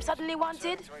why I'm suddenly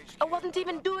wanted? I wasn't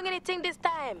even doing anything this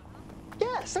time.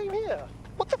 Yeah, same here.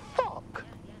 What the fuck?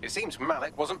 It seems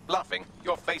Malik wasn't bluffing.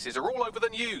 Your faces are all over the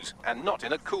news, and not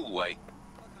in a cool way.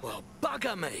 Well,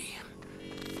 bugger me.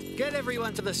 Get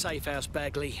everyone to the safe house,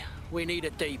 Bagley. We need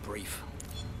a debrief.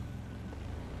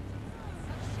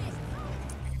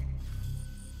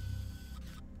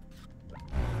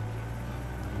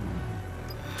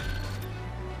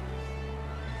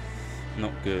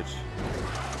 Not good.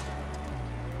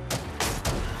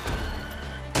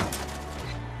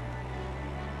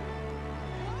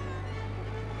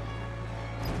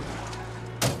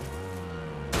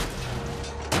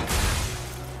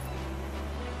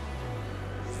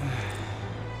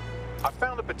 I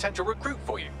found a potential recruit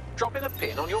for you. Drop in a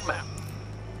pin on your map.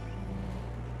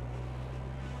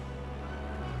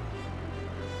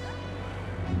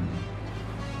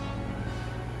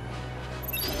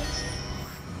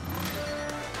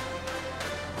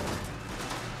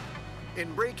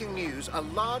 In breaking news, a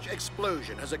large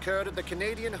explosion has occurred at the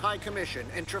Canadian High Commission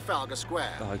in Trafalgar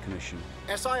Square. The High Commission.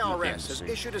 SIRS has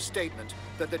issued a statement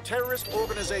that the terrorist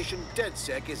organization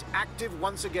DedSec is active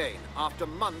once again after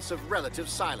months of relative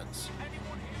silence.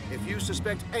 If you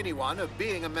suspect anyone of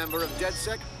being a member of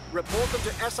DedSec, report them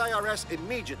to SIRS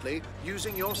immediately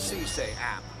using your CSAY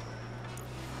app.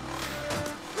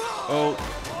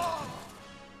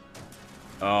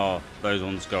 Oh, those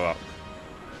ones go up.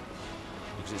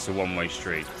 Because it's a one-way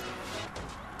street.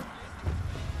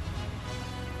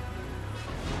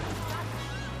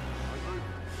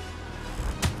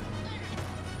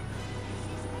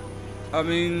 I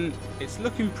mean, it's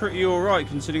looking pretty alright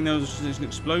considering there was an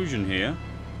explosion here.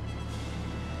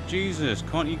 Jesus,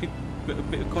 can't you get a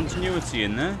bit of continuity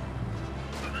in there?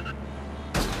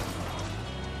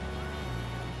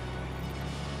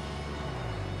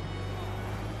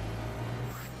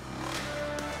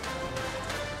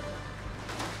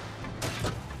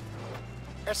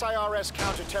 SIRS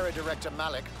Counter-Terror Director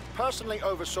Malik personally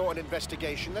oversaw an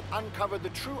investigation that uncovered the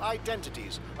true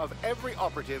identities of every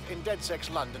operative in DedSec's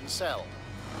London cell.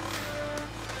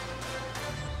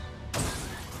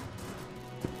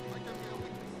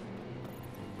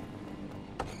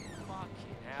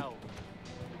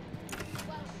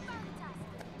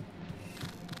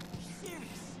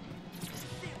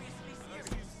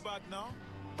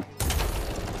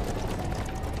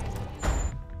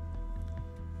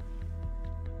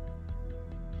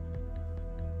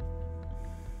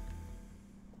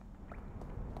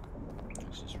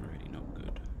 This is really not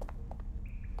good.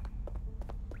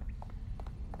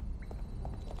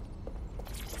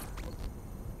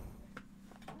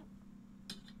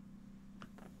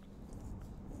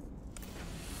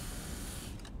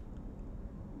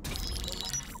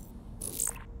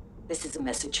 This is a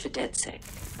message for DedSec.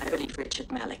 I believe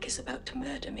Richard Malik is about to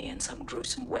murder me in some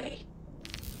gruesome way.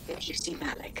 If you see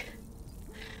Malik,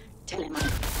 tell him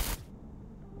I'm...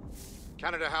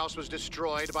 Canada House was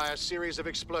destroyed by a series of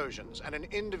explosions, and an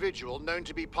individual known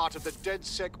to be part of the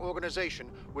DedSec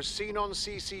organization was seen on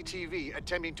CCTV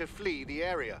attempting to flee the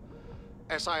area.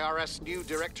 SIRS new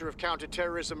Director of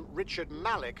Counterterrorism, Richard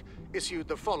Malik, issued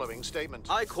the following statement.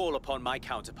 I call upon my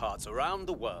counterparts around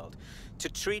the world to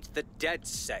treat the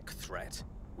DedSec threat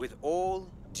with all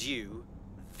due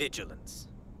vigilance.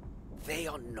 They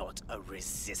are not a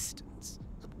resistance.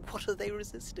 What are they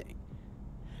resisting?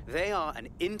 They are an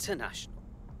international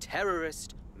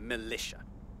terrorist militia.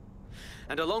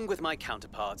 And along with my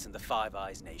counterparts in the Five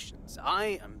Eyes nations,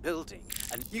 I am building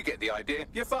an... You get the idea.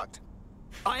 You're fucked.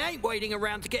 I ain't waiting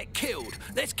around to get killed.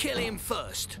 Let's kill him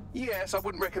first. Yes, I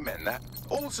wouldn't recommend that.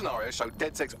 All scenarios show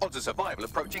DedSec's odds of survival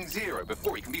approaching 0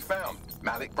 before he can be found.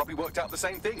 Malik probably worked out the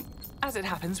same thing. As it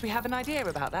happens, we have an idea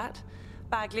about that.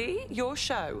 Bagley, your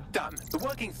show. Done. The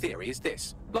working theory is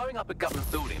this. Blowing up a government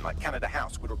building like Canada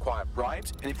House would require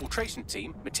bribes, an infiltration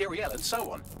team, materiel, and so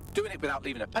on. Doing it without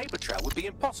leaving a paper trail would be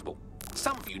impossible.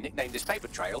 Some of you nicknamed this paper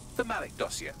trail the Malik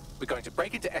dossier. We're going to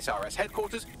break into SRS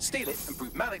headquarters, steal it, and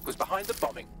prove Malik was behind the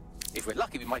bombing. If we're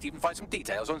lucky, we might even find some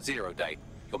details on Zero Day.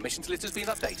 Your missions list has been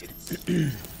updated.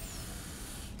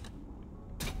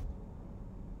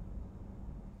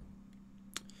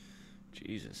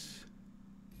 Jesus.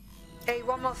 Hey,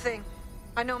 one more thing.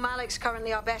 I know Malik's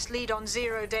currently our best lead on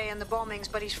Zero Day and the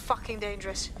bombings, but he's fucking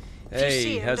dangerous. If you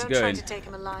see him, don't try to take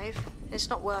him alive. It's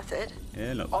not worth it.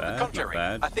 Yeah, not On bad, the contrary,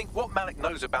 not bad. I think what Malik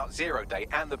knows about Zero Day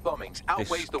and the bombings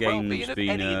outweighs the well-being of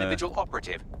any individual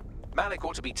operative. Malik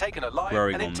ought to be taken alive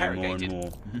and interrogated. Growing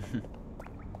on me more and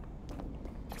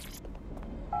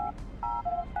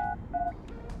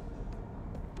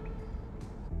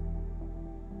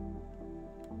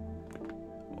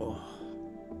more. Oh.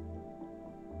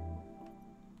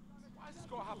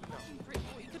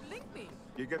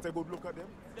 You get a good look at them?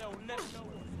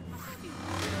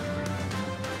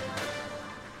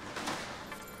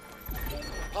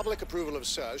 Public approval of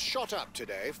SIRS shot up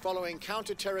today following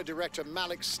Counter-Terror Director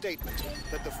Malik's statement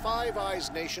that the Five Eyes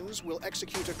nations will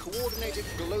execute a coordinated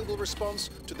global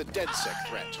response to the DedSec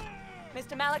threat.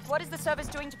 Mr. Malik, what is the service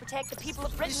doing to protect the people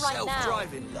of Britain right now?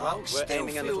 Well, we're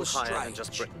aiming a little higher than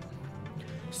just Britain.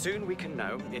 Soon we can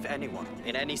know if anyone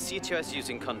in any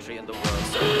CTOS-using country in the world...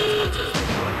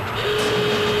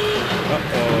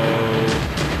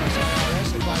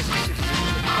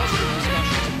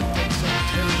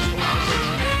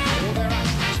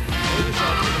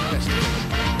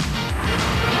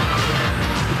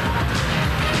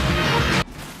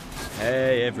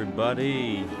 Hey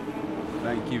everybody,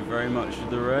 thank you very much for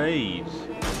the raid.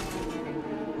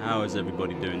 How is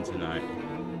everybody doing tonight?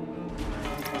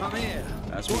 Come here.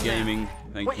 That's for gaming.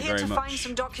 Thank you very much find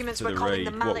some documents for we're the calling raid.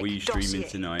 the Malik What were you streaming dossier.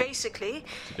 tonight? Basically,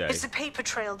 today? it's the paper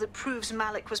trail that proves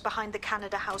Malik was behind the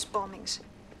Canada House bombings.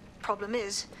 Problem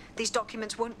is, these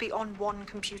documents won't be on one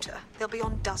computer. They'll be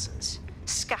on dozens,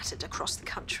 scattered across the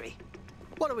country.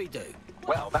 What do we do?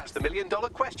 Well, that's the million-dollar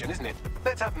question, isn't it?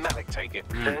 Let's have Malik take it.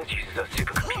 SIRS uses a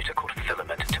supercomputer called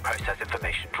Filament to process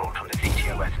information drawn from the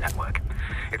CTOS network.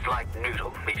 It's like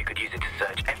Noodle, if you could use it to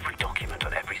search every document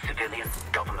on every civilian,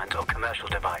 government, or commercial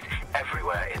device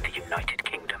everywhere in the United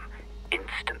Kingdom,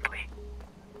 instantly.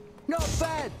 Not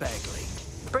bad, Bagley.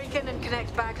 Break in and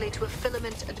connect Bagley to a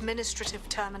Filament administrative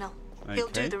terminal. He'll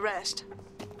do Okay. the rest.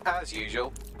 As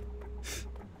usual.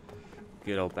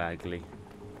 Good old Bagley.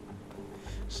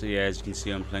 So yeah, as you can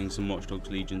see, I'm playing some Watch Dogs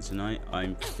Legion tonight. I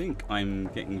think I'm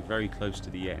getting very close to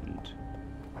the end.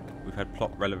 We've had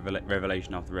plot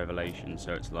revelation after revelation,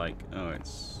 so it's like, oh,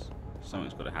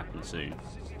 something's got to happen soon.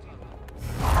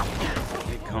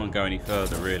 It can't go any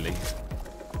further, really.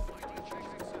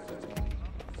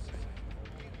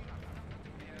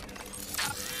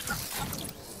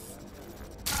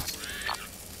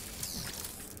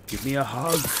 Give me a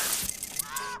hug.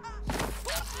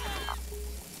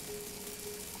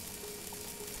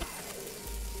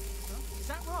 Is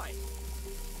that right?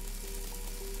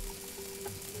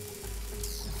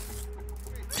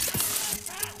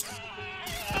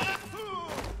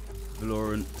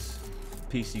 Valorant,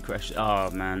 PC crash. Oh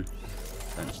man,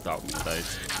 don't start with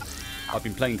those. I've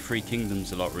been playing Three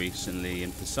Kingdoms a lot recently,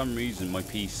 and for some reason my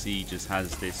PC just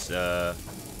has this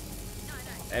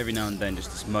every now and then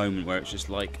just this moment where it's just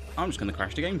like, I'm just gonna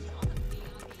crash the game.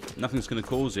 Nothing's gonna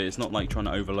cause it. It's not like trying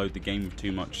to overload the game with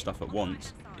too much stuff at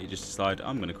once. It just decided,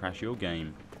 I'm gonna crash your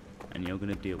game, and you're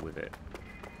gonna deal with it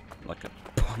like a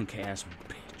punk ass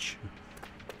bitch.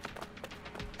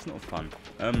 It's not fun.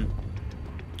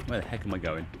 Where the heck am I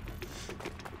going?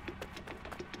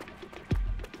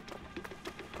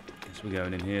 guess we're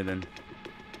going in here then.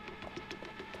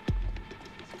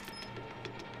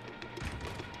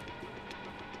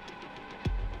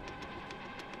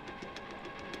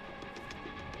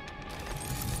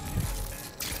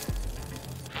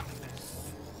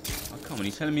 Oh, come on,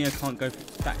 you're telling me I can't go through?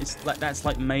 That's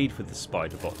like made for the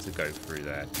spider bot to go through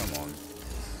there. Come on.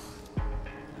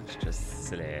 That's just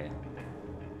silly.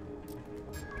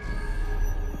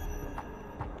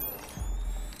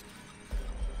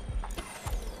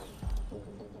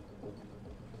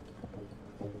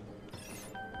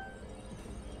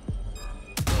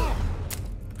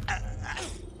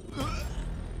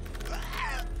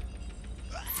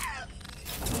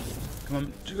 Come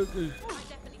on, Joker.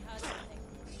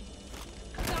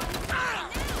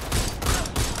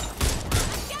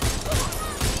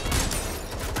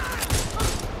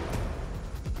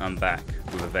 I'm back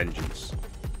with a vengeance.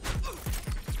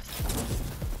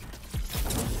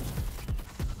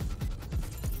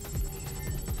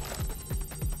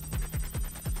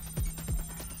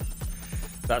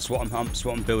 That's what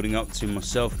I'm building up to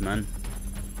myself, man.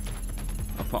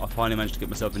 I finally managed to get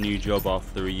myself a new job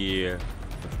after a year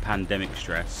of pandemic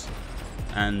stress,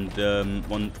 and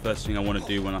first thing I want to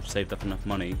do when I've saved up enough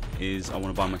money is I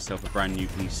want to buy myself a brand new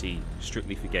PC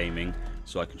strictly for gaming,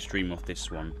 so I can stream off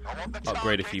this one,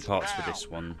 upgrade a few parts for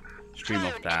this one, stream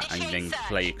off that, and then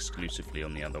play exclusively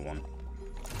on the other one.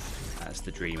 That's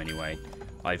the dream, anyway.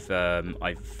 I've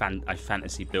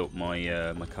fantasy built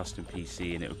my my custom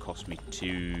PC, and it would cost me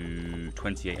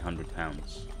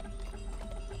 £2,800.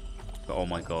 But oh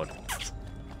my god,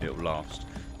 it'll last.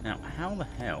 Now, how the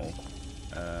hell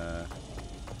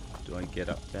do I get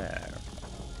up there?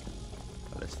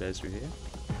 Are there stairs through here?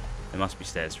 There must be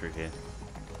stairs through here.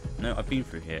 No, I've been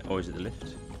through here. Or is it the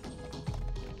lift?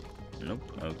 Nope.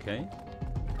 Okay.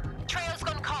 Trail's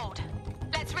gone cold.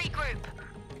 Let's regroup.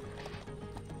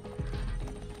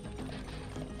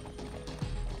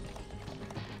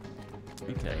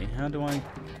 Okay, how do I...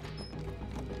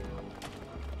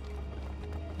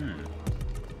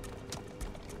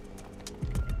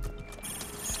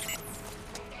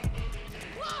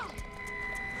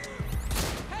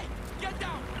 Hey, get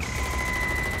down!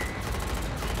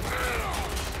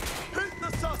 Hit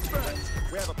the suspect!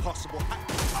 We have a possible...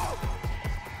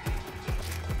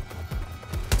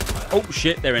 Oh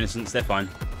shit, they're innocents, they're fine.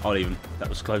 I'll leave them. That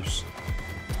was close.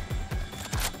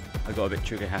 I got a bit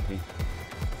trigger happy.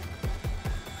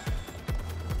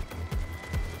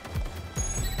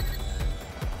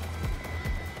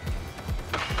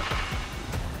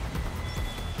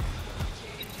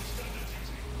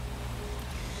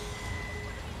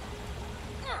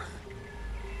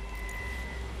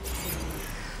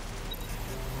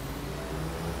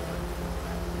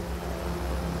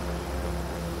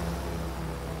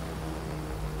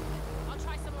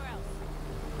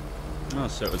 Oh,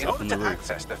 so it was In up order on the to roof.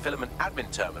 access the filament admin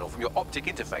terminal from your optic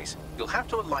interface, you'll have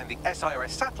to align the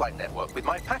SIRS satellite network with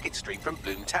my packet stream from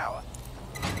Bloom Tower.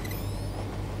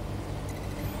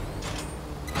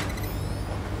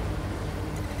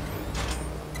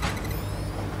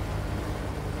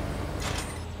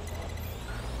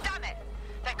 Damn it!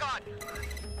 They're gone.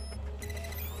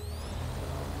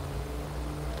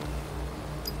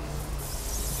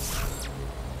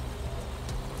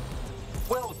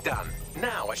 Well done.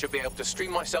 Now I should be able to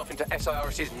stream myself into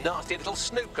SIRS's nasty little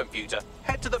snoop computer,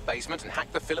 head to the basement and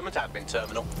hack the filament admin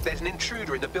terminal. There's an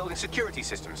intruder in the building security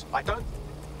systems.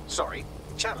 Sorry,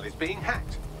 channel is being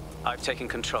hacked. I've taken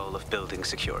control of building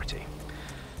security.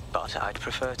 But I'd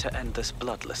prefer to end this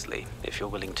bloodlessly, if you're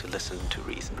willing to listen to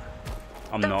reason.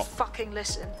 Don't fucking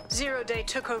listen. Zero Day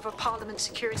took over Parliament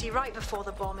security right before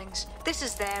the bombings. This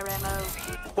is their MO.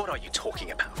 What are you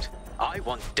talking about? I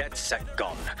want DedSec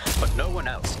gone, but no one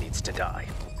else needs to die.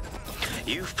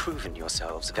 You've proven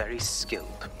yourselves very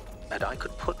skilled, and I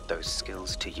could put those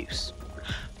skills to use.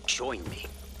 Join me.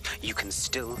 You can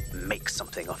still make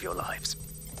something of your lives.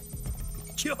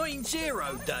 Join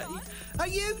Zero Day? Are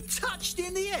you touched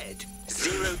in the head?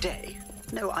 0 Day?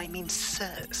 No, I mean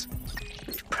sirs.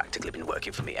 You've practically been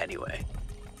working for me anyway.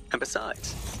 And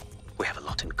besides, we have a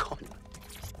lot in common.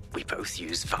 We both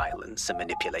use violence and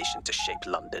manipulation to shape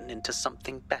London into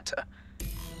something better.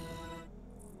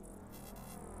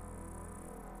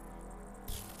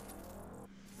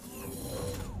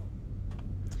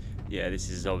 Yeah, this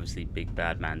is obviously Big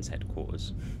Bad Man's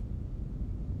headquarters.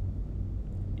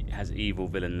 It has Evil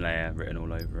Villain Lair written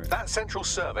all over it. That central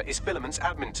server is Filament's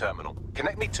admin terminal.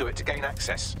 Connect me to it to gain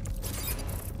access.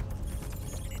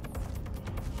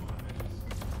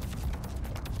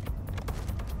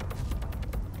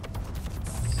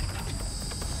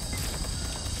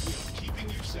 Keeping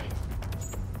you safe.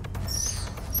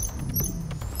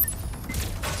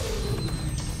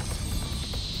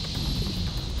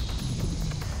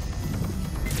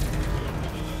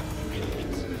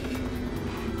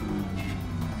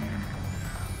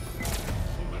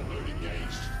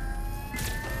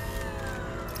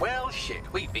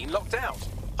 Shit, we've been locked out.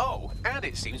 Oh, and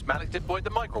it seems Malik deployed the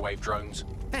microwave drones.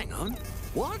 Hang on.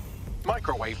 What?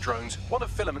 Microwave drones, one of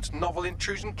Filament's novel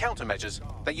intrusion countermeasures.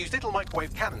 They use little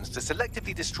microwave cannons to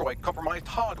selectively destroy compromised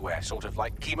hardware, sort of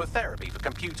like chemotherapy for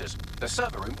computers. The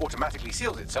server room automatically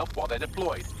seals itself while they're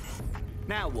deployed.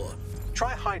 Now what?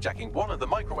 Try hijacking one of the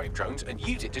microwave drones and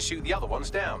use it to shoot the other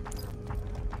ones down.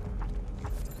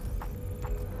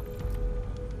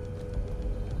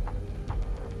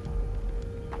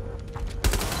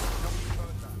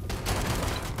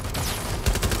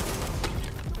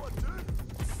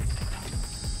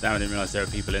 Damn, I didn't realise there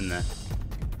were people in there.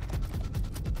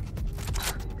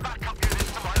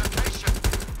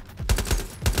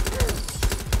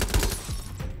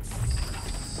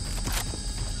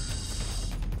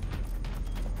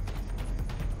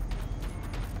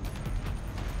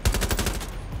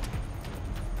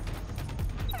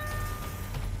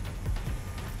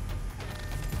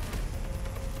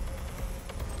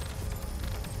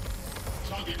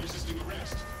 Target resisting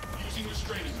arrest. Using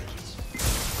restraining measures.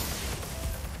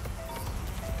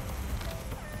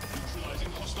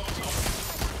 Neutralizing hostile target.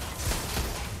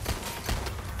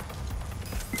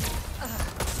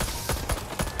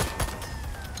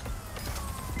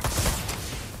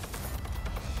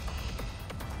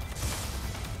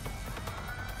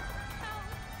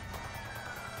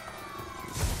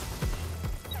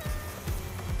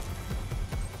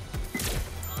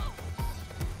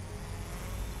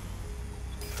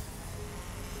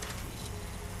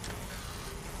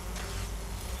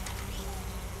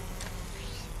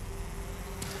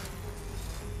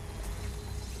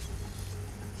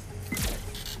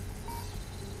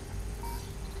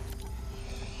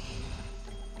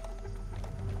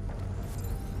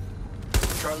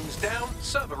 Drones down,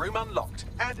 server room unlocked.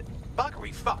 And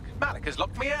buggery fuck, Malik has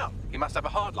locked me out. He must have a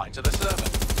hard line to the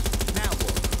server. Now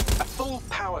what? A full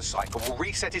power cycle will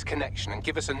reset his connection and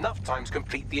give us enough time to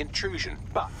complete the intrusion.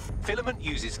 But Filament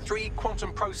uses 3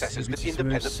 quantum processors with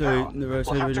independent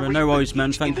power. No worries,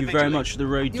 man. Thank you very much for the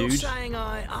raid, You're dude. saying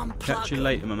I unplug Catch you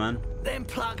later, my man. then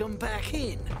plug them back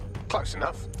in? Close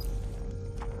enough.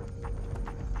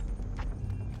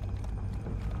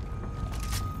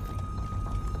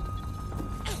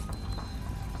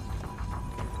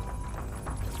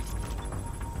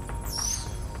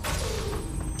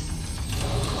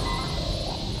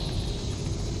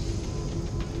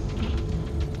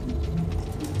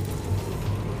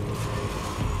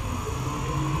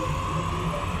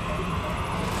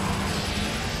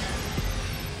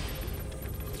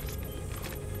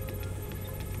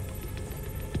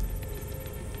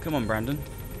 Come on, Brandon.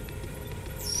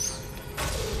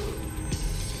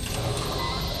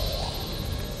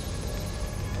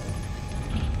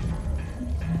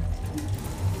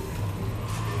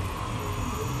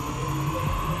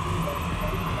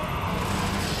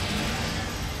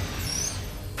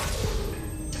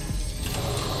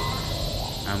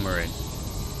 And we're in.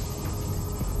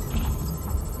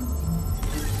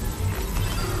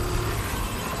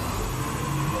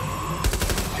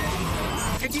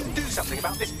 Can you do something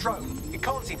about this drone? It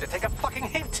can't seem to take a fucking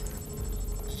hint.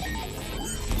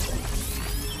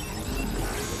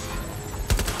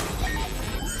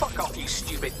 Fuck off, you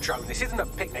stupid drone. This isn't a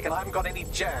picnic and I haven't got any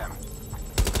jam.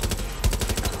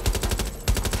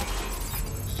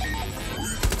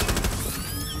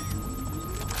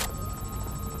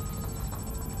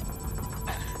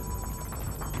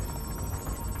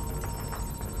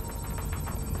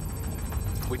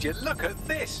 Would you look at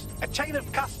this? A chain of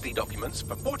custody documents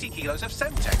for 40 kilos of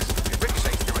Semtex. It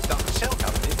ricochets through a Dutch shell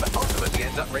company, but ultimately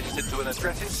ends up registered to an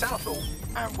address in Southall.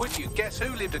 And would you guess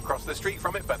who lived across the street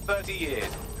from it for 30 years?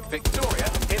 Victoria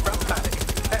Imran Malik,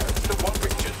 parents to one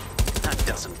Richard. That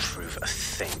doesn't prove a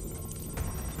thing.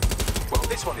 Well,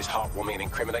 this one is heartwarming and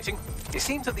incriminating. It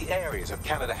seems that the areas of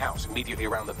Canada House immediately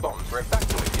around the bomb were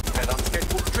evacuated and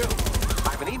unscheduled drill.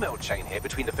 I have an email chain here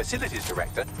between the facilities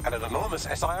director and an anonymous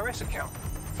SIRS account.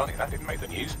 Funny that didn't make the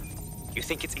news. You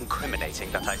think it's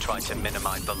incriminating that I tried to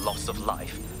minimize the loss of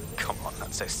life? Come on,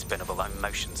 that's so spinnable, I'm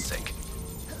motion sick.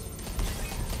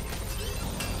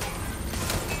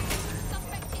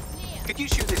 Could you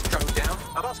shoot this drone down?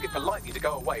 I'd ask it politely to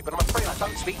go away, but I'm afraid I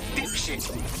don't speak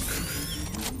dipshit.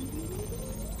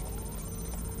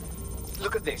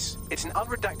 Look at this. It's an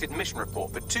unredacted mission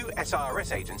report for 2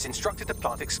 SIRS agents instructed to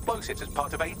plant explosives as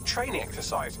part of a training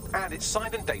exercise. And it's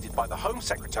signed and dated by the Home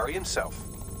Secretary himself.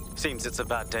 Seems it's a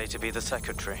bad day to be the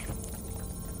secretary.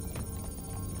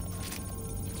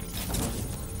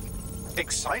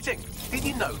 Exciting! Did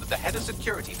you know that the head of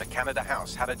security for Canada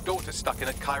House had a daughter stuck in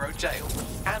a Cairo jail?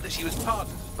 And that she was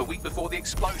pardoned the week before the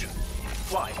explosion?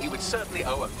 Why, he would certainly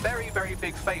owe a very, very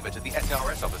big favor to the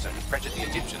SRS officer who pressured the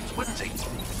Egyptians, wouldn't he?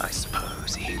 I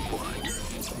suppose he would.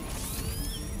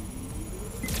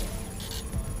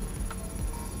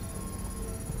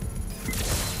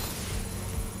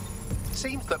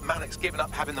 Seems that Malik's given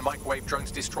up having the microwave drones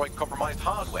destroy compromised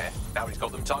hardware. Now he's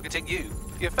got them targeting you.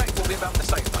 The effect will be about the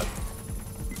same, though.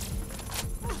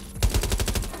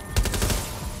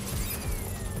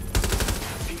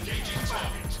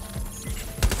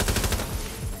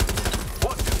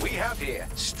 What do we have here?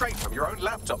 Straight from your own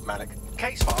laptop, Malik.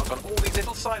 Case files on all these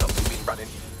little psyops you've been running.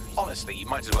 Honestly, you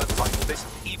might as well have titled this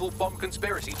Evil Bomb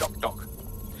Conspiracy, Doc.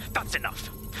 That's enough.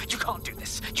 You can't do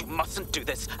this. You mustn't do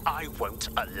this. I won't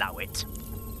allow it.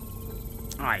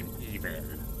 I'm evil.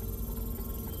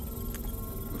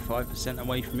 We're 5%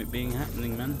 away from it being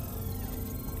happening, man.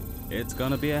 It's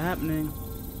gonna be a happening.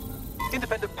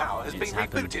 Independent power has been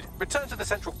happened. rebooted. Return to the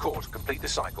central core to complete the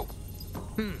cycle.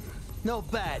 Not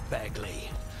bad, Bagley.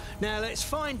 Now let's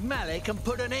find Malik and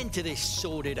put an end to this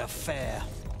sordid affair.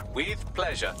 With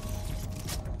pleasure.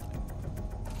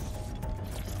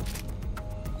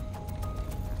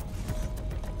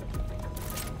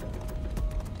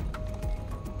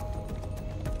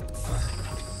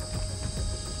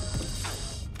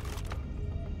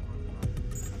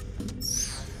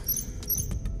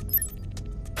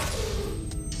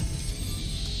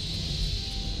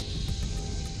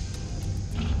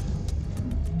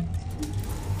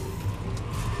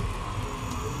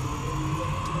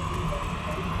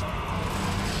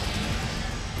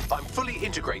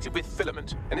 Integrated with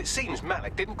Filament, and it seems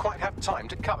Malik didn't quite have time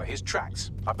to cover his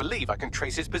tracks. I believe I can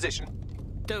trace his position.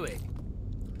 Do it.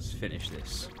 Let's finish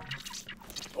this.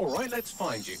 All right, let's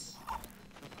find you.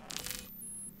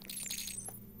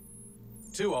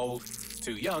 Too old,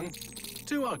 too young,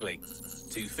 too ugly,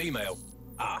 too female.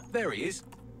 Ah, there he is.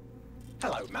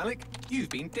 Hello, Malik. You've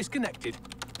been disconnected.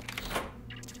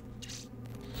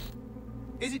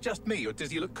 Is it just me, or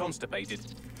does he look constipated?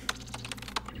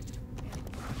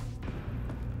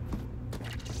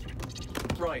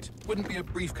 Right, wouldn't be a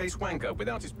briefcase wanker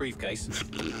without his briefcase.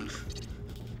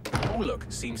 Oh look,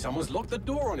 seems someone's locked the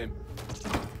door on him.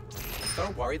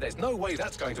 Don't worry, there's no way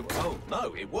that's going to... Oh,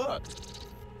 no, it worked.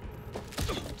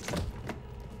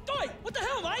 Oi, what the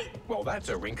hell, mate? Well, that's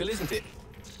a wrinkle, isn't it?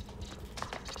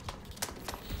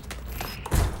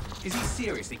 Is he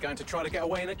seriously going to try to get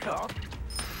away in a car?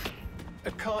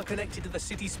 A car connected to the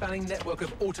city-spanning network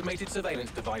of automated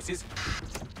surveillance devices?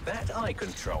 That I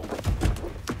control.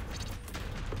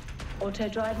 Auto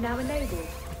drive now enabled.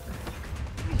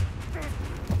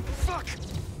 Fuck!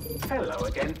 Hello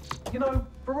again. You know,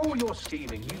 for all your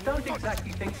scheming, you don't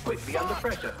exactly think quickly under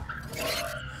pressure.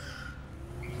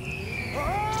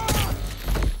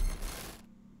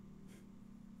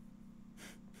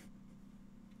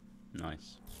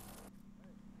 Nice.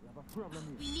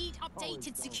 We need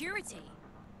updated security.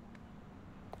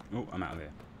 Oh, I'm out of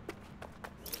here.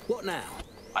 What now?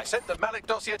 I sent the Malik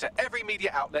dossier to every media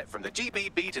outlet from the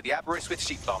GBB to the Aberystwyth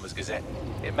Sheep Farmers Gazette.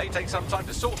 It may take some time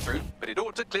to sort through, but it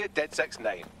ought to clear DedSec's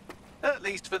name. At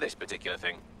least for this particular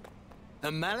thing.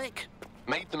 And Malik?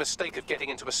 Made the mistake of getting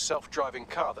into a self-driving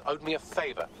car that owed me a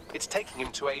favor. It's taking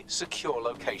him to a secure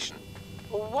location.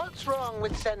 What's wrong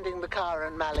with sending the car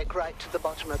and Malik right to the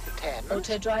bottom of the Thames?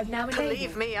 Auto drive now enabled.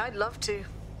 Believe me, I'd love to.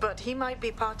 But he might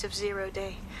be part of Zero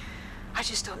Day. I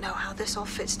just don't know how this all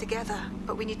fits together,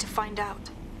 but we need to find out.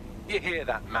 You hear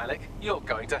that, Malik? You're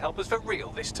going to help us for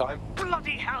real this time.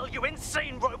 Bloody hell, you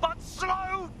insane robot!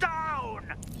 Slow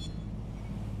down!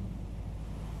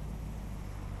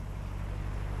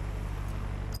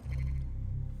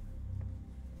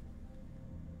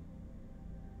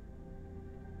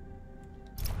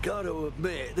 Gotta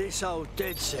admit, this old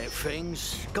DedSec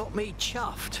thing's got me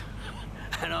chuffed.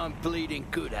 And I'm bleeding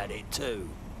good at it, too.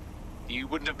 You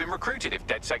wouldn't have been recruited if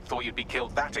DedSec thought you'd be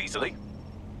killed that easily.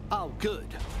 Oh, good.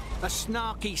 A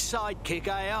snarky sidekick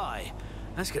AI.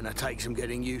 That's gonna take some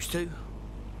getting used to.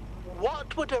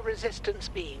 What would a resistance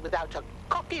be without a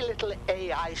cocky little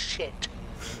AI shit?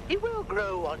 He will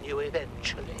grow on you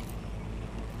eventually.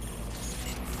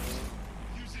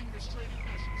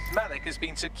 Malik has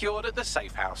been secured at the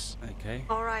safe house. Okay.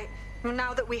 All right.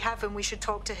 Now that we have him, we should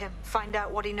talk to him. Find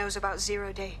out what he knows about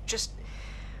Zero Day. Just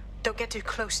don't get too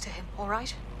close to him, all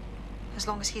right? As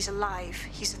long as he's alive,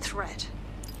 he's a threat.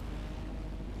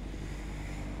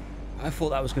 I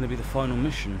thought that was going to be the final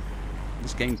mission.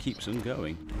 This game keeps on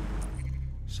going.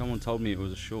 Someone told me it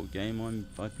was a short game.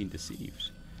 I've been deceived.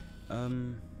 Yeah,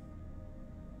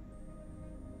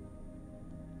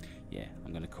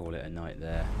 I'm going to call it a night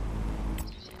there.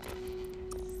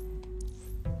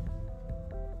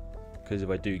 because if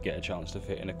I do get a chance to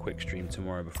fit in a quick stream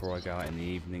tomorrow before I go out in the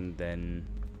evening, then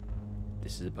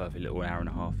this is a perfect little hour and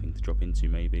a half thing to drop into,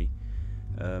 maybe.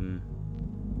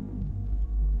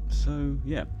 So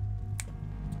yeah,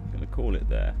 I'm gonna call it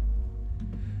there.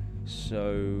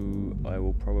 So I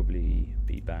will probably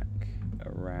be back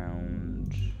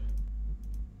around.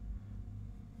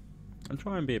 I'll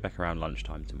try and be back around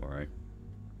lunchtime tomorrow.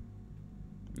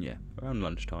 Yeah, around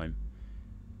lunchtime.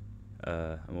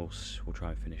 And we'll try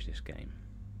and finish this game.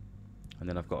 And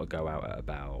then I've got to go out at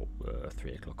about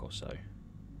 3 o'clock or so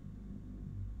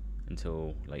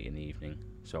until late in the evening.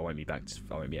 So I won't be back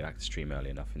to stream early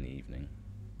enough in the evening.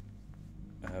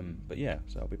 But yeah,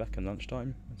 so I'll be back in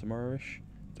lunchtime tomorrow-ish.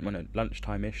 Well, no,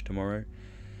 lunchtime-ish tomorrow.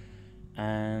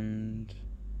 And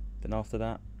then after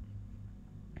that,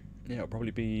 yeah, it'll probably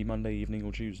be Monday evening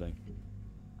or Tuesday.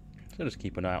 So just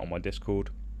keep an eye out on my Discord,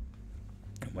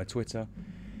 on my Twitter,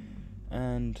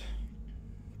 and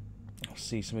I'll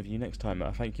see some of you next time.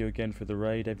 Thank you again for the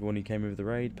raid, everyone who came over the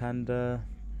raid. Panda,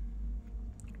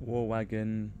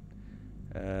 Warwagon,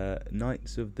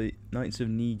 Knights of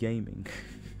Knee Gaming.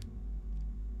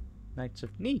 Knights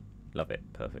of Knee. Love it.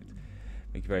 Perfect.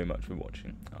 Thank you very much for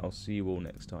watching. I'll see you all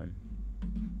next time.